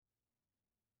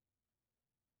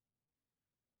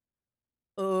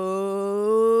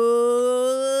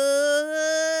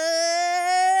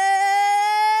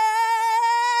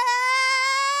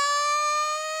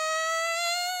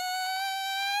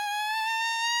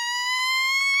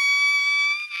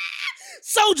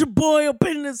Soldier boy up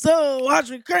in the zone. Watch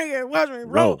me crank it, watch me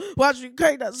roll. Watch me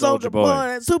crank that soldier boy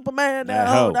and Superman that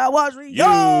hoe. Now watch me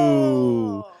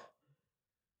yo.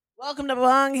 Welcome to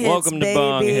Bong Hits, Welcome to baby.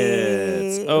 Bong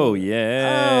Hits. Oh,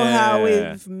 yeah. Oh, how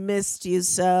we've missed you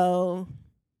so.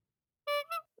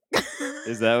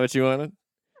 Is that what you wanted?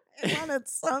 I wanted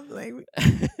something.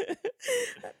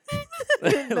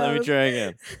 Let me try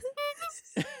again.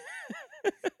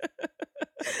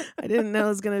 I didn't know it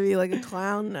was going to be like a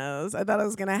clown nose. I thought it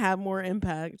was going to have more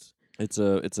impact. It's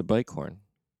a bike horn.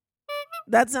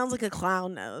 That sounds like a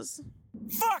clown nose.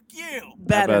 Fuck you.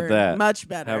 Better. How about that? Much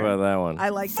better. How about that one? I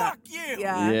like Fuck that. you.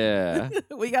 Yeah. Yeah.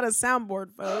 We got a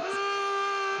soundboard, folks.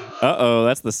 Uh-oh,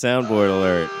 that's the soundboard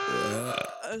alert.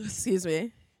 Excuse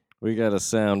me. We got a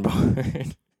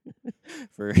soundboard.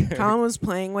 For Colin was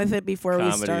playing with it before we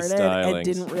Comedy started stylings. and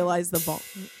didn't realize the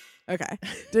volume. Okay.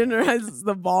 Didn't realize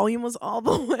the volume was all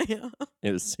the way up.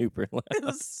 It was super loud. It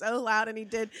was so loud, and he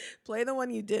did play the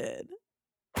one you did.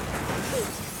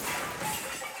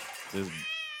 Just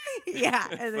Yeah.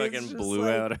 And it's fucking just blew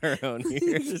like, out our own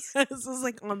ears. This was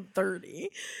like on 30.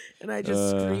 And I just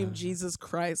screamed Jesus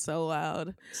Christ so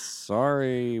loud.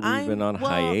 Sorry, we've been on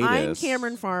hiatus. I'm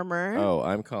Cameron Farmer. Oh,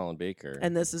 I'm Colin Baker.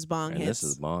 And this is Bong And Hits.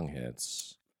 this is Bong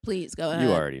Hits. Please go ahead.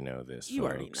 You already know this, You folks.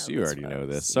 already know You this, already know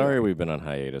folks. this. You Sorry already we've been on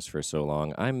hiatus for so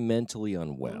long. I'm mentally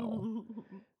unwell.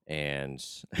 And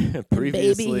Baby,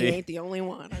 previously, he ain't the only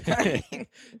one. Okay.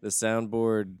 the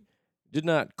soundboard did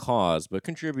not cause, but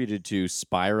contributed to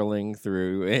spiraling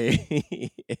through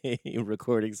a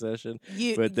recording session.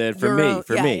 But then for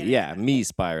me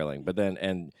spiraling. But then,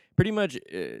 and pretty much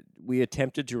we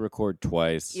attempted to record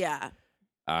twice. Yeah.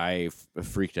 I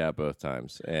freaked out both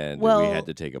times, and Well, we had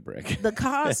to take a break. The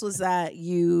cause was that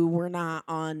you were not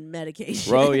on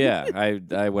medication. Oh, yeah.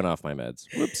 I went off my meds.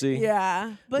 Whoopsie.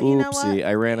 Yeah. But Oopsie. you know what?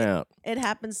 I ran out. It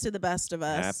happens to the best of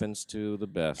us. Happens to the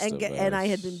best of us. And I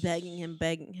had been begging him,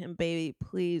 baby,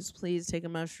 please take a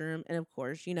mushroom. And of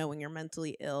course, you know, when you're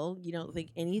mentally ill, you don't think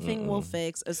anything will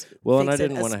fix. Well, fix and I it,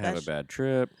 didn't want to have a bad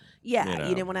trip. Yeah, you know.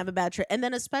 you didn't want to have a bad trip. And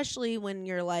then especially when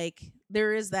you're like,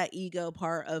 there is that ego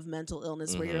part of mental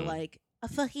illness where you're like, a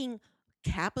fucking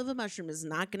cap of a mushroom is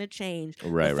not going to change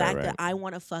the fact that I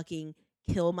want to fucking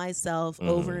kill myself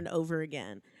over and over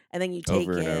again. And then you take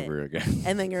over it and over again.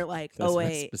 and then you're like, That's oh, my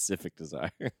wait. specific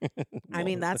desire. I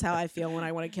mean, that's how I feel when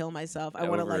I want to kill myself. I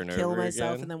want to Over like and kill over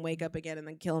myself again? and then wake up again and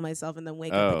then kill myself and then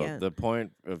wake up again. The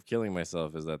point of killing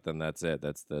myself is that then that's it.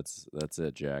 That's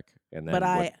it, Jack. And then But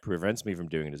what prevents me from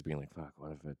doing it is being like, fuck,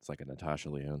 what if it's like a Natasha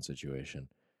Lyonne situation?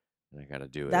 And I got to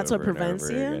do it That's over what prevents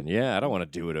and over you? again. Yeah, I don't want to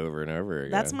do it over and over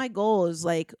again. That's my goal is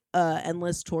like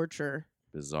endless torture.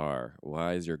 Bizarre.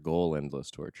 Why is your goal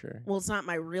endless torture? Well, it's not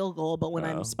my real goal, but when Oh.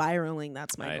 I'm spiraling,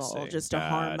 that's my I goal, see. just to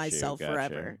harm Got myself you.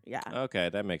 forever. Yeah. Okay,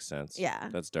 that makes sense. Yeah.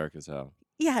 That's dark as hell.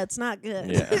 Yeah, it's not good.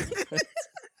 Yeah.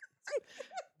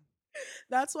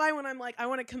 That's why when I'm like, I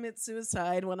want to commit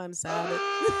suicide when I'm sad,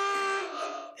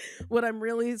 what I'm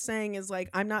really saying is like,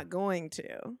 I'm not going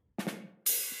to.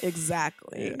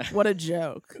 Exactly. Yeah. What a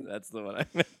joke. That's the one I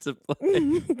meant to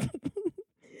play.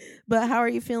 But how are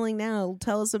you feeling now?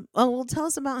 Tell us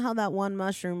about how that one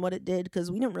mushroom, what it did,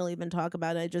 because we didn't really even talk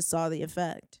about it. I just saw the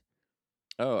effect.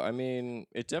 Oh, I mean,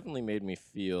 it definitely made me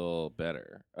feel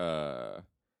better.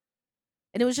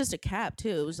 And it was just a cap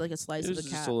too. It was like a slice It of was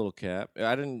the just cap. a little cap.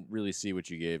 I didn't really see what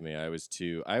you gave me. I was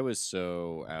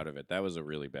so out of it. That was a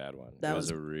really bad one. That It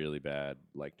was was- a really bad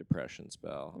like depression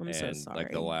spell. I'm and so like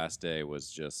the sorry. last day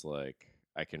was just like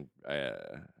I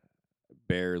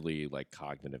barely like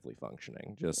cognitively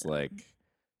functioning, just like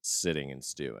sitting and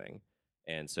stewing.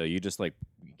 And so you just like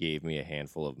gave me a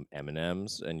handful of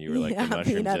M&Ms and you were like Yeah, the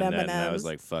mushrooms in peanut that, and I was M&Ms.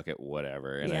 like fuck it,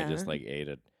 whatever. And I Yeah. just like ate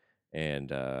it. And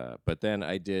but then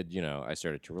I did, I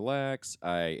started to relax.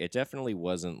 It definitely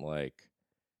wasn't like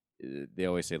they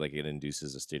always say like it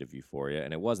induces a state of euphoria,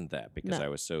 and it wasn't that because No. I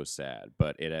was so sad.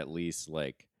 But it at least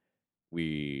like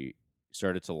we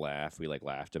started to laugh. We like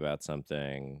laughed about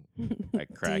something. I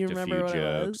cracked Do you a remember few what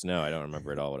jokes. it was? No, I don't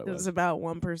remember at all what It was was. about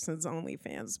one person's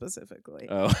OnlyFans specifically.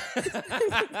 Oh,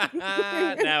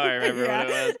 now I remember what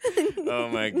it was. Oh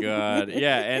my god,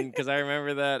 yeah, and because I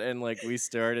remember that, and like we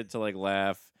started to like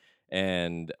laugh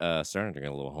and started to get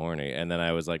a little horny, and then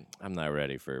I was like, I'm not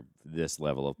ready for this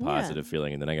level of positive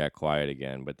feeling, and then I got quiet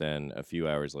again. But then a few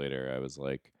hours later, I was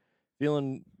like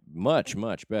feeling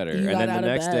much better. And then the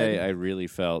next day, I really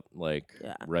felt like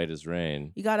right as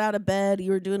rain. You got out of bed.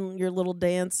 You were doing your little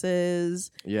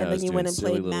dances. Yeah, and then you went and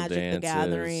played Magic dances. the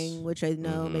Gathering, which I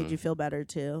know made you feel better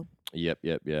too. Yep.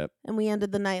 And we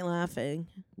ended the night laughing.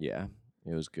 Yeah,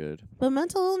 it was good. But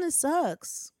mental illness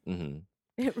sucks. Mm-hmm.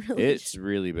 It's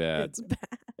really bad. It's bad.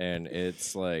 And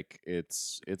it's like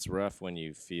it's rough when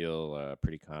you feel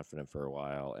pretty confident for a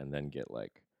while and then get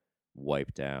like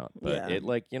wiped out. But it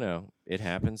like, it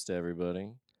happens to everybody.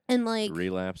 And like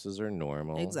relapses are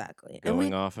normal. Exactly.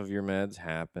 Going off of your meds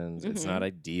happens. It's not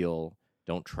ideal.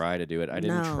 Don't try to do it. I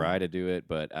didn't try to do it,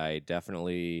 but I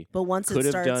definitely could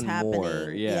have done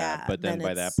more. Yeah, but then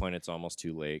by that point, it's almost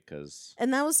too late.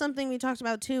 And that was something we talked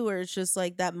about too, where it's just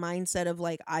like that mindset of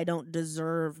like, I don't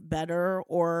deserve better,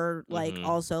 or like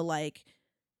also like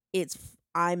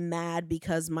I'm mad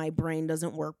because my brain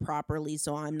doesn't work properly,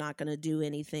 so I'm not going to do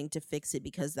anything to fix it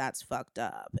because that's fucked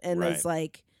up. And it's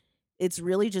like, it's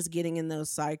really just getting in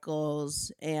those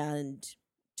cycles and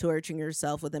torturing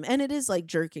yourself with them. And it is like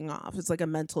jerking off. It's like a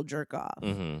mental jerk off.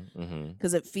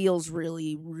 Because it feels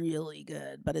really, really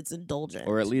good, but it's indulgent.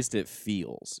 Or at least it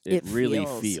feels. It really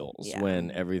feels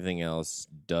when everything else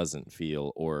doesn't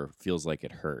feel or feels like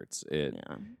it hurts. It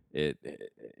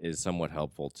is somewhat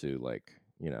helpful to like,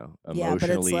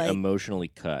 emotionally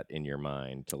cut in your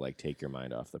mind to like take your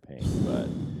mind off the pain. But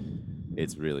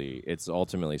it's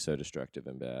ultimately so destructive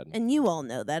and bad. And you all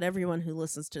know that. Everyone who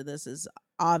listens to this is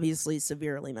obviously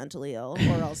severely mentally ill,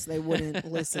 or else they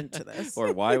wouldn't listen to this.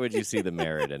 Or why would you see the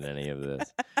merit in any of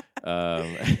this?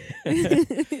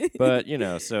 But,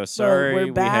 so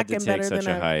sorry we had to take such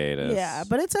a hiatus. Yeah,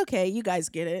 but it's okay. You guys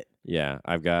get it. Yeah,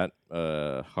 I've got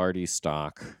a hearty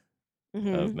stock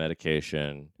of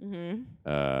medication. And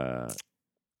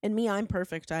me, I'm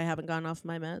perfect. I haven't gone off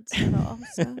my meds at all.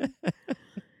 So.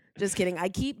 Just kidding. I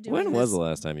keep doing When was the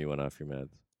last time you went off your meds?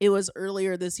 It was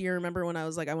earlier this year. Remember when I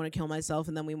was like, I want to kill myself,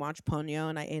 and then we watched Ponyo,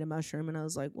 and I ate a mushroom, and I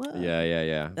was like, what?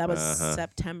 Yeah. That was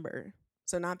September,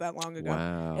 so not that long ago.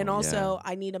 Wow. And also,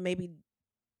 I need to maybe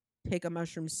take a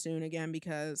mushroom soon again,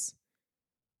 because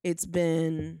it's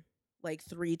been like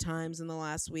 3 times in the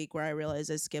last week where I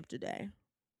realized I skipped a day.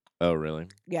 Oh, really?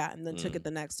 Yeah, and then took it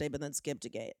the next day, but then skipped a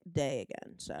day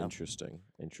again. So Interesting.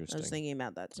 I was thinking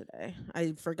about that today.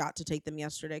 I forgot to take them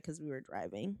yesterday because we were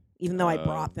driving, even though I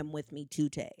brought them with me to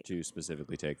take. To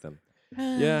specifically take them.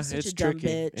 Yeah, it's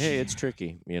tricky. Hey, it's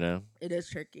tricky, It is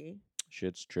tricky.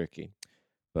 Shit's tricky.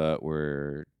 But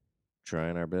we're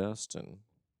trying our best, and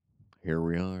here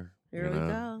we are. Here we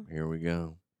go. Here we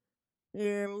go.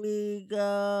 Here we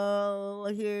go.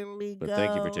 Here we go. But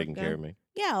thank you for taking care of me.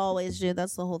 Yeah, always do.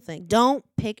 That's the whole thing. Don't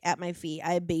pick at my feet.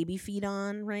 I have baby feet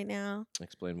on right now.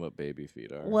 Explain what baby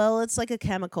feet are. Well, it's like a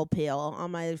chemical peel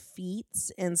on my feet.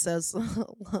 And so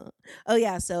oh,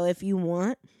 yeah. So if you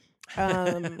want,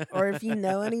 or if you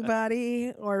know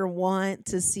anybody or want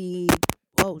to see,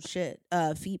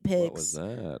 feet pics. What was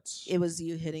that? It was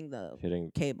you hitting the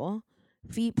cable.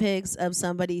 Feet pics of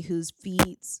somebody whose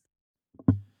feet.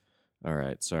 All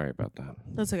right. Sorry about that.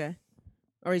 That's okay.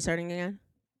 Are we starting again?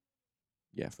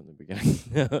 Yeah, from the beginning.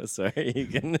 No, sorry, you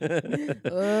can.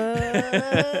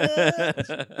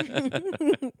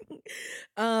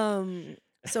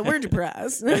 So we're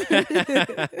depressed.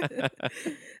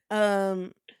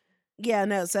 Yeah,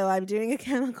 no. So I'm doing a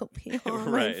chemical peel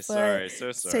on my foot. Sorry,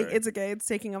 so sorry. It's okay. It's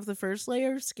taking off the first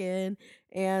layer of skin,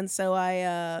 and so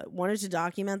I wanted to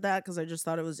document that because I just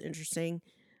thought it was interesting.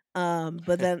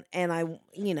 But then, and I,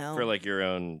 for like your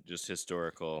own just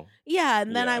historical. Yeah.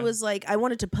 And then I was like, I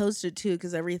wanted to post it too,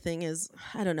 because everything is,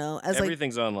 I don't know.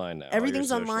 Everything's online now.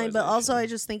 Everything's online, but also I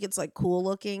just think it's like cool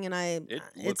looking, and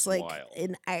it's like wild.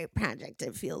 An art project,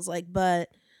 it feels like. But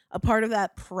a part of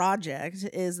that project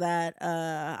is that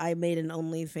I made an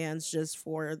OnlyFans just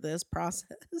for this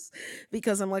process,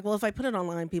 because I'm like, well, if I put it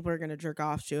online, people are going to jerk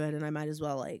off to it, and I might as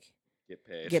well like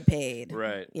get paid.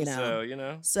 Right.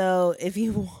 So if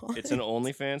you want, it's an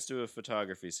OnlyFans to a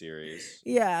photography series.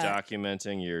 Yeah.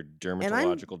 Documenting your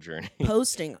dermatological journey.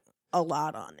 Posting a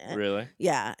lot on it. Really?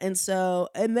 Yeah. And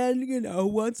then,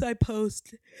 once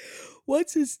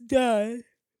it's done,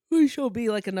 which will be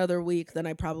like another week, then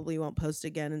I probably won't post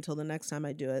again until the next time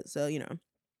I do it. So,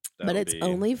 but it's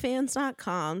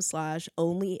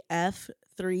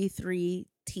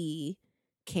onlyfans.com/onlyf33t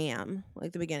cam,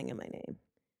 like the beginning of my name.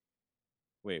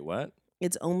 Wait, what?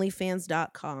 It's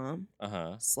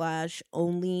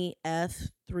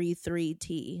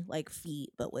onlyfans.com/onlyf33t, like feet,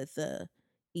 but with the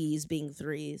E's being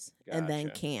 3s, and then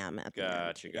Cam at the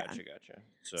end. Gotcha.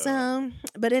 So,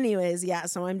 but anyways, yeah,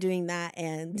 so I'm doing that,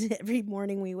 and every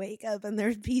morning we wake up and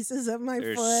there's pieces of my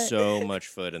foot. There's so much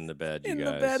foot in the bed, you guys.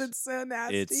 In the bed, it's so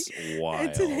nasty. It's wild.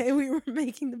 And today we were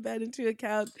making the bed into a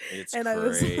couch. It's and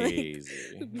crazy.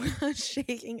 I was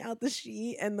shaking out the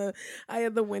sheet, and I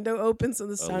had the window open so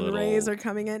the sun rays are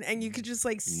coming in, and you could just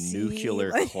like see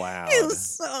nuclear cloud. It was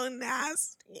so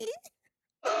nasty.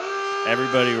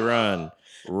 Everybody run.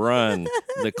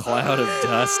 The cloud of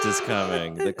dust is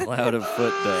coming. The cloud of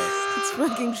foot dust. It's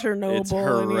fucking Chernobyl. It's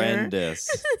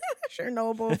horrendous.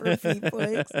 Chernobyl for feet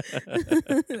flakes.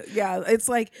 Yeah, it's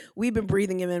like we've been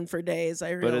breathing him in for days,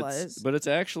 I realize. But it's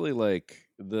actually like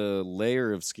the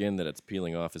layer of skin that it's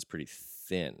peeling off is pretty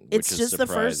thin. It's which just is the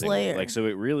first layer. Like, so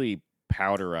it really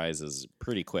powderizes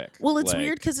pretty quick. Well, it's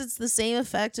weird because it's the same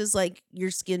effect as like your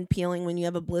skin peeling when you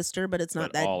have a blister, but it's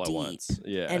not that all deep. At once.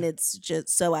 Yeah. And it's just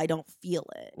so I don't feel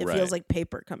it. It feels like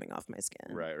paper coming off my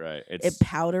skin. Right. It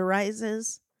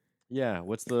powderizes. Yeah. How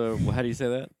do you say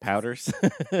that? Powders?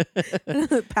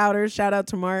 Powders. Shout out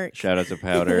to Mark. Shout out to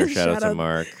Powder. Shout out to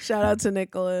Mark. Shout out to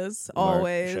Nicholas. Mark,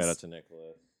 always. Shout out to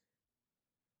Nicholas.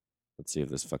 Let's see if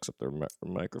this fucks up their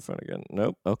microphone again.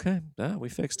 Nope. Okay. We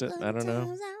fixed it. I don't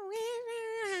know.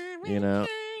 You know,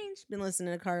 been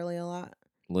listening to Carly a lot.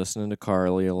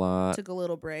 Took a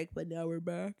little break, but now we're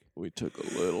back. We took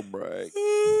a little break.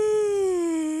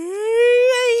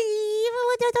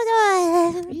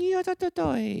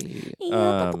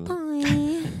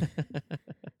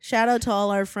 Shout out to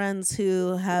all our friends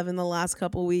who have in the last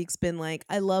couple weeks been like,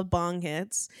 I love bong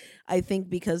hits. I think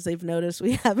because they've noticed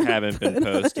we haven't been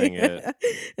posting it.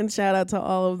 And shout out to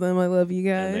all of them. I love you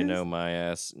guys. And they know my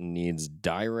ass needs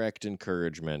direct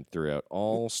encouragement throughout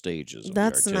all stages of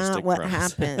That's the artistic not what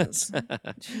process.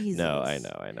 happens. Jesus. No, I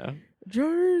know.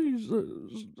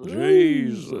 Jesus,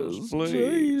 please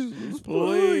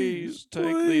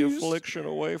take the affliction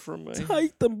away from me.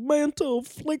 Take the mental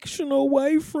affliction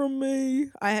away from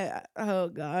me. Oh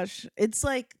gosh. It's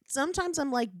like sometimes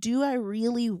I'm like, do I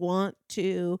really want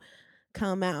to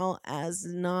come out as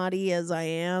naughty as I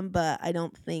am? But I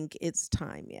don't think it's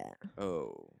time yet.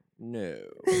 Oh, no.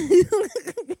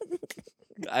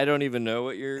 I don't even know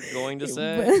what you're going to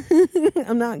say.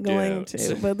 I'm not going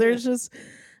to, but there's just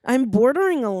I'm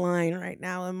bordering a line right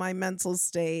now in my mental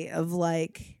state of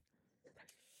like,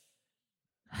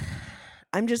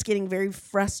 I'm just getting very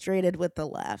frustrated with the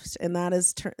left, and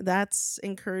that's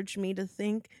encouraged me to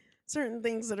think certain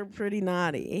things that are pretty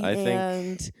naughty. I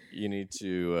think you need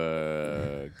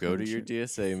to go to your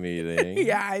DSA meeting.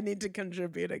 Yeah, I need to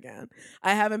contribute again.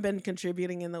 I haven't been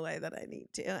contributing in the way that I need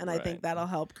to, and I think that'll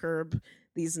help curb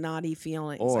these naughty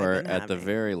feelings. Or at the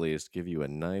very least, give you a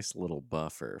nice little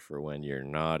buffer for when you're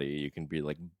naughty. You can be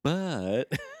like, but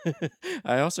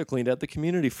I also cleaned out the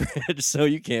community fridge, so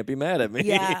you can't be mad at me.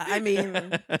 Yeah, I mean,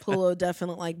 Pulo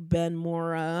definitely like Ben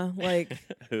Mora. Like,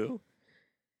 who?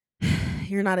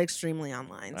 You're not extremely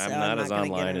online. So I'm not as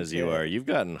online as you are. You've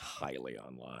gotten highly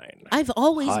online. I've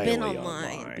always been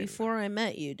online before I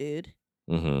met you, dude.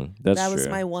 Mm-hmm. That was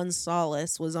my one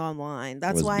solace, was online.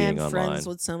 That's why I'm friends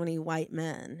with so many white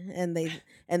men,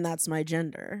 and that's my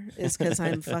gender, is because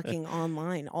I'm fucking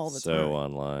online all the time. So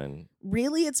online.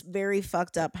 Really, it's very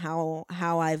fucked up how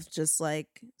I've just like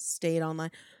stayed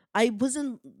online. I was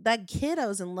in that kid I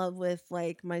was in love with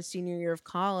like my senior year of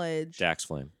college. Dax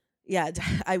Flame. Yeah,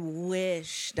 I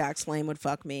wish Dax Flame would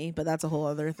fuck me, but that's a whole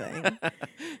other thing.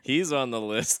 He's on the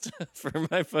list for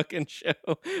my fucking show.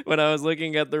 When I was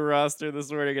looking at the roster this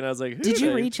morning, and I was like, did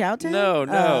you reach out to him?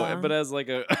 No, but as like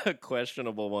a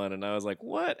questionable one, and I was like,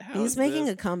 what? He's making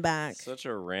a comeback. Such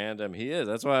a random. He is.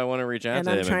 That's why I want to reach out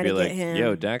to him and be like,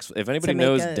 yo, Dax. If anybody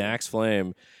knows Dax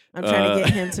Flame. I'm trying to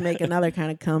get him to make another kind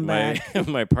of comeback.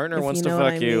 My partner wants to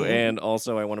fuck you, and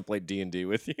also I want to play D&D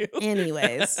with you.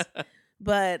 Anyways.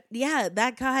 But yeah,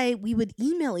 that guy, we would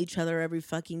email each other every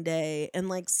fucking day, and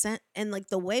like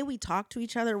the way we talked to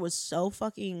each other was so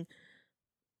fucking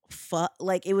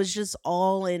like it was just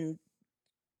all in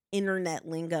internet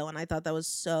lingo, and I thought that was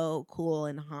so cool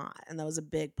and hot, and that was a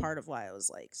big part of why I was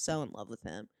like so in love with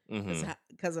him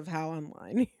because of how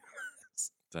online he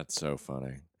was. That's so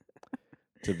funny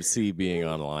to see being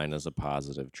online as a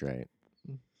positive trait.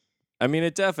 I mean,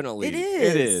 it definitely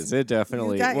is. It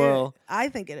definitely I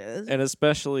think it is. And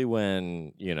especially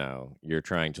when, you're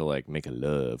trying to like make a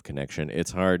love connection,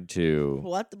 it's hard to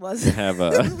have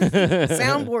a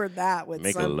soundboard that with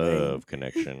make something. A love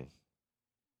connection.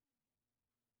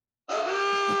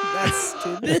 That's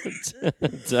stupid.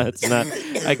 That's not.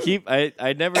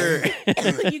 I never.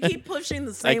 You keep pushing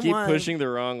the same I keep pushing the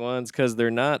wrong ones because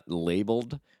they're not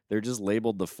labeled. They're just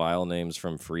labeled the file names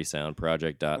from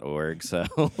freesoundproject.org. So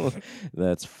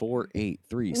that's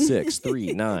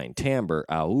 483639 Timbre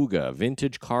Awuga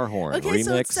Vintage Car Horn Remix.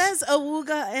 So it says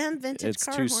Awuga and Vintage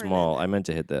Car Horn. It's too small. I meant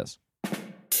to hit this.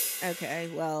 Okay,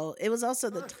 well, it was also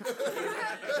the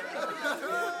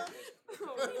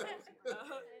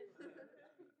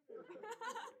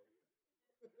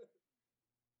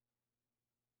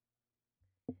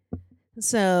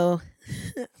So,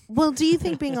 well, do you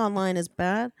think being online is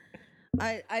bad?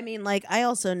 I mean, like, I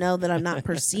also know that I'm not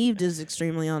perceived as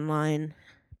extremely online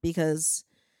because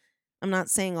I'm not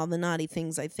saying all the naughty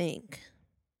things I think.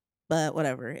 But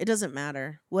whatever. It doesn't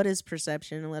matter. What is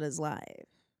perception and what is life?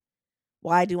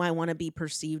 Why do I want to be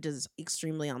perceived as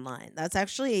extremely online? That's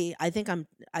actually I think I'm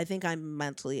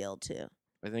mentally ill too.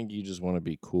 I think you just want to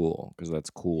be cool because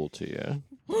that's cool to you.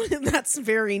 That's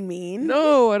very mean.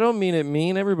 No, I don't mean it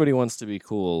mean. Everybody wants to be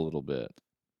cool a little bit.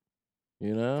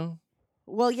 You know?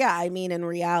 Well, yeah, I mean, in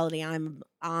reality,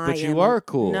 But you are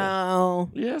cool.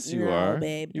 No. Yes, you are.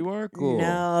 Babe. You are cool.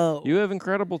 No. You have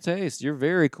incredible taste. You're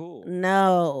very cool.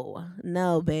 No,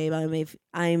 babe.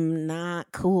 I'm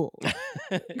not cool.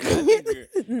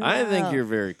 I think you're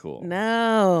very cool.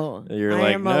 No. You're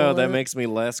like, no, that makes me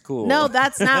less cool. No,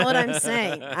 that's not what I'm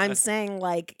saying. I'm saying,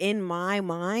 like, in my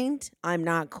mind, I'm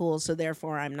not cool, so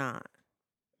therefore I'm not.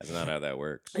 That's not how that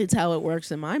works. It's how it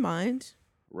works in my mind.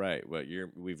 Right, but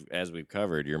as we've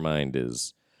covered, your mind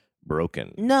is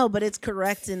broken. No, but it's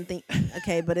correct in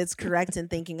but it's correct in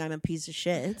thinking I'm a piece of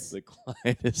shit. The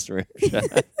quietest rim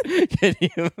shot. Can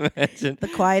you imagine? The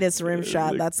quietest rim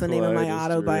shot. That's the name of my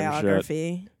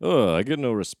autobiography. Oh, I get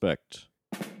no respect.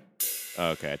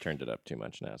 Oh, okay, I turned it up too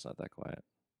much now. It's not that quiet.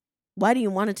 Why do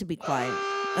you want it to be quiet?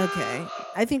 Okay,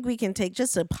 I think we can take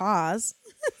just a pause.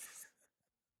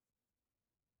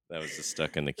 That was just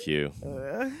stuck in the queue.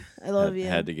 I love you.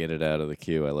 Had to get it out of the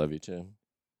queue. I love you too.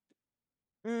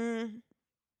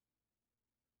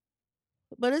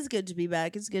 But it's good to be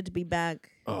back. It's good to be back.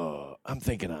 Oh, I'm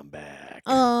thinking I'm back.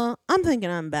 I'm thinking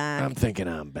I'm back. I'm thinking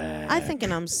I'm back. I'm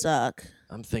thinking I'm suck.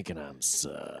 I'm thinking I'm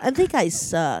suck. I think I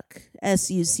suck.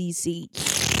 SUCC.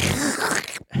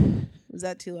 Was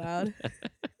that too loud?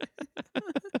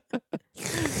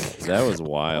 That was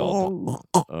wild.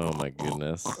 Oh my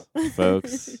goodness.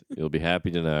 Folks, you'll be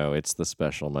happy to know it's the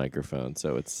special microphone,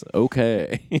 so it's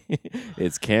okay.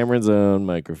 It's Cameron's own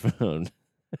microphone.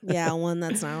 Yeah, one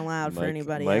that's not allowed for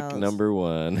anybody else. Mic number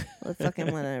 1. Well,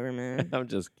 fucking whatever, man. I'm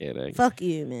just kidding. Fuck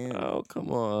you, man. Oh,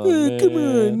 come on, man. Come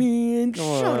on, man. Come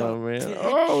on, man.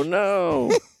 Oh,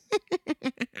 no.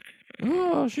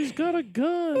 Oh, she's got a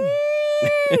gun.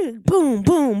 Boom,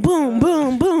 boom, boom,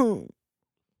 boom, boom.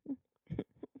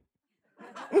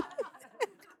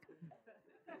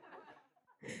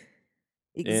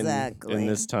 Exactly. In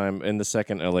this time, in the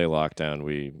second LA lockdown,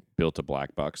 we built a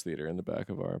black box theater in the back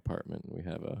of our apartment. We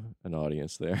have an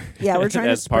audience there. Yeah, we're trying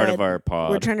to spread, part of our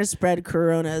pod. We're trying to spread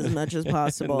Corona as much as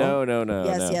possible. No.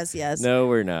 Yes. No,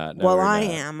 we're not. No, I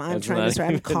am. I'm trying to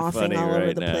spread. I'm coughing all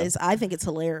over the place. I think it's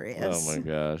hilarious. Oh my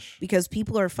gosh. Because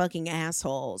people are fucking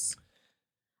assholes.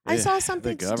 I saw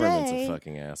something today. The government's a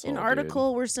fucking asshole. An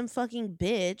article where some fucking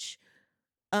bitch,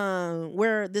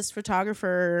 where this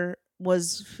photographer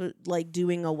was like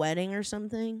doing a wedding or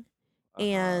something,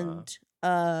 and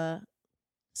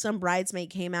some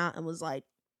bridesmaid came out and was like,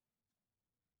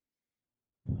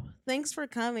 "Thanks for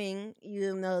coming,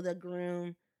 even though the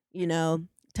groom,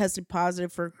 tested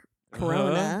positive for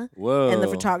Corona." Whoa. And the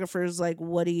photographer's like,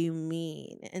 "What do you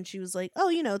mean?" And she was like, "Oh,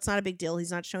 it's not a big deal.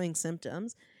 He's not showing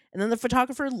symptoms." And then the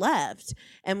photographer left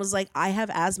and was like, "I have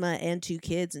asthma and 2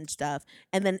 kids and stuff."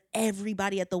 And then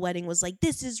everybody at the wedding was like,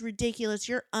 "This is ridiculous.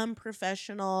 You're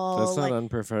unprofessional." That's not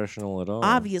unprofessional at all.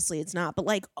 Obviously it's not. But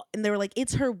and they were like,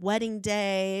 "It's her wedding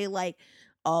day." Like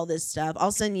all this stuff.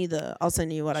 I'll send you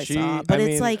what I saw. But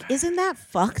it's like, isn't that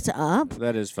fucked up?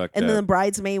 That is fucked up. And then the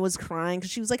bridesmaid was crying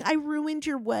because she was like, "I ruined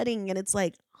your wedding." And it's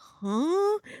like,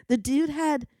 huh? The dude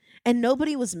had, and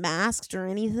nobody was masked or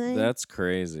anything. That's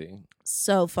crazy.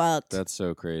 So fucked. That's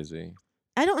so crazy.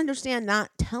 I don't understand not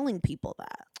telling people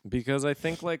that. Because I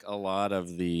think like a lot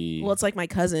of the... Well, it's like my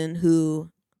cousin who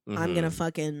I'm going to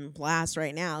fucking blast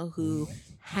right now, who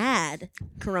had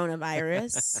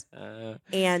coronavirus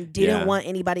and didn't want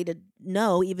anybody to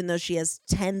know, even though she has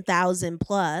 10,000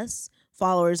 plus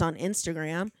followers on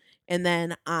Instagram. And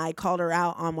then I called her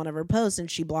out on one of her posts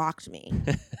and she blocked me.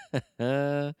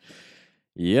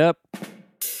 Yep.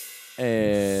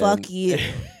 And fuck you.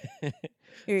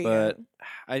 Here you go.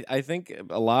 I think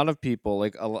a lot of people,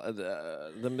 like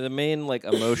the main like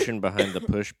emotion behind the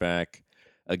pushback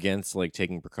against like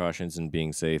taking precautions and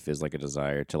being safe is like a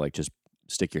desire to like just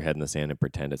stick your head in the sand and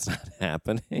pretend it's not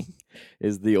happening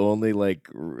is the only like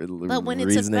but when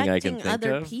reasoning it's I can affecting think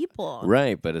other of. people,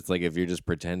 right? But it's like if you're just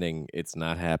pretending it's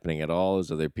not happening at all,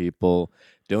 those other people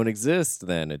don't exist,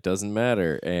 then it doesn't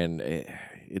matter, and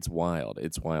it's wild.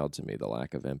 It's wild to me, the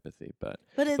lack of empathy. But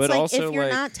it's like also, if you're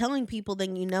not telling people,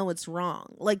 then you know it's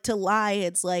wrong. Like to lie,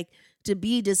 it's like to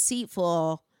be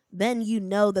deceitful. Then you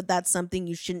know that that's something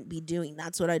you shouldn't be doing.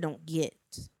 That's what I don't get.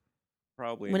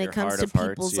 Probably when it comes to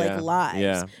people's hearts, like lives.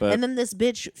 Yeah, but and then this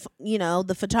bitch,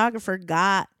 the photographer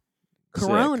got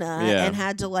corona and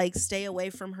had to like stay away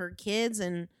from her kids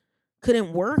and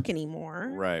couldn't work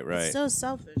anymore. Right. It's so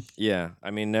selfish. Yeah,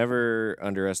 I mean, never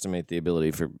underestimate the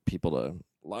ability for people to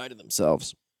lie to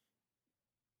themselves.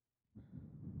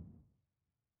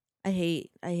 I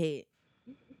hate.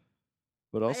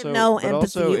 But also, no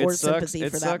empathy or sympathy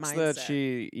for that mindset. It sucks that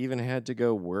she even had to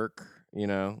go work, in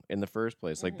the first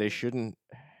place. Like they shouldn't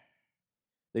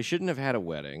have had a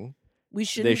wedding. We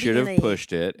shouldn't. They should have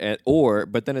pushed it,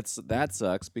 but then that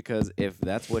sucks because if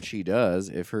that's what she does,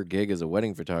 if her gig is a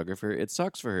wedding photographer, it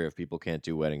sucks for her if people can't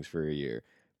do weddings for a year.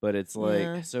 But it's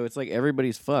like so it's like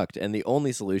everybody's fucked, and the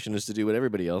only solution is to do what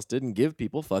everybody else did and give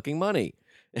people fucking money.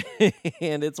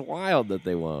 And it's wild that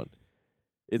they won't.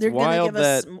 It's wild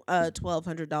that they're gonna give us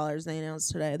 $1,200. They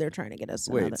announced today they're trying to get us.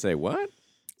 Wait, say what?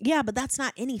 Yeah, but that's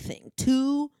not anything.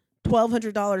 $2,200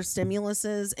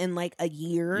 stimuluses in like a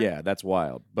year. Yeah, that's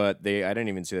wild. But I didn't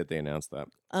even see that they announced that.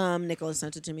 Nicholas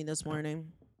sent it to me this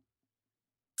morning.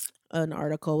 An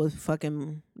article with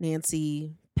fucking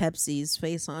Nancy Pepsi's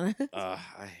face on it.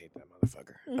 I hate that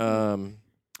motherfucker.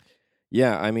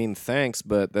 Yeah, I mean, thanks,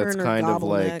 but that's kind of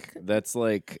like that's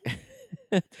like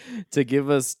to give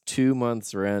us 2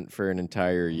 months rent for an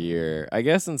entire year. I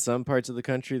guess in some parts of the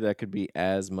country that could be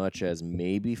as much as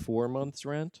maybe 4 months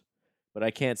rent, but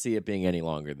I can't see it being any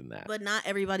longer than that. But not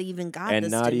everybody even got it.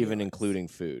 And not even including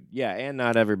food. Yeah, and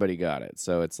not everybody got it.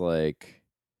 So it's like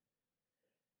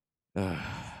hey.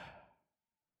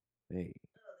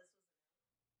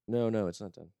 No, it's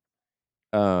not done.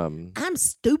 I'm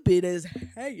stupid as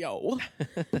hell.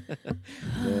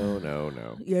 No.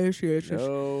 Yes.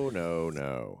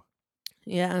 No.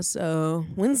 Yeah, so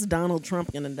when's Donald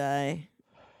Trump gonna die?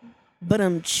 But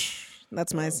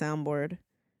that's my soundboard.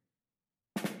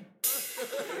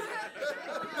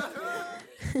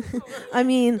 I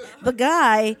mean, the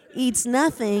guy eats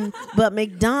nothing but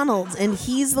McDonald's, and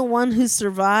he's the one who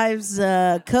survives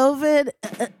COVID.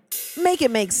 Make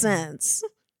it make sense.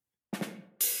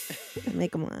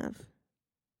 Make him laugh.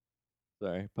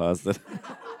 Sorry, paused it.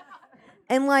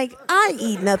 And like, I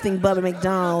eat nothing but a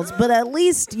McDonald's, but at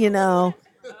least,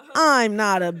 I'm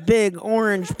not a big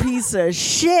orange piece of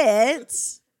shit.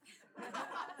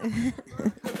 Fuck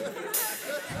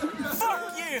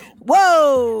you.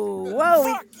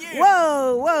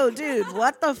 Whoa, dude,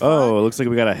 what the fuck? Oh, it looks like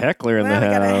we got a heckler in the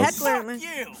house. Got a heckler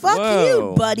Fuck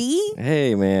you, buddy.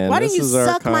 Hey, man. Why don't you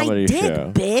suck my dick,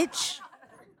 show. Bitch?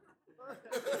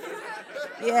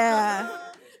 Yeah.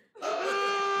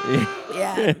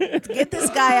 Get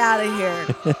this guy out of here.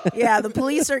 Yeah, the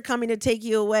police are coming to take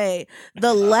you away.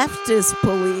 The leftist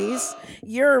police.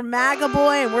 You're a MAGA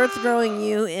boy, and we're throwing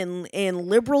you in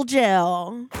liberal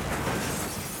jail.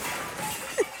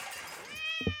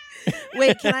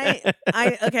 Wait, can I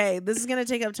okay, this is going to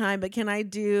take up time, but can I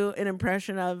do an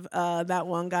impression of that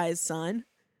one guy's son?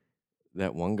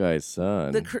 That one guy's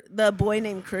son? The boy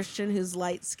named Christian who's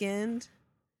light-skinned.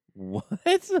 What?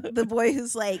 The boy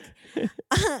who's like,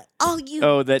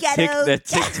 that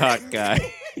TikTok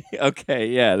guy. Okay,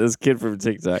 yeah, this kid from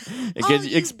TikTok. Can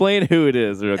you explain who it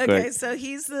is real quick? Okay, so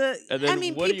he's the. I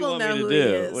mean, people know who he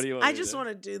is. What do you want I just want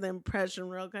to do the impression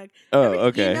real quick. Oh,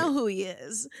 okay. You know who he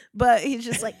is, but he's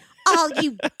just like, all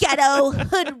you ghetto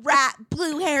hood rat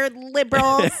blue-haired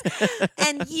liberals,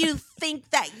 and you think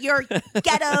that your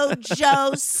ghetto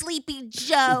Joe, Sleepy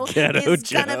Joe,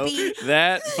 gonna be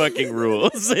that fucking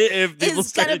rules. If people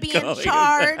is gonna be in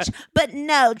charge, but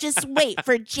no, just wait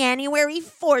for January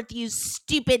 4th, you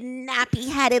stupid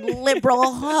nappy-headed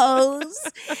liberal hoes.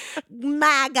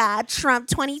 MAGA Trump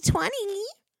 2020.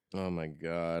 Oh my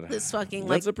god, this fucking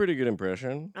that's a pretty good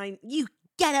impression. You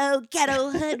ghetto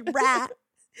hood rat.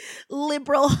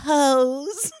 Liberal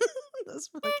hoes.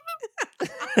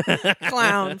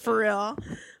 Clown, for real.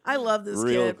 I love this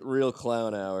kid. Real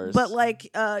clown hours. But like,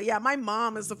 yeah, my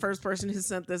mom is the first person who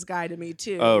sent this guy to me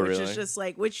too. Oh, which really? is just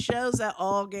like, which shows that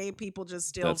all gay people just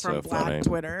steal That's from so black funny.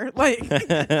 Twitter. Like,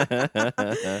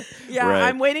 yeah, Right.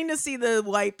 I'm waiting to see the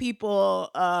white people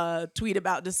tweet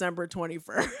about December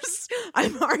 21st.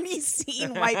 I've already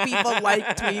seen white people like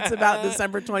tweets about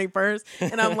December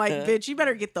 21st, and I'm like, bitch, you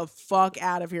better get the fuck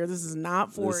out of here. This is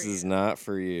not for you. This is not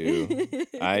for you.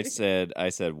 I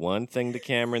said one thing to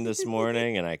Cameron this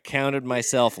morning, and I counted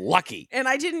myself lucky. And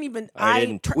I didn't even. I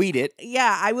didn't tweet it.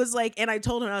 Yeah, I was like, and I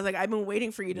told him, I was like, I've been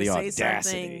waiting for you to The say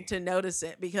audacity. something to notice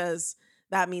it, because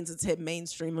that means it's hit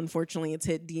mainstream. Unfortunately, it's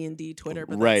hit D&D Twitter.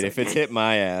 But Right, that's if it's hit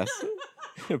my ass.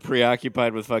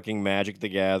 Preoccupied with fucking Magic the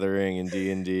Gathering and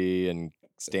D&D and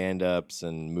stand-ups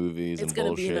and movies it's and gonna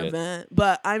bullshit. be an event.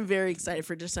 But I'm very excited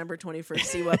for December 21st.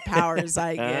 See what powers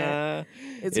I get.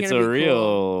 It's a gonna be real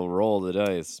cool. roll of the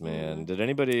dice, man. Mhm. Did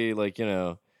anybody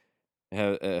have?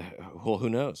 Well, who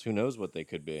knows? Who knows what they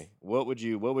could be? What would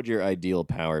your ideal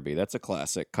power be? That's a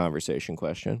classic conversation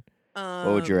question. What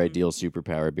would your ideal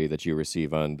superpower be that you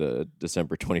receive on the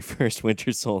December 21st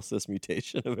winter solstice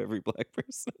mutation of every black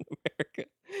person in America?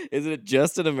 Is it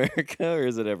just in America or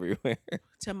is it everywhere?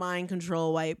 To mind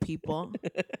control white people.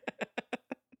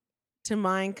 To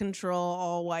mind control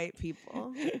all white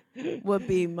people would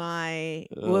be my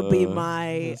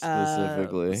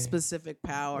specifically specific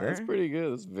power. That's pretty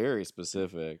good. That's very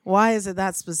specific. Why is it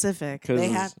that specific? 'Cause They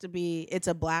have to be. It's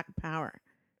a black power.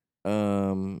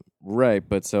 Right,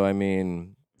 but so I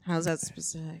mean, How's that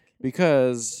specific?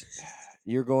 because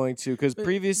you're going to, because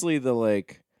previously the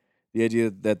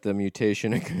idea that the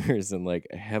mutation occurs in like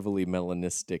heavily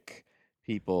melanistic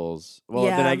people's, well,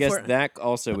 Yeah, then I guess that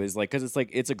also is like, because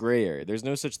it's a gray area. There's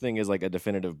no such thing as like a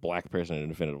definitive black person and a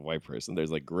definitive white person.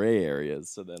 There's like gray areas.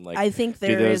 So then like, I think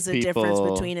there those is a difference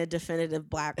people- between a definitive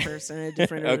black person and a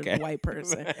definitive Okay. white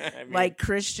person. I mean- Like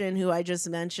Christian, who I just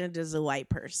mentioned, is a white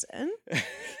person.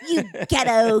 You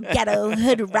ghetto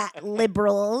hood rat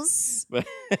liberals. But,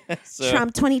 so,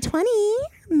 Trump 2020,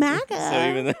 MAGA. So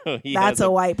even though That's a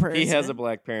white person. he has a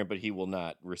black parent, but he will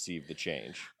not receive the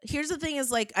change. Here's the thing: is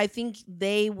like I think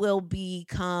they will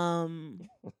become.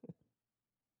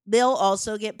 They'll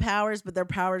also get powers, but their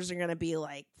powers are gonna be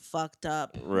like fucked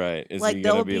up. Right? Is Like, he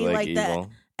gonna they'll be be like like that- evil?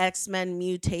 X-Men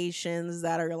mutations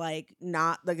that are like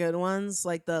not the good ones,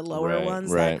 like the lower Right,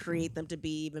 ones right. that create them to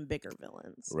be even bigger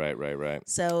villains. Right.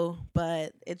 So,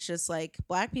 but it's just like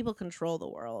black people control the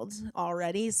world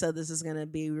already. So this is going to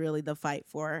be really the fight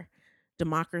for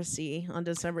democracy on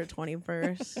December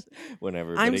 21st. When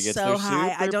everybody I'm gets so their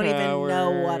high. I don't even know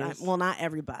what superpowers. well, not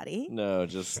everybody. No,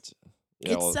 just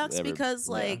It sucks because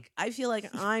like I feel like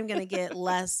I'm going to get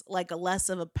less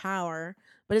of a power,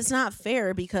 but it's not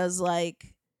fair because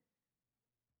like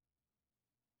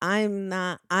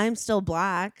I'm still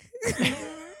black.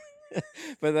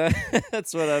 But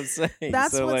that's what I'm saying.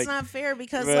 That's so, what's like, not fair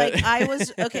because but- like I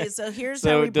was okay, so here's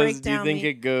how So we break do you down think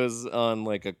it goes on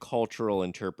like a cultural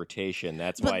interpretation?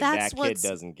 That's But why that's that kid what's-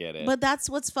 doesn't get it. But that's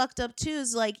what's fucked up too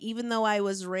is like even though I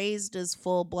was raised as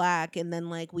full black and then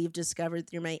like we've discovered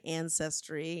through my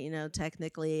ancestry,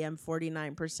 technically I'm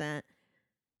 49%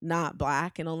 not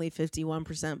black and only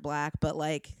 51% black, but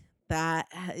like that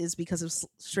is because of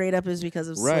straight up is because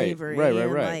of slavery. Right.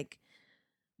 And, like,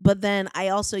 but then I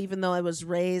also, even though I was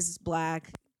raised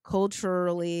black,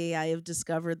 culturally, I have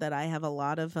discovered that I have a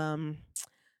lot of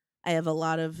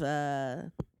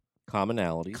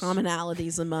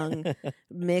commonalities among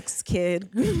mixed kid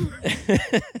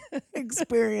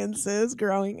experiences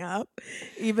growing up.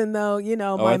 Even though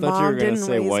my mom didn't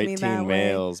raise white me teen that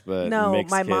males, way. but No,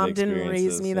 mixed my kid mom didn't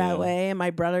raise me that experiences, way, and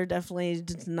my brother definitely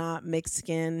did not mix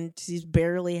skin. He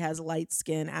barely has light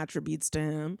skin attributes to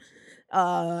him.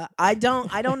 I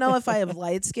don't know if I have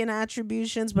light skin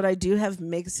attributions, but I do have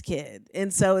mixed kid,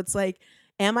 and so it's like,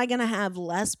 am I gonna have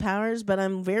less powers? But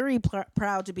I'm very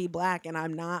proud to be black, and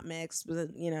I'm not mixed. But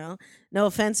no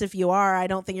offense if you are. I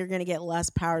don't think you're gonna get less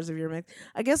powers if you're mixed.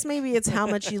 I guess maybe it's how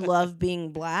much you love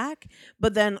being black,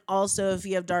 but then also if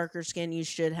you have darker skin, you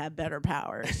should have better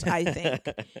powers. I think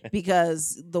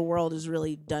because the world has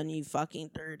really done you fucking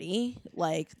dirty.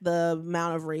 Like the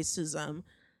amount of racism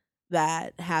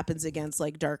that happens against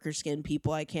like darker skinned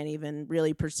people, I can't even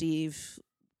really perceive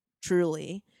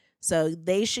truly. So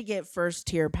they should get first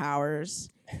tier powers,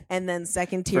 and then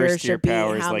second tier should be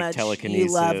powers how like much telekinesis,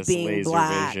 you love being laser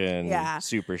black. vision, Yeah,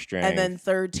 super strength. and then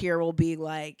third tier will be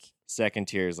like second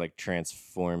tier is like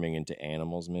transforming into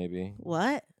animals, maybe.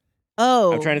 what?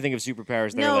 Oh, I'm trying to think of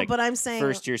superpowers that are no, like but I'm saying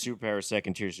first tier superpowers,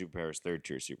 second tier superpowers, third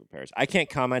tier superpowers. I can't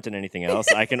comment on anything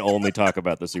else. I can only talk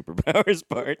about the superpowers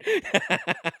part.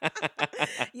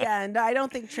 Yeah, and I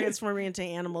don't think transforming into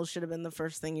animals should have been the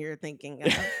first thing you're thinking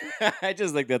of. I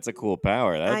just think that's a cool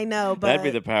power. I know, but that'd be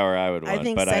the power I would want. I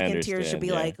think but second tier should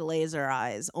be like laser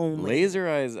eyes only. Laser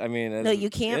eyes. I mean, no, you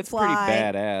can't fly.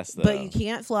 Pretty badass, though. But you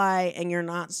can't fly, and you're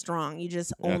not strong. You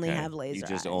just only have laser. You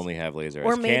just eyes. only have laser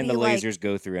or eyes. Can the lasers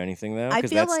go through anything though?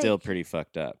 Because that's still pretty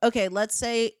fucked up. Okay, let's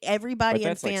say everybody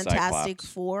in Fantastic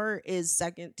Four is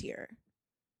second tier.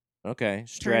 Okay,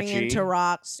 stretchy, turning into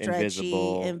rocks, stretchy,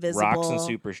 invisible, rocks and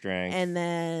super strength, and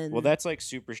then that's like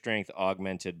super strength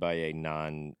augmented by a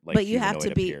but you have to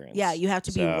be appearance. You have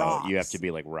to be rocks. You have to be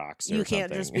like rocks. You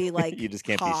can't just be like you just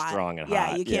can't hot. be strong and hot.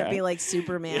 Yeah, you can't be like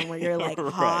Superman where you're like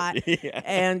hot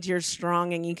and you're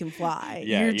strong and you can fly.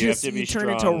 Yeah, you have to be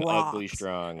turn strong, into rocks, ugly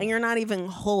strong, and you're not even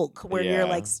Hulk where you're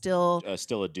like still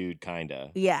a dude kinda.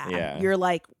 Yeah, you're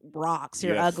like rocks.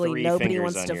 You're ugly. Nobody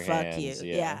wants to fuck you.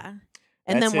 Yeah.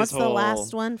 And then what's the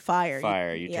last one?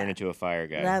 Fire. You turn into a fire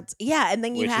guy. And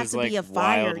then you have to be a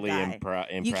fire guy.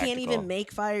 You can't even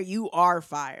make fire. You are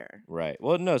fire. Right.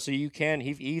 Well, no. So you can.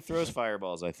 He throws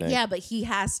fireballs, I think. Yeah, but he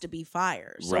has to be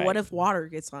fire. So what if water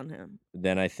gets on him?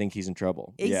 Then I think he's in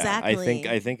trouble. Exactly.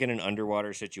 Yeah, I think in an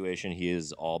underwater situation he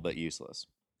is all but useless.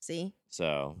 See?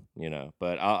 So,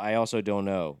 but I also don't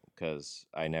know because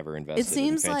I never invested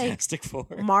in Fantastic Four.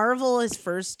 Marvel is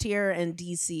first tier and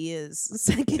DC is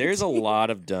second There's tier. a lot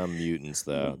of dumb mutants,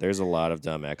 though. There's a lot of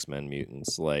dumb X-Men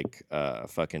mutants. Like,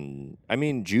 Jubilee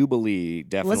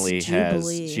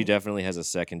definitely she definitely has a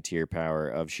second tier power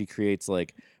of she creates,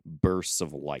 like, bursts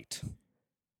of light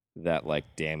that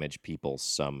like damage people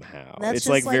somehow. It's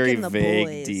like very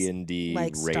vague D&D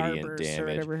like radiant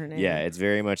damage. Yeah, it's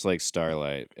very much like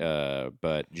Starlight.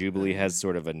 But Jubilee has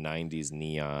sort of a 90s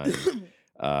neon.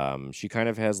 She kind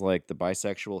of has like the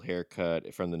bisexual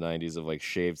haircut from the 90s of like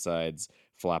shaved sides,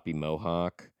 floppy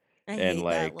mohawk. And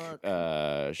like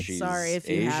she's Sorry if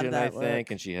you Asian, have that I think,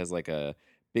 look. and she has like a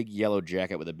big yellow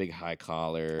jacket with a big high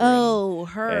collar.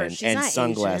 Her. She's and not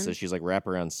sunglasses. Asian. She's like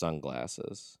wraparound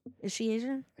sunglasses. Is she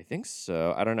Asian? I think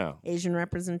so. I don't know. Asian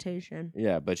representation.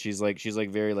 Yeah, but she's like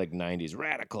very like 90s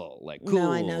radical, like cool.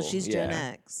 No, I know she's Gen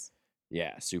X.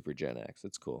 Yeah, super Gen X.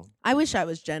 It's cool. I wish I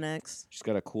was Gen X. She's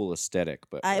got a cool aesthetic,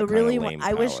 but I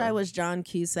wish I was John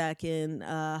Cusack in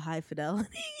High Fidelity.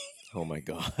 Oh my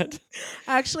god!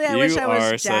 Actually, I wish I was You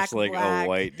are Jack such like Black. a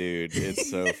white dude.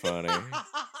 It's so funny.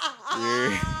 You're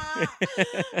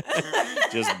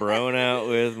just broing out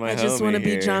with my. I just want to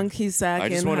be John Cusack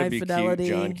in High Fidelity,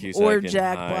 John Cusack or in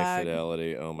Jack High Black.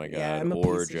 Fidelity. Oh my god! Yeah,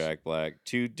 or Jack Black.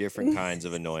 Two different kinds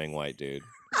of annoying white dude.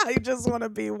 I just want to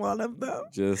be one of them.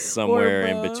 Just somewhere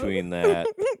in between that.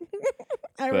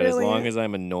 As long as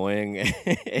I'm annoying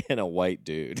and a white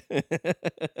dude.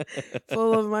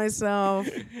 Full of myself.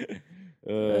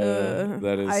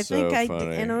 That is so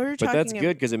funny. But that's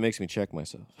good because it makes me check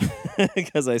myself.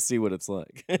 Because I see what it's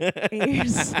like. You're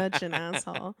such an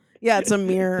asshole. Yeah, it's a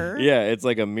mirror. Yeah, it's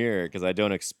like a mirror because I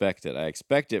don't expect it. I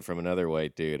expect it from another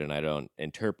white dude and I don't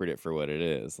interpret it for what it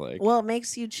is. Like, well, it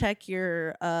makes you check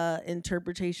your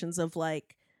interpretations of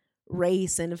like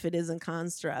race and if it isn't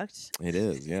construct. It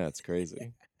is. Yeah, it's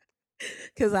crazy.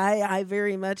 Because I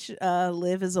very much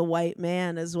live as a white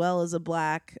man as well as a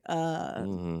black,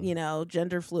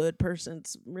 gender fluid person.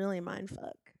 It's really a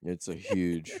mindfuck. It's a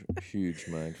huge, huge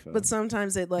mindfuck. But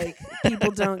sometimes it like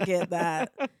people don't get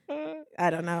that. I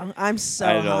don't know. I'm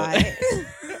so high.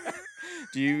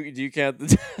 Do you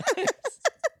count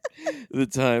the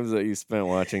times that you spent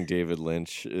watching David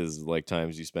Lynch is like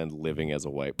times you spend living as a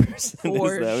white person?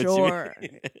 For sure.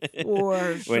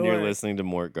 When you're listening to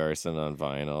Mort Garson on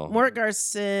vinyl. Mort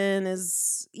Garson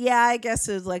is, I guess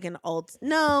it's like an alt.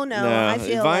 No, I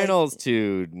feel vinyl's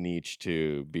too niche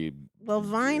to be. Well,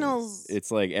 vinyl's. It's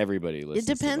like everybody listens.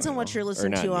 It depends on what you're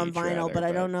listening to on vinyl, but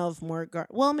I don't know if Mort Garson.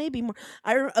 Well, maybe more.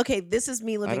 Okay, this is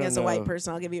me living as a white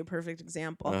person. I'll give you a perfect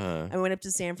example. I went up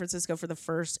to San Francisco for the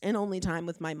first and only time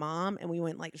with my mom, and we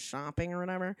went like shopping or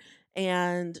whatever.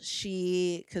 And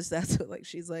because that's what, like,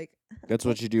 she's like. That's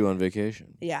what you do on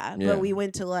vacation. Yeah, but we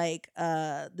went to like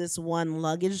this one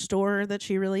luggage store that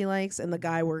she really likes, and the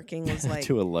guy working was like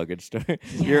to a luggage store. Yeah.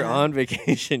 You're on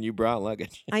vacation. You brought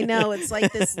luggage. I know, it's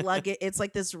like this luggage. It's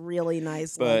like this really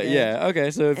nice. But luggage. Yeah,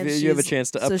 okay. So if you have a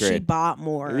chance to upgrade, so she bought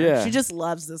more. Yeah, she just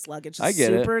loves this luggage. It's I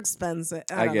get super expensive.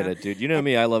 I get it, dude. You know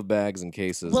me. I love bags and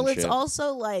cases. Well, and it's shit.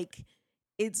 also like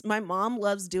my mom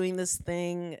loves doing this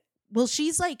thing. Well,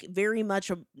 she's like very much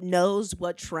knows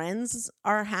what trends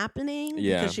are happening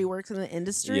because she works in the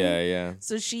industry. Yeah.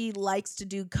 So she likes to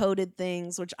do coded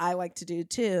things, which I like to do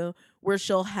too, where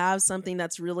she'll have something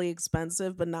that's really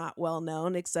expensive but not well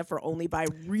known, except for only by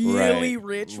really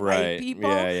rich white people.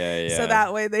 Yeah. So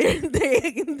that way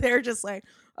they're just like,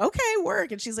 okay,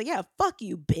 work. And she's like, yeah, fuck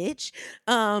you, bitch.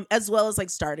 As well as like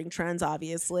starting trends,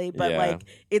 obviously. But like,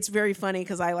 it's very funny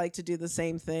because I like to do the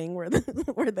same thing where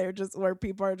where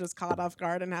people are just caught off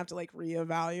guard and have to like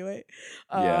reevaluate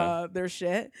their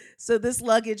shit. So this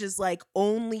luggage is like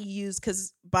only used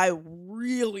by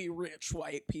really rich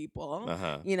white people,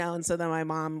 and so then my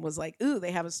mom was like, ooh,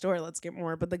 they have a store, let's get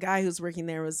more. But the guy who's working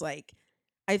there was like,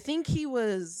 I think he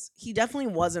definitely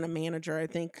wasn't a manager. I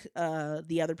think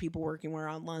the other people working were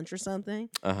on lunch or something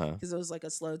because it was like a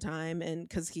slow time, and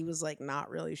because he was like not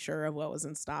really sure of what was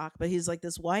in stock. But he's like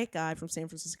this white guy from San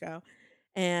Francisco,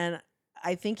 and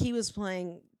I think he was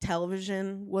playing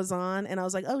Television was on, and I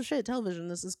was like, oh shit, Television,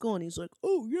 this is cool. And he's like,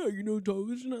 oh yeah,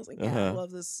 Television. I was like, yeah, I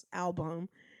love this album.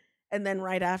 And then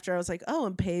right after I was like, oh,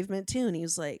 and Pavement too. And he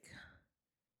was like,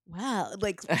 wow,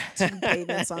 like 2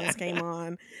 Pavement songs came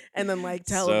on, and then like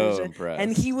Television,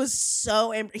 and he was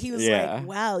like,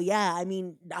 wow, yeah, I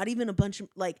mean, not even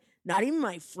not even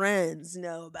my friends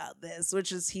know about this,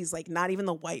 he's like, not even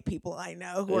the white people I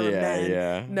know who are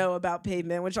men know about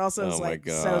Pavement, which also is like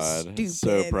so stupid,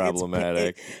 so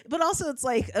problematic. But also it's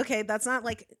like, okay, that's not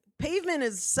like Pavement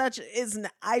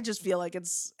I just feel like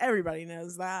everybody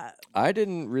knows that. I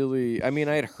didn't really, I mean,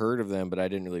 I had heard of them, but I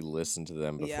didn't really listen to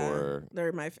them before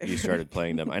they're my favorite. You started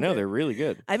playing them. I know, they're really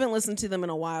good. I haven't listened to them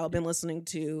in a while. I've been listening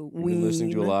to Ween. Been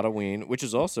listening to a lot of Ween, which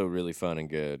is also really fun and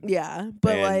good. Yeah,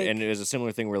 but and it was a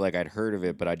similar thing where like I'd heard of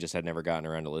it, but I just had never gotten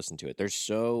around to listen to it. There's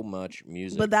so much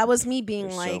music. But that was me being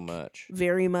There's like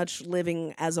very much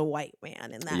living as a white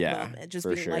man in that moment. Just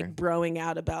being like broing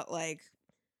out about like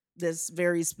this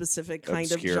very specific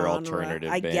kind obscure of genre, alternative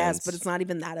I bands. guess, but it's not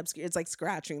even that obscure. It's like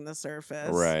scratching the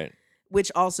surface, right? Which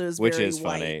also is very white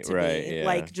funny, to right? me. Yeah.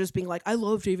 Like just being like, I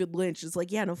love David Lynch. It's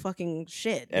like, yeah, no fucking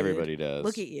shit. Dude. Everybody does.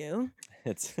 Look at you.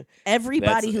 It's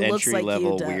everybody who looks like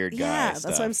you does. Weird guy yeah, stuff.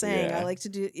 That's what I'm saying. Yeah. I like to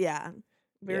do. Yeah,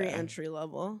 very entry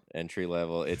level. Entry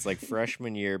level. It's like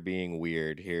freshman year being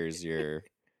weird. Here's your.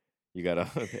 You gotta.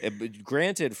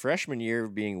 Granted, freshman year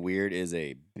of being weird is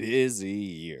a busy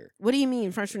year. What do you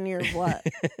mean, freshman year of what?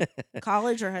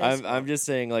 College or high school? I'm just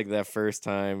saying, like that first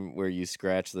time where you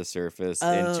scratch the surface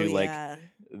into like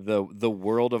the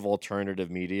world of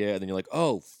alternative media, and then you're like,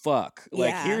 oh fuck,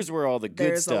 like here's where all the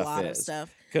good There's stuff a lot is. Of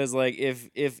stuff. Because like if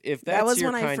that's that was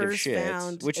your when kind I of first shit,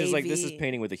 found which AV. is like this is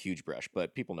painting with a huge brush,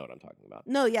 but people know what I'm talking about.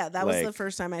 No, yeah, that was the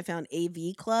first time I found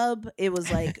AV Club. It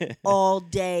was like all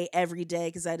day, every day,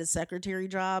 because I had a secretary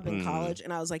job in college,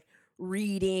 and I was like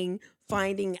reading,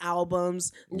 finding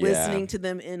albums, listening to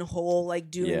them in whole, like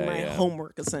doing my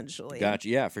homework essentially. Gotcha.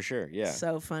 Yeah, for sure. Yeah.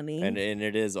 So funny. And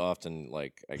it is often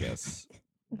like, I guess,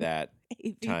 that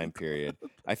time period.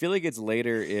 I feel like it's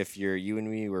later if you and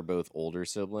me were both older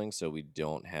siblings, so we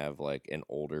don't have like an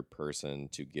older person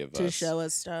to show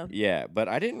us stuff. Yeah, but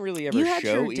I didn't really ever you had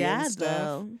show your dad, Ian stuff.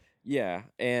 Though. Yeah,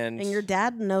 and your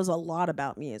dad knows a lot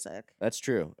about music. That's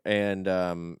true. And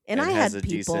I had people,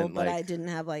 decent, but I didn't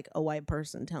have like a white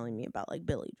person telling me about like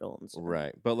Billy Joel and stuff.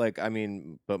 Right. But like, I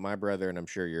mean, my brother, and I'm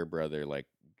sure your brother, like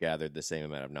gathered the same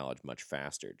amount of knowledge much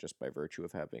faster just by virtue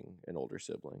of having an older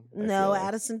sibling. No,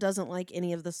 Addison doesn't like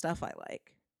any of the stuff I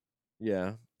like.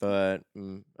 Yeah, but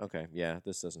okay, yeah,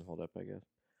 this doesn't hold up, I guess.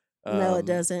 No, it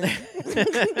doesn't.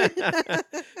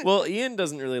 Well, Ian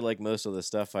doesn't really like most of the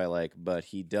stuff I like, but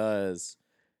he does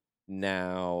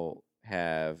now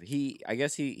have I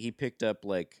guess he picked up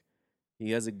like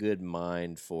he has a good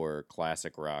mind for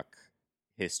classic rock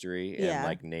history and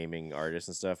like naming artists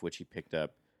and stuff, which he picked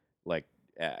up like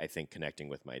I think connecting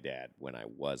with my dad when I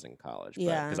was in college.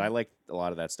 Yeah, because I liked a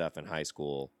lot of that stuff in high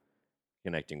school.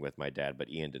 Connecting with my dad,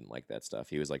 but Ian didn't like that stuff.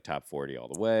 He was like top 40 all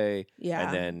the way. Yeah.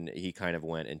 And then he kind of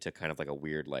went into kind of like a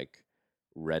weird like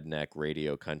redneck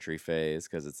radio country phase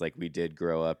because it's like we did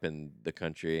grow up in the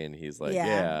country and he's like,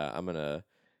 yeah I'm gonna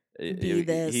be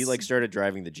this. He like started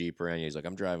driving the Jeep around. He's like,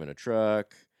 I'm driving a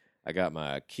truck. I got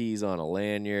my keys on a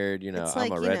lanyard, I'm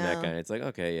like, a redneck guy. It's like,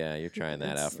 okay, yeah, you're trying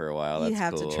that out for a while. That's you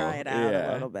have cool. to try it out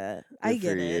a little bit. I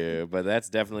get it. But that's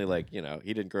definitely like,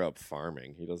 he didn't grow up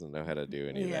farming. He doesn't know how to do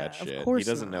any of that shit. Of course he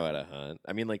doesn't know how to hunt.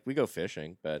 I mean, like we go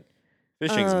fishing, but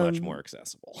fishing's much more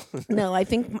accessible. No, I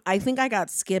think I got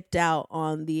skipped out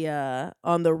on the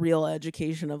real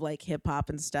education of like hip hop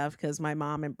and stuff because my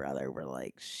mom and brother were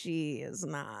like, she is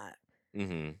not.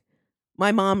 Mm-hmm.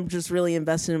 My mom just really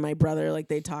invested in my brother. Like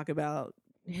they talk about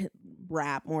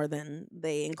rap more than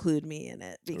they include me in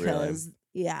it because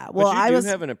well, but you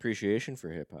have an appreciation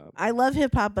for hip hop. I love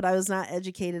hip hop, but I was not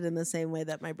educated in the same way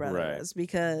that my brother was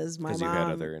because my mom. Because you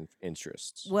had other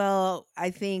interests. Well, I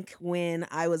think when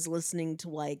I was listening to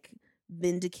like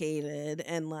vindicated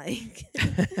and like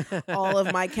all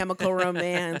of My Chemical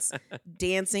Romance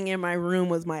dancing in my room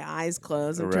with my eyes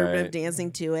closed, interpretive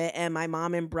dancing to it, and my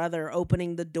mom and brother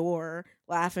opening the door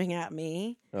laughing at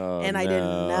me. And I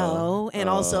didn't know. And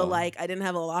also like I didn't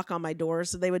have a lock on my door,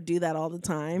 so they would do that all the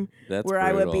time. That's where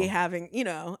brutal. I would be having,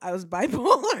 I was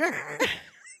bipolar.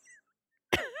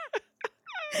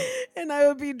 And I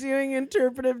would be doing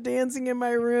interpretive dancing in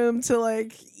my room to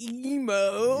like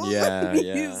emo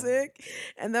music.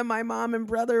 Yeah. And then my mom and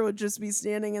brother would just be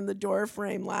standing in the door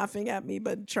frame laughing at me,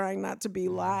 but trying not to be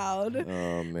loud.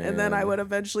 Oh, man. And then I would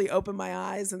eventually open my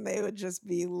eyes and they would just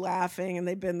be laughing. And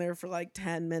they'd been there for like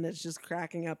 10 minutes just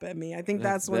cracking up at me. I think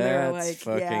that's when they were like,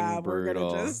 yeah, brutal. We're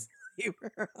going to just leave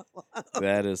her alone.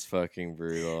 That is fucking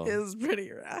brutal. It was pretty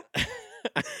rough.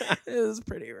 It was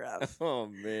pretty rough. Oh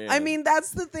man. I mean,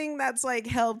 that's the thing that's like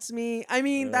helped me. I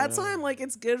mean, that's why I'm like,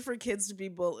 it's good for kids to be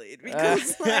bullied,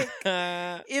 because like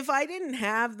if I didn't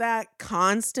have that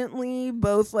constantly,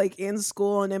 both like in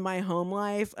school and in my home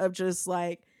life, of just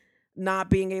like not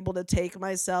being able to take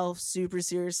myself super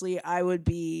seriously, I would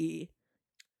be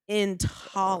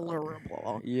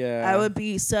intolerable. Yeah. I would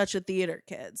be such a theater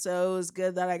kid. So it was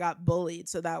good that I got bullied,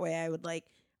 so that way I would like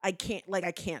I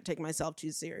can't take myself too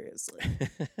seriously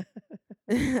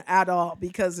at all,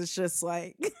 because it's just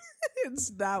like it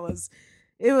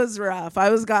was rough.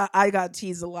 I got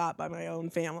teased a lot by my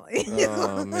own family.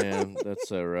 Oh man, that's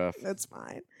so rough. That's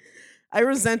fine. I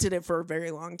resented it for a very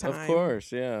long time. Of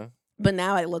course, yeah. But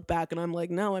now I look back and I'm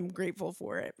like, no, I'm grateful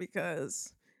for it,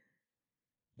 because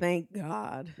thank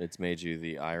God. It's made you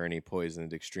the irony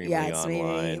poisoned extremely it's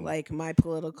online. made me like my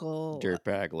political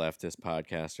dirtbag leftist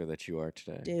podcaster that you are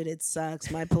today. Dude, it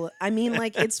sucks. I mean,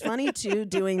 like, it's funny too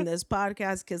doing this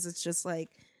podcast, because it's just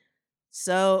like,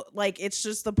 so like, it's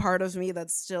just the part of me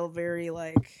that's still very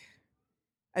like,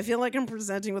 I feel like I'm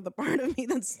presenting with the part of me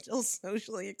that's still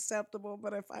socially acceptable,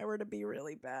 but if I were to be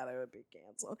really bad, I would be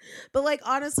canceled. But like,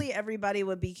 honestly, everybody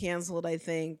would be canceled, I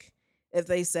think, if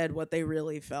they said what they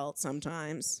really felt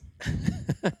sometimes.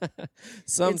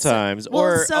 Sometimes.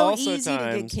 It's so also easy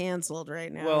times, to get canceled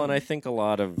right now. Well, and I think a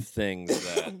lot of things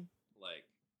that, like,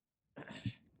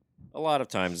 a lot of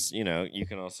times, you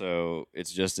can also,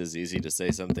 it's just as easy to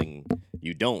say something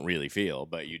you don't really feel,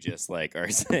 but you just, like, are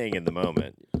saying in the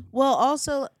moment. Well,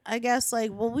 also, I guess,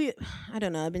 like, I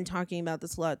don't know, I've been talking about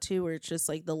this a lot, too, where it's just,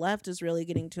 like, the left is really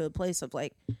getting to a place of,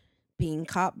 like, being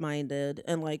cop-minded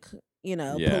and, like,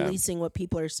 policing what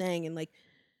people are saying, and like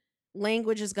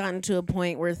language has gotten to a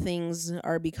point where things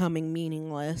are becoming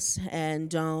meaningless and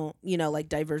don't, like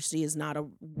diversity is not a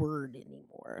word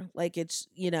anymore. Like it's,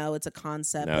 it's a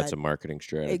concept. No, it's a marketing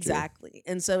strategy. Exactly.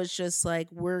 And so it's just like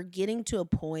we're getting to a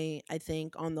point, I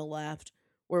think, on the left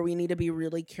where we need to be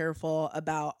really careful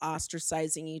about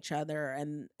ostracizing each other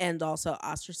and also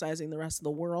ostracizing the rest of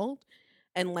the world.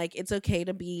 And like it's okay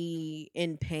to be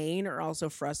in pain or also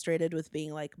frustrated with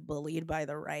being like bullied by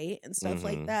the right and stuff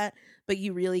like that, but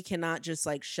you really cannot just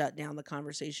like shut down the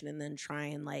conversation and then try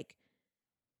and like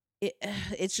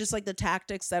it's just like the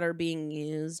tactics that are being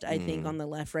used, I think, on the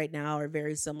left right now are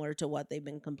very similar to what they've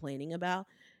been complaining about.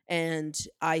 And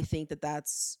I think that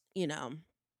that's,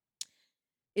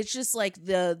 it's just like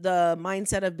the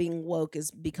mindset of being woke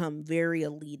has become very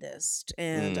elitist,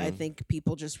 and I think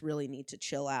people just really need to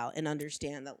chill out and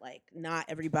understand that like not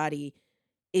everybody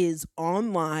is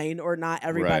online or not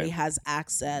everybody has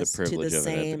access to the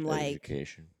same like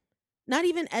education. Not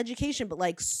even education, but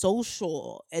like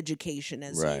social education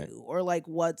as you, or like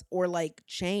or like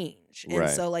change. And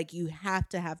so like you have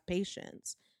to have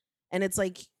patience. And it's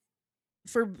like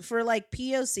for like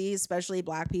POC, especially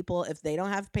Black people, if they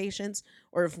don't have patience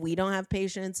or if we don't have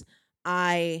patience,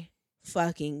 I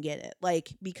fucking get it. Like,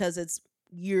 because it's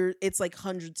like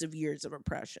hundreds of years of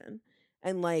oppression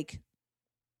and like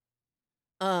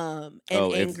and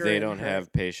if they don't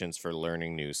have patience for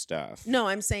learning new stuff. No,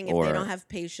 I'm saying if they don't have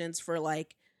patience for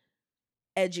like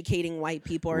educating white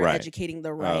people or educating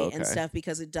the right and stuff,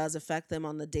 because it does affect them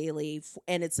on the daily,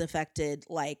 and it's affected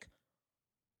like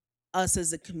us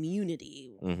as a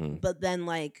community. But then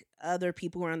like other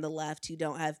people who are on the left who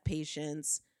don't have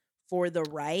patience for the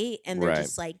right, and they're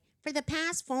just like, for the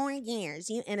past 4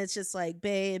 years, and it's just like,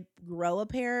 babe, grow a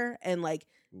pair and like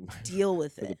deal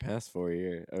with it. For the past 4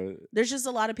 years, there's just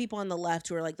a lot of people on the left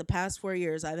who are like, the past 4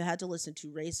 years I've had to listen to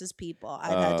racist people,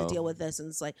 I've had to deal with this, and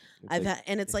it's like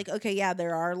it's like, okay, yeah,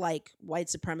 there are like white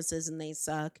supremacists and they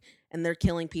suck and they're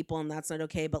killing people and that's not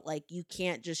okay, but like you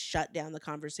can't just shut down the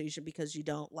conversation because you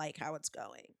don't like how it's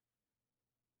going.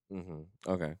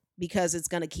 Okay. Because it's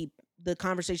going to keep, the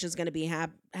conversation is going to be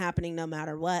happening no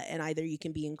matter what, and either you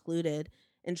can be included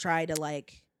and try to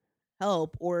like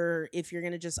help, or if you're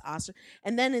gonna just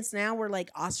and then it's now we're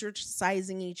like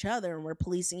ostracizing each other and we're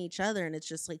policing each other, and it's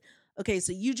just like, okay,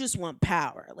 so you just want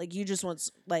power, like you just want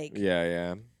like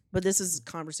yeah. But this is a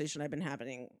conversation I've been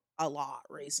having a lot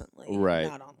recently, right?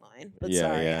 Not online. But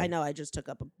sorry, yeah. I know I just took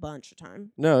up a bunch of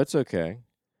time. No, it's okay.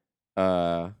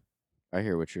 I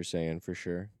hear what you're saying for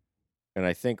sure. And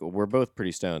I think we're both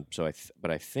pretty stoned, so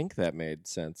but I think that made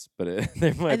sense. But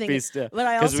there might be still,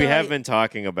 because we have been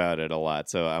talking about it a lot.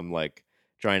 So I'm like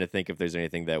trying to think if there's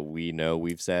anything that we know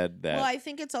we've said that. Well, I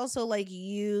think it's also like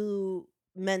you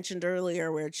mentioned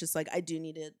earlier, where it's just like I do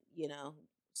need to,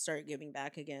 start giving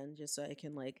back again, just so I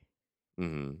can like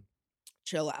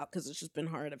chill out, because it's just been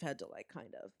hard. I've had to like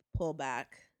kind of pull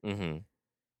back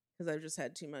because I've just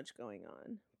had too much going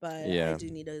on. But I do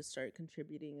need to start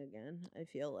contributing again. I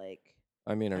feel like.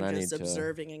 I mean, and I'm I just need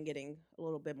observing and getting a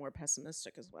little bit more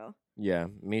pessimistic as well. Yeah,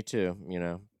 me too.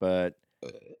 But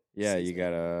yeah, you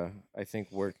gotta. I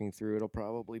think working through it'll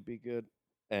probably be good,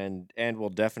 and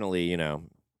will definitely,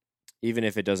 even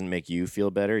if it doesn't make you feel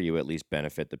better, you at least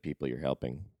benefit the people you're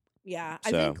helping. Yeah,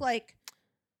 I think like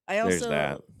I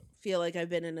also feel like I've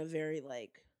been in a very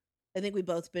like I think we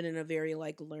both been in a very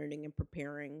like learning and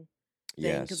preparing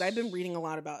thing, because I've been reading a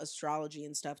lot about astrology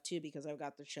and stuff too, because I've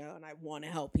got the show and I want to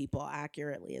help people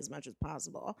accurately as much as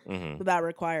possible. But that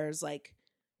requires like,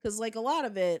 because like a lot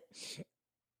of it,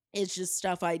 it's just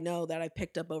stuff I know that I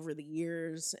picked up over the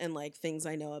years, and like things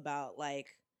I know about like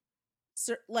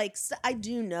I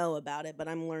do know about it, but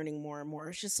I'm learning more and more.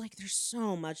 It's just like there's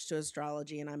so much to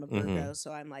astrology, and I'm a Virgo,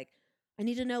 so I'm like, I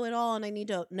need to know it all, and I need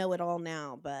to know it all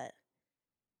now. But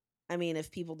I mean,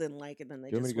 if people didn't like it, then they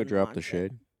just. Do you just want me to go drop the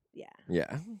shade? Yeah.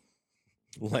 Yeah.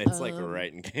 It's like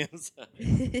right in Kansas.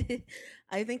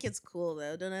 I think it's cool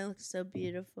though. Don't I look so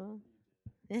beautiful?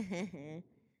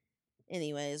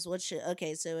 Anyways,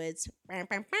 okay, so it's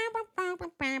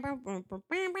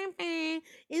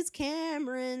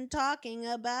Cameron talking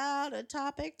about a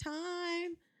topic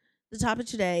time. The topic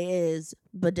today is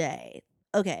bidet.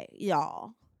 Okay,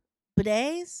 y'all.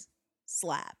 Bidets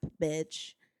slap,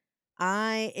 bitch.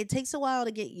 It takes a while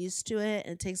to get used to it,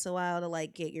 and it takes a while to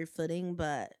like get your footing,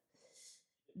 but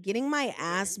getting my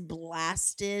ass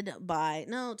blasted by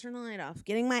turn the light off.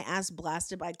 Getting my ass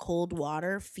blasted by cold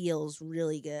water feels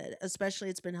really good. Especially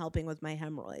it's been helping with my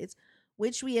hemorrhoids,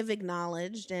 which we have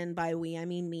acknowledged, and by we I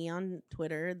mean me on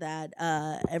Twitter, that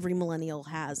every millennial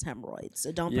has hemorrhoids.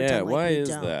 So don't pretend like why we is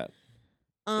don't. That?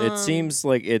 It seems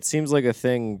like a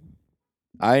thing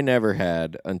I never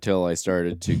had until I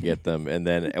started to get them, and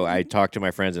then I talked to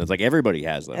my friends, and it's like everybody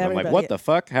has them. I'm like, what the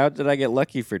fuck? How did I get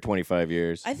lucky for 25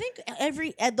 years? I think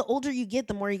the older you get,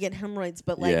 the more you get hemorrhoids,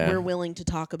 but like we're willing to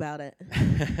talk about it.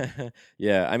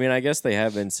 Yeah, I mean, I guess they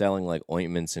have been selling like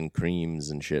ointments and creams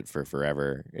and shit for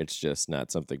forever. It's just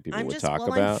not something people would talk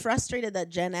about. I'm frustrated that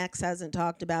Gen X hasn't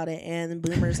talked about it and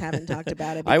Boomers haven't talked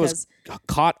about it. I was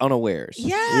caught unawares.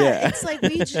 Yeah, it's like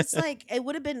we just like it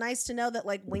would have been nice to know that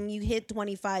like when you hit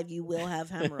 25, you will have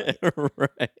hemorrhoids.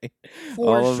 Right.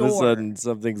 All of a sudden,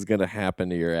 something's gonna happen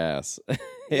to your ass.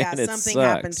 Yeah, something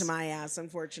happened to my ass,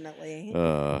 unfortunately.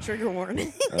 Trigger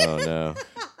warning. Oh no.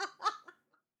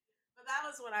 But that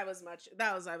was when I was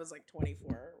I was like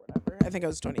 24 or whatever. I think I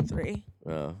was 23.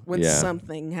 When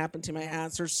something happened to my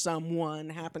ass, or someone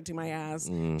happened to my ass.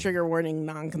 Trigger warning,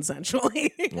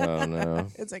 non-consensually. Oh no.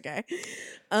 It's okay.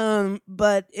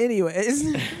 But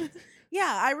anyways.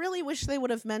 Yeah, I really wish they would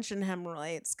have mentioned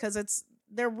hemorrhoids, because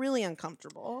they're really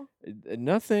uncomfortable.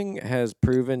 Nothing has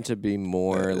proven to be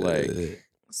more like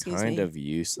kind of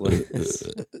useless.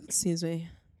 Excuse me.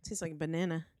 It tastes like a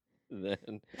banana.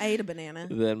 I ate a banana.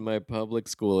 Than my public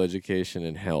school education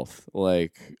in health.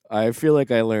 Like, I feel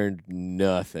like I learned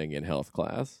nothing in health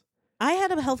class. I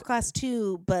had a health class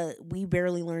too, but we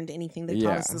barely learned anything. They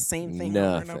taught us the same thing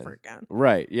over and over again.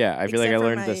 Right, yeah. I feel like I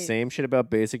learned the same shit about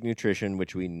basic nutrition,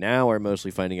 which we now are mostly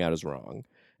finding out is wrong.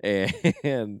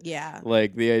 And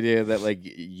like the idea that like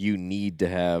you need to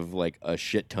have like a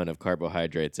shit ton of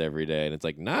carbohydrates every day, and it's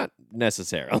like not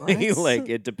necessarily. Like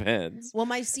it depends. Well,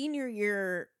 my senior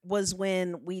year was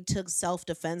when we took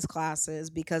self-defense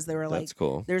classes, because they were like, that's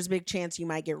cool. There's a big chance you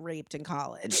might get raped in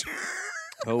college.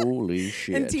 Holy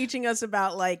shit. And teaching us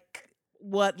about like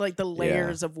what like the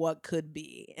layers of what could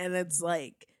be. And it's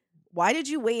like, why did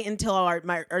you wait until our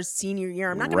senior year?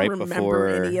 I'm not going to remember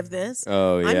any of this.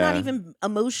 Oh, yeah. I'm not even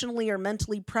emotionally or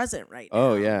mentally present right now.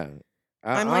 Oh, yeah.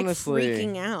 I'm honestly, like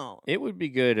freaking out. It would be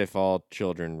good if all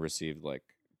children received like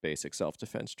basic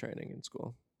self-defense training in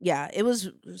school. Yeah, it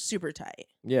was super tight.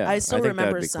 Yeah. I still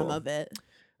remember some of it.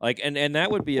 Like and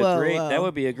that would be that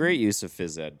would be a great use of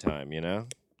phys ed time, you know?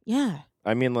 Yeah.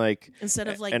 I mean, like instead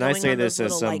of like and going I say on this those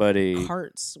as little, somebody like,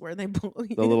 carts where they pull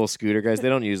you. The little scooter guys, they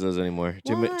don't use those anymore.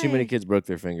 Too many Why? kids broke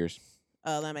their fingers.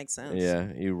 Oh, that makes sense.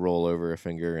 Yeah, you roll over a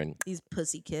finger and These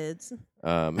pussy kids.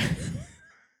 um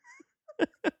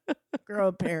Grow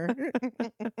a pair.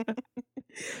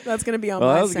 That's gonna be on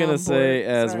well, my I was gonna say,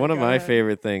 as Sorry, one of go my ahead.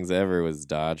 favorite things ever was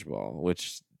dodgeball,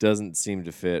 which doesn't seem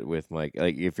to fit with like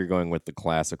if you're going with the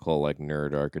classical like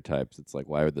nerd archetypes, it's like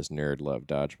why would this nerd love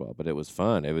dodgeball? But it was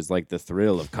fun. It was like the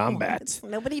thrill of combat.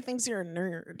 What? Nobody thinks you're a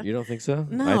nerd. You don't think so?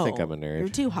 No, I think I'm a nerd. You're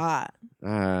too hot.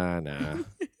 Nah.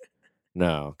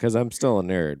 No, because I'm still a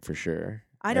nerd for sure.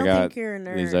 I don't think you're a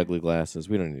nerd. These ugly glasses.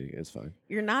 We don't need. It's fine.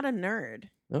 You're not a nerd.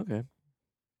 Okay.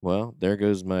 Well, there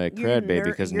goes my You're cred, baby,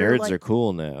 because nerds like, are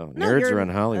cool now. no, Nerds run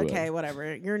Hollywood. Okay,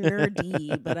 whatever. You're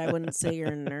nerdy, but I wouldn't say you're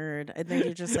a nerd. I think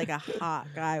you're just like a hot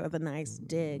guy with a nice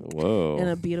dick. Whoa. And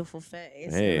a beautiful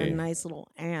face. Hey. And a nice little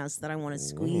ass that I want to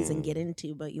squeeze and get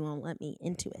into, but you won't let me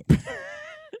into it.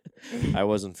 I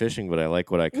wasn't fishing, but I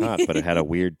like what I caught, but it had a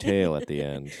weird tail at the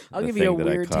end. I'll give you a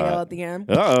weird tail at the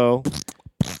end. Uh-oh.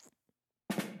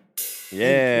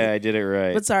 Yeah, I did it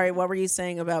right. But sorry, what were you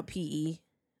saying about PE?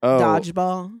 Oh,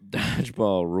 Dodgeball?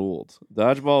 Dodgeball ruled.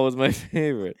 Dodgeball was my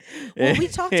favorite. Well, we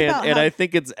talked about and how... I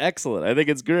think it's excellent. I think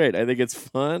it's great. I think it's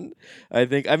fun. I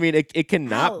mean, it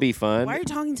cannot be fun. Why are you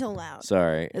talking so loud?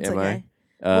 Sorry. It's am okay.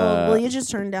 I? Will you just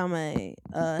turn down my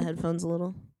headphones a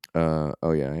little?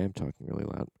 Oh yeah, I am talking really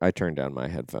loud. I turned down my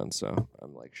headphones, so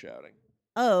I'm like shouting.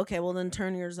 Oh, okay. Well, then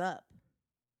turn yours up.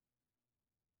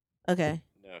 Okay.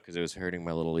 No, because it was hurting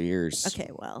my little ears. Okay,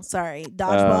 well, sorry.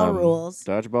 Dodgeball rules.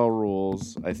 Dodgeball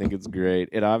rules. I think it's great.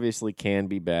 It obviously can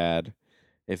be bad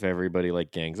if everybody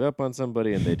like gangs up on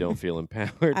somebody and they don't feel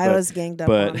empowered. I was ganged up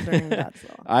on during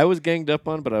dodgeball. I was ganged up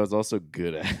on, but I was also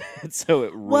good at it, so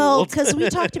it ruled. Well, because we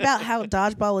talked about how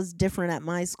dodgeball was different at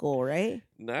my school, right?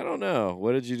 I don't know.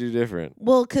 What did you do different?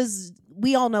 Well, because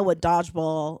we all know what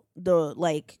dodgeball,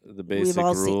 the basic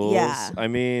rules. Yeah. I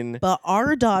mean, but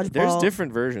our dodgeball. There's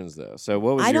different versions though. So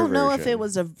what was? I your don't know version? if it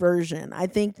was a version. I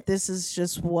think this is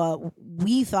just what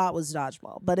we thought was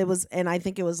dodgeball, but it was, and I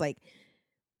think it was like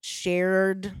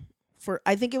shared.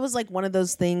 I think it was like one of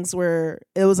those things where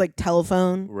it was like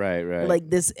telephone. Right. Like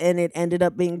this, and it ended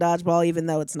up being dodgeball, even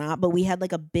though it's not. But we had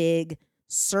like a big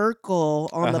circle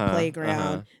on the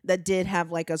playground that did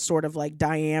have like a sort of like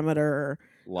diameter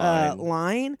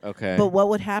line. Okay. But what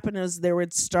would happen is there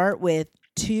would start with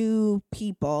two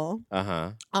people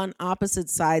on opposite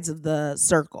sides of the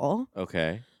circle.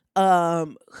 Okay.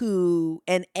 Who,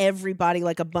 and everybody,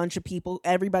 like a bunch of people,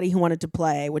 everybody who wanted to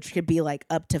play, which could be like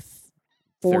up to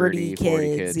 40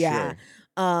 kids, yeah.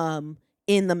 Sure.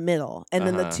 In the middle, and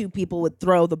then the two people would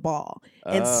throw the ball,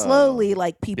 and slowly,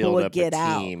 like people would get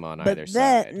out. But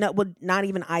then, not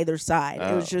even either side.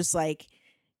 It was just like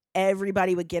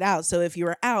everybody would get out. So if you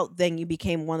were out, then you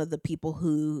became one of the people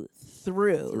who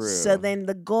threw. So then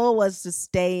the goal was to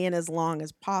stay in as long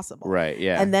as possible. Right.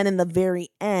 Yeah. And then in the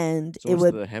very end, so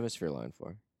what's the hemisphere line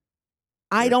for?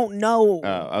 I don't know.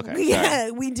 Oh, okay. Yeah,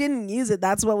 we didn't use it.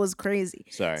 That's what was crazy.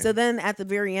 Sorry. So then at the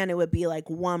very end, it would be like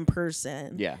one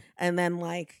person. Yeah. And then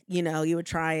like, you would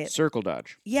try it. Circle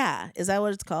dodge. Yeah. Is that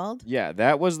what it's called? Yeah,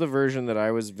 that was the version that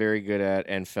I was very good at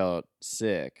and felt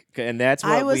sick. And that's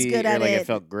what I was good at it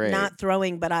felt great. Not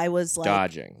throwing, but I was like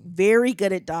dodging. Very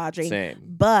good at dodging.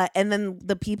 Same. And then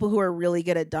the people who are really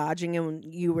good at dodging, and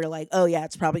you were like, oh yeah,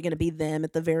 it's probably going to be them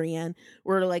at the very end,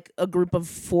 were like a group of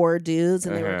 4 dudes,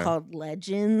 and they were called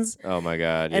legends. Oh my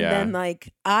God, yeah. And then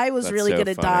like I was really good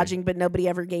at dodging, but nobody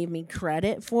ever gave me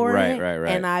credit for it. Right.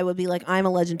 And I would be like, I'm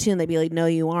a legend too, and they'd be like, no,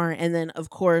 you aren't. And then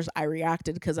of course I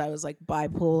reacted because I was like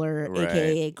bipolar,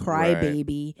 aka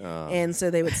crybaby, and so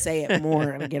they would say it more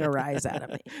and get a rise out of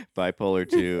me. Bipolar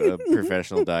 2, a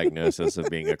professional diagnosis of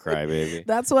being a crybaby.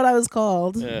 That's what I was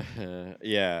called.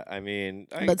 Yeah, I mean,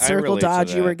 but circle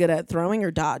dodge, you were good at throwing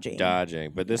or dodging?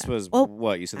 Dodging, but this was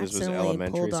what you said. This was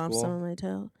elementary pulled school. Off some of my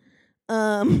toe.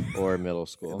 Or middle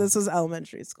school. This was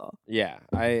elementary school. Yeah,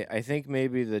 I think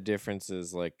maybe the difference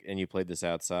is like, and you played this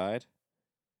outside.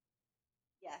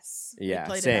 Yes. Yeah,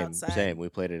 same. We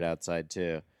played it outside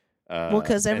too. Well,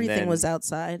 because everything was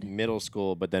outside. Middle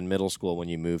school, but then middle school, when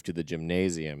you moved to the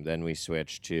gymnasium, then we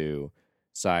switched to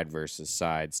side versus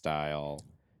side style.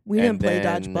 We didn't play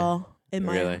dodgeball in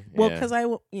my. Really? Well, because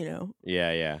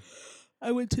Yeah.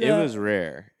 I went to. It was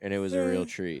rare, and it was a real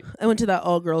treat. I went to that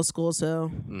all girls school, so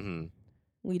Mm-hmm.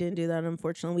 we didn't do that.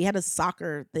 Unfortunately, we had a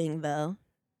soccer thing though.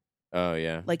 Oh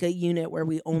yeah. Like a unit where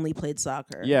we only played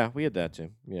soccer. Yeah, we had that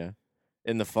too. Yeah.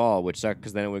 In the fall, which sucked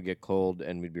because then it would get cold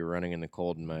and we'd be running in the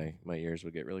cold and my ears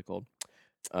would get really cold.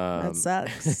 That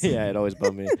sucks. Yeah, it always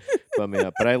bummed me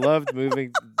up. But I loved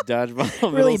moving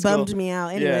dodgeball. Really bummed me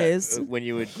out. Anyways, when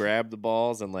you would grab the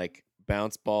balls and like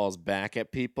bounce balls back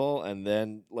at people and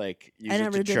then like use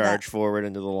it to charge forward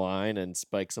into the line and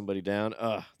spike somebody down.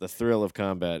 Ugh, the thrill of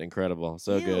combat, incredible.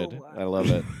 So good. I love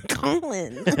it.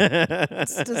 Colin,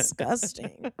 it's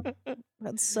disgusting.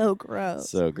 That's so gross.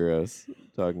 So gross.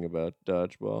 Talking about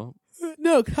dodgeball.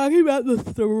 No, talking about the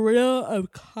thrill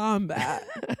of combat.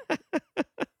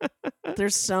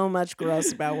 There's so much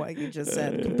gross about what you just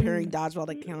said, comparing dodgeball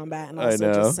to combat, and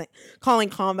also just calling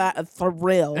combat a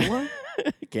thrill.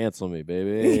 Cancel me,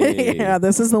 baby. Yeah,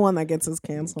 this is the one that gets us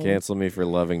canceled. Cancel me for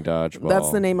loving dodgeball.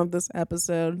 That's the name of this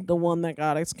episode, the one that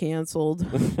got us canceled.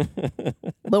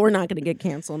 But we're not going to get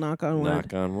canceled, knock on wood.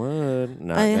 Knock on wood.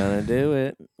 Not going to do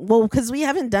it. Well, because we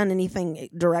haven't done anything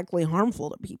directly harmful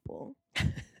to people.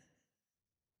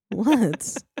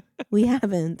 What? We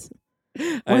haven't.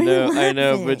 I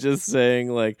know, but just saying,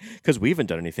 like, because we haven't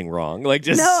done anything wrong. Like,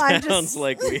 just sounds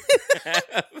like we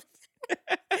have.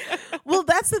 Well,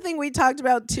 that's the thing we talked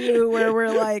about, too, where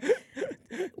we're like,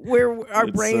 where our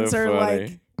brains are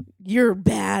like, you're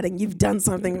bad and you've done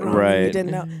something wrong and you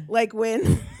didn't know. Like,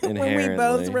 when we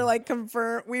both were like,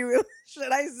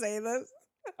 should I say this?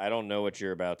 I don't know what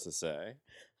you're about to say.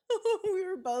 We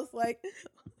were both like,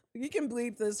 you can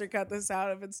bleep this or cut this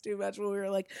out if it's too much. But we were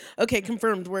like, okay,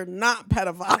 confirmed, we're not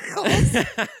pedophiles.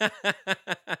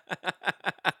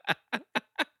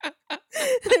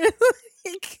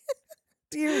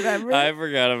 Do you remember? I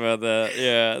forgot about that.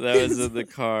 Yeah, that was in the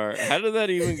car. How did that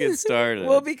even get started?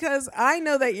 Well, because I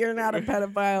know that you're not a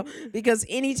pedophile, because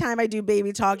anytime I do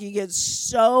baby talk, you get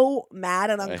so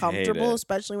mad and uncomfortable,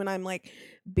 especially when I'm like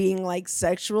being like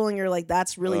sexual and you're like,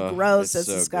 that's really gross. That's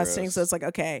so disgusting. Gross. So it's like,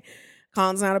 okay,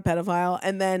 Colin's not a pedophile.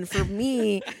 And then for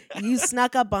me, you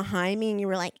snuck up behind me and you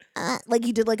were like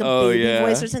you did like a baby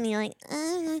voice or something. You're like,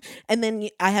 and then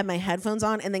I had my headphones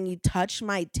on and then you touched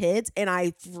my tits and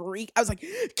I was like,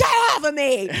 get off of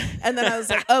me. And then I was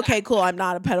like, okay, cool, I'm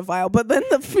not a pedophile. But then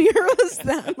the fear was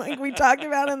that, like we talked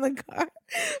about in the car,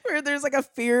 where there's like a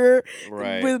fear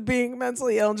with being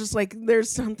mentally ill, just like there's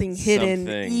something hidden,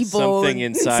 evil. Something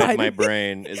inside my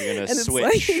brain is going to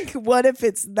switch. It's like, what if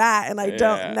it's that? And I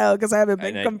don't know because I haven't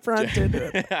been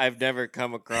confronted. I've never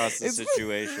come across a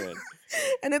situation.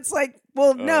 And it's like,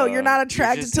 well, no, you're not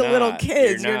attracted to little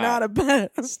kids. You're not a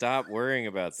pet. Stop worrying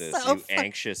about this, you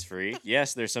anxious freak.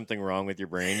 Yes, there's something wrong with your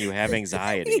brain. You have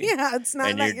anxiety. Yeah, it's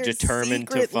not and that you're determined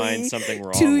to find something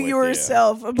wrong to with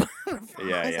yourself.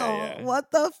 Yeah.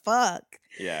 What the fuck?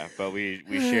 Yeah, but we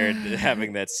shared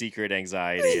having that secret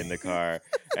anxiety in the car,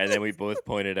 and then we both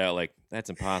pointed out like that's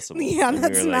impossible. Yeah, and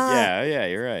that's we were not. Like, yeah,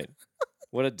 you're right.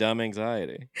 What a dumb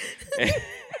anxiety.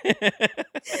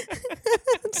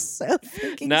 So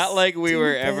not like we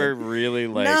were ever really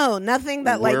like nothing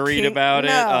that worried about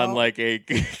it on like a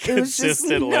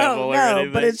consistent level or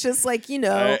anything. But it's just like,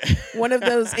 one of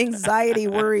those anxiety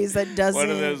worries that doesn't. One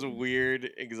of those weird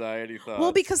anxiety thoughts.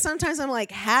 Well, because sometimes I'm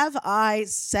like, have I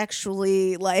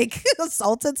sexually like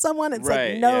assaulted someone? It's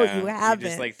like, no, you haven't. You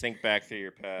just like think back to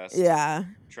your past. Yeah.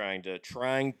 Trying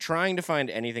to find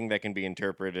anything that can be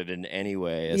interpreted in any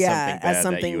way as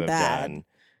something bad that you have done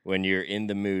when you're in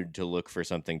the mood to look for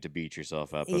something to beat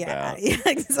yourself up about. Yeah,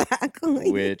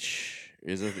 exactly. Which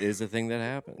is a thing that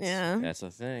happens. Yeah. That's a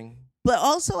thing. But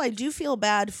also I do feel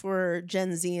bad for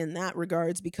Gen Z in that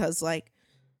regards, because like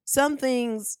some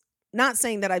things, not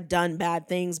saying that I've done bad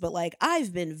things, but like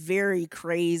I've been very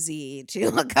crazy to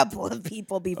a couple of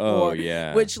people before. Oh,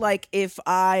 yeah. Which like if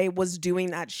I was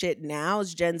doing that shit now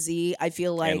as Gen Z, I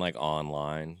feel like. And like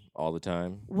online all the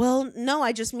time? Well, no,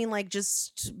 I just mean like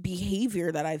just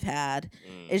behavior that I've had.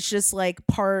 It's just like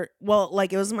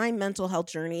it was my mental health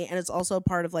journey, and it's also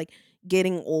part of like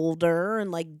getting older and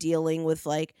like dealing with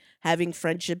like having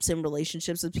friendships and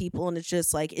relationships with people, and it's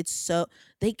just like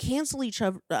they cancel each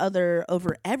other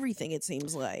over everything, it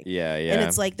seems like. Yeah. And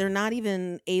it's like they're not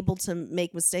even able to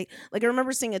make mistakes. Like I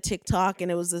remember seeing a TikTok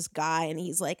and it was this guy and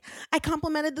he's like, I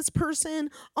complimented this person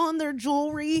on their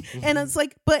jewelry, and it's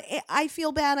like, but I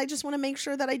feel bad. I just want to make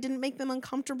sure that I didn't make them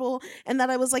uncomfortable and that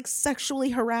I was like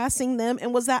sexually harassing them,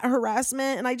 and was that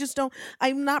harassment? And I don't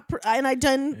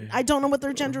know what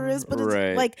their gender is, but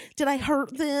it's like, did I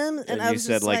hurt them? And I was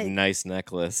said like nice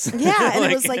necklace. Yeah,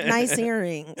 and it was like nice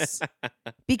earrings.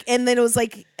 And then it was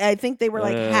like, I think they were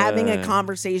like having a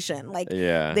conversation. Like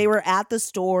they were at the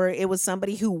store. It was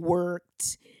somebody who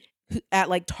worked at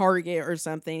like Target or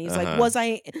something. He's like, was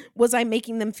I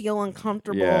making them feel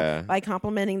uncomfortable by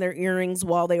complimenting their earrings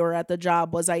while they were at the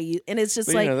job? Was I? And it's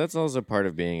just like, that's also part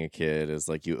of being a kid is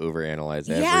like you overanalyze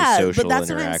every social but that's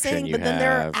interaction what I'm saying. you but then have.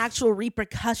 there are actual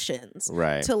repercussions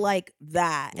to like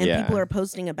that, and people are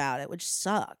posting about it, which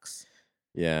sucks.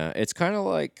 Yeah, it's kind of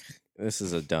like this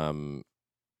is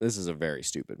a very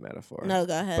stupid metaphor. No,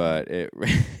 go ahead. But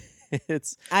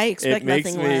I expect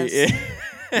nothing less.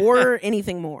 Or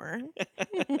anything more.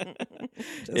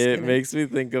 Makes me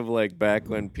think of like back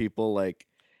when people like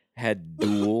had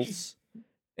duels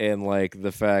and like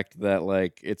the fact that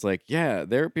like it's like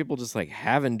there are people just like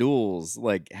having duels,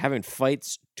 like having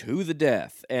fights to the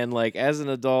death. And like as an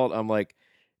adult, I'm like,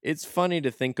 it's funny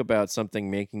to think about something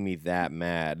making me that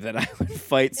mad that I would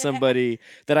fight somebody,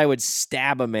 that I would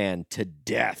stab a man to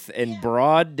death in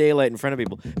broad daylight in front of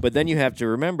people. But then you have to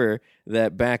remember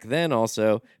that back then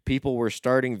also people were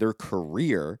starting their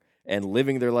career and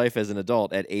living their life as an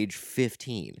adult at age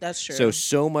 15. That's true.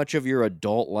 So much of your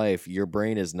adult life, your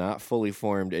brain is not fully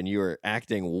formed and you are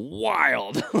acting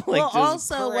wild. Like well,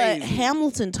 also crazy. What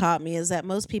Hamilton taught me is that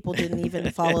most people didn't even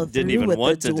follow through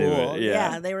with the duel.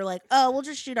 Yeah, they were like, oh, we'll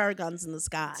just shoot our guns in the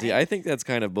sky. See, I think that's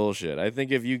kind of bullshit. I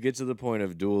think if you get to the point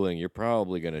of dueling, you're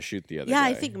probably going to shoot the other guy.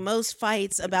 I think most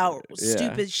fights about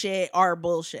stupid shit are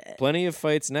bullshit. Plenty of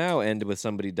fights now end with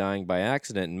somebody dying by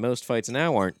accident, and most fights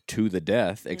now aren't to the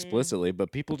death explicitly,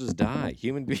 but people just die.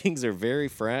 Human beings are very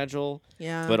fragile,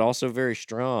 but also very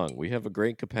strong. We have a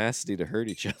great capacity to hurt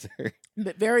each other.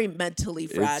 But very mentally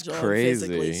fragile and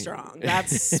physically strong.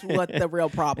 That's what the real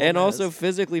problem and is. Also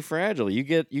physically fragile.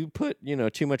 You put,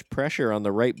 too much pressure on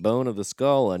the right bone of the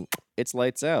skull and it's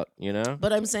lights out,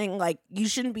 But I'm saying like you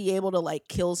shouldn't be able to like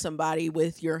kill somebody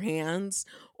with your hands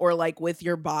or like with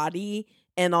your body.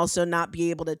 And also not be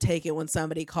able to take it when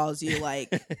somebody calls you like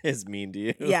is mean to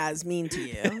you. Yeah, is mean to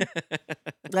you.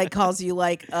 Like calls you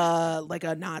like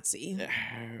a Nazi.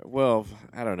 Well,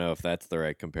 I don't know if that's the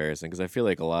right comparison because I feel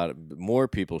like more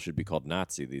people should be called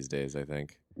Nazi these days, I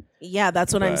think. Yeah,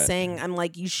 that's what I'm saying. I'm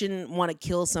like, you shouldn't want to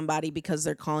kill somebody because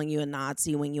they're calling you a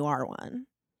Nazi when you are one.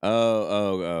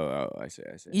 Oh, I see.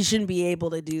 You shouldn't be able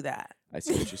to do that. I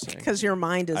see what you're saying. Because your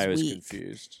mind is weak. I was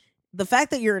confused. The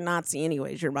fact that you're a Nazi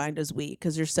anyways, your mind is weak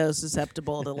because you're so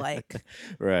susceptible to like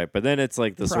right. But then it's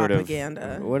like the propaganda.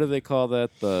 Sort of what do they call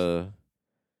that?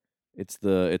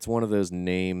 It's one of those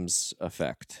names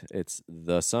effect. It's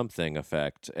the something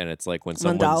effect, and it's like when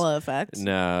Mandela effect.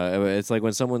 No, it's like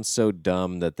when someone's so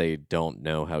dumb that they don't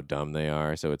know how dumb they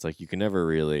are. So it's like you can never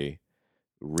really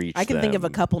reach. I can think of a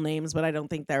couple names, but I don't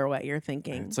think they're what you're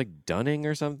thinking. It's like Dunning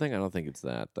or something. I don't think it's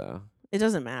that though. It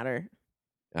doesn't matter.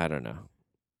 I don't know.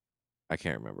 I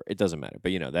can't remember. It doesn't matter.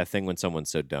 But that thing when someone's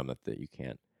so dumb that you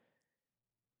can't.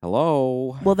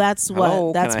 Hello. Well, that's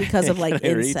because of like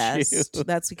incest.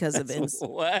 That's because of incest.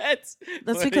 What?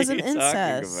 That's because of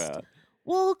incest.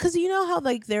 Well, because you know how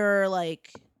like there are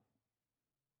like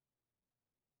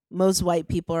most white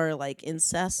people are like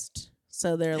incest,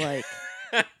 so they're like.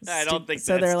 I don't think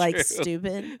so. That's they're like true.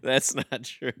 stupid. That's not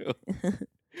true.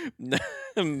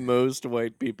 Most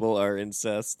white people are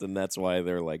incest, and that's why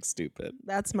they're like stupid.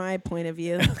 That's my point of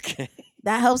view. Okay.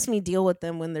 That helps me deal with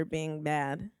them when they're being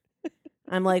bad.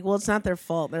 I'm like, well, it's not their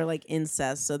fault. They're like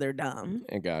incest, so they're dumb.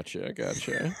 I gotcha.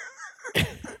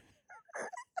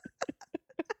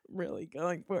 Really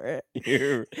going for it.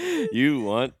 You're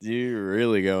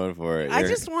really going for it. I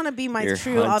just want to be my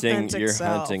true authentic self.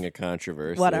 You're hunting a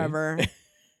controversy. Whatever.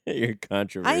 You're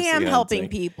controversy. I am helping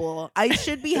people. I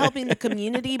should be helping the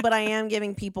community, but I am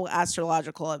giving people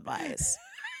astrological advice,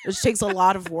 which takes a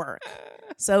lot of work.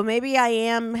 So maybe I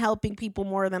am helping people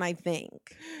more than I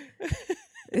think.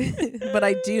 But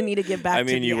I do need to get back to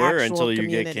the you were actual until you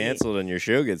community. get canceled and your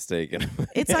show gets taken.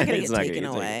 It's not going to get taken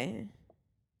away.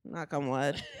 Knock on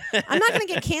wood. I'm not going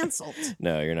to get canceled.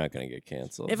 No, you're not going to get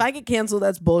canceled. If I get canceled,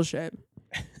 that's bullshit.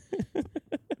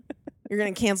 You're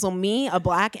going to cancel me, a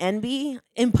black NB?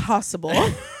 Impossible.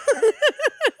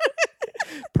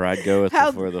 Pride goeth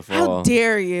before the fall. How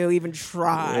dare you even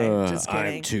try? Just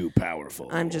kidding. I'm too powerful.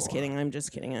 I'm just kidding.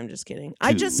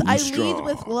 I lead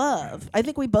with love. I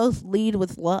think we both lead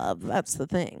with love. That's the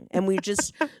thing. And we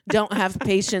just don't have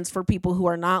patience for people who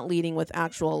are not leading with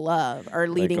actual love or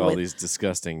leading like all with these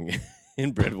disgusting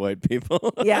inbred white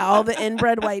people. Yeah, all the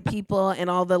inbred white people and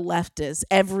all the leftists.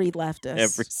 Every leftist.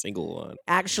 Every single one.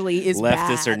 Actually is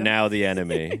leftists bad. Are now the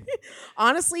enemy.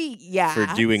 Honestly, yeah. For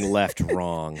doing left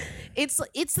wrong. It's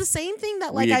the same thing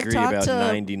that like we I've agree talked about to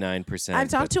 99%. I've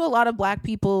talked to a lot of black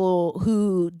people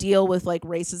who deal with like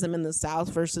racism in the South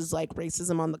versus like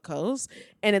racism on the coast,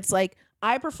 and it's like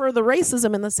I prefer the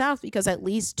racism in the South because at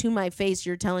least to my face,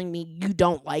 you're telling me you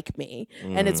don't like me.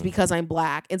 And it's because I'm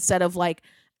black, instead of like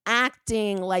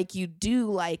acting like you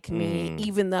do like me,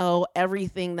 even though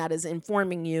everything that is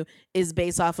informing you is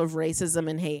based off of racism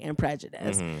and hate and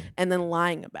prejudice, and then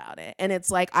lying about it. And it's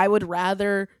like, I would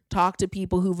rather talk to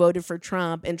people who voted for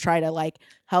Trump and try to like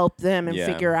help them and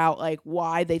figure out like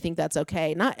why they think that's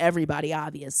okay. Not everybody,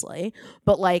 obviously,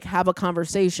 but like have a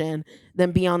conversation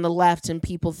than be on the left and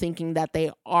people thinking that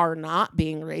they are not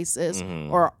being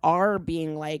racist or are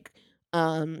being like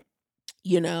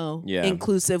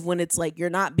inclusive, when it's like you're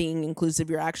not being inclusive,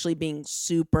 you're actually being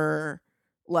super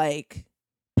like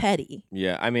petty.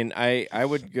 Yeah, I mean, I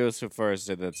would go so far as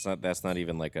to say that's not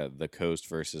even like the coast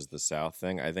versus the South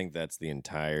thing. I think that's the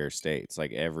entire state. It's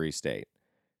like every state.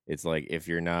 It's like if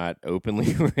you're not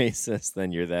openly racist,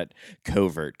 then you're that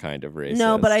covert kind of racist.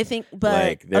 No, but I think,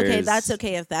 like, okay, that's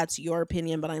okay if that's your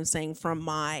opinion, but I'm saying from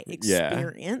my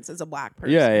experience as a black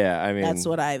person. Yeah, I mean, that's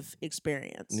what I've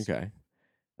experienced. Okay.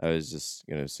 I was just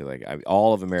going to say, like,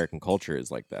 all of American culture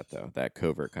is like that, though, that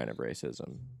covert kind of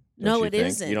racism. No, it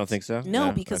isn't. You don't think so?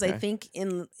 No, because I think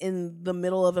in the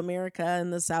middle of America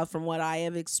and the South, from what I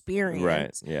have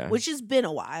experienced, which has been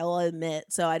a while, I'll admit,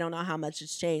 so I don't know how much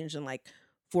has changed in like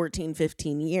 14,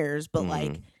 15 years, but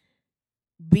like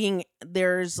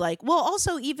there's like, well,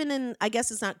 also even in, I guess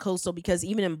it's not coastal, because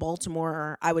even in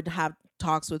Baltimore, I would have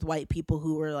talks with white people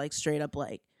who were like straight up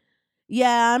like,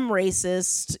 yeah, I'm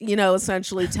racist,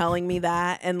 essentially telling me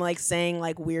that and like saying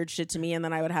like weird shit to me. And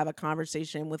then I would have a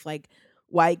conversation with like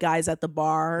white guys at the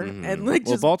bar and like,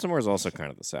 well, Baltimore is also kind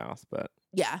of the South, but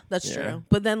yeah, that's true.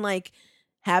 But then like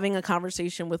having a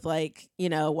conversation with like,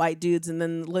 white dudes, and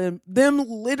then them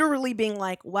literally being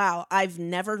like, wow, I've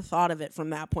never thought of it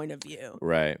from that point of view.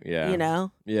 Right. Yeah.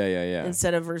 Yeah.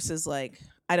 Instead of versus like,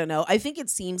 I don't know. I think it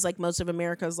seems like most of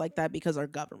America is like that because our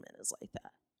government is like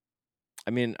that. I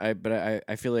mean, I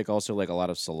feel like also like a lot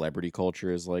of celebrity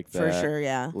culture is like that. For sure,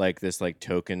 yeah. Like this like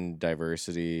token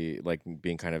diversity, like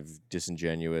being kind of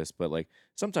disingenuous, but like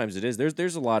sometimes it is.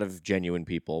 There's a lot of genuine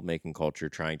people making culture,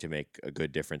 trying to make a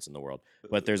good difference in the world.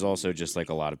 But there's also just like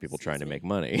a lot of people trying to make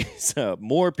money. So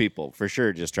more people for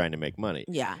sure just trying to make money.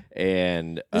 Yeah.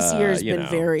 And this year's been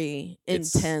very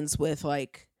intense with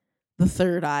like the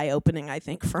third eye opening, I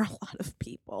think, for a lot of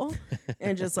people,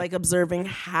 and just like observing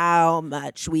how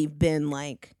much we've been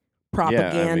like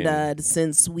propagandaed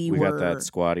since we were. We got that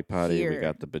squatty potty. Here. We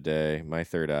got the bidet. My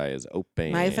third eye is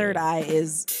open. My third eye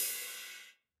is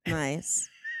nice.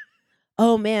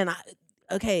 Oh man.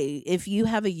 Okay. If you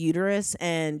have a uterus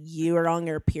and you are on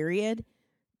your period,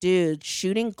 dude,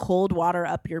 shooting cold water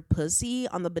up your pussy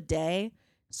on the bidet.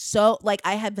 So, like,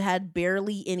 I have had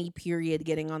barely any period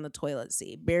getting on the toilet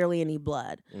seat, barely any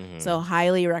blood. So,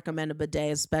 highly recommend a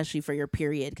bidet, especially for your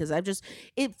period, because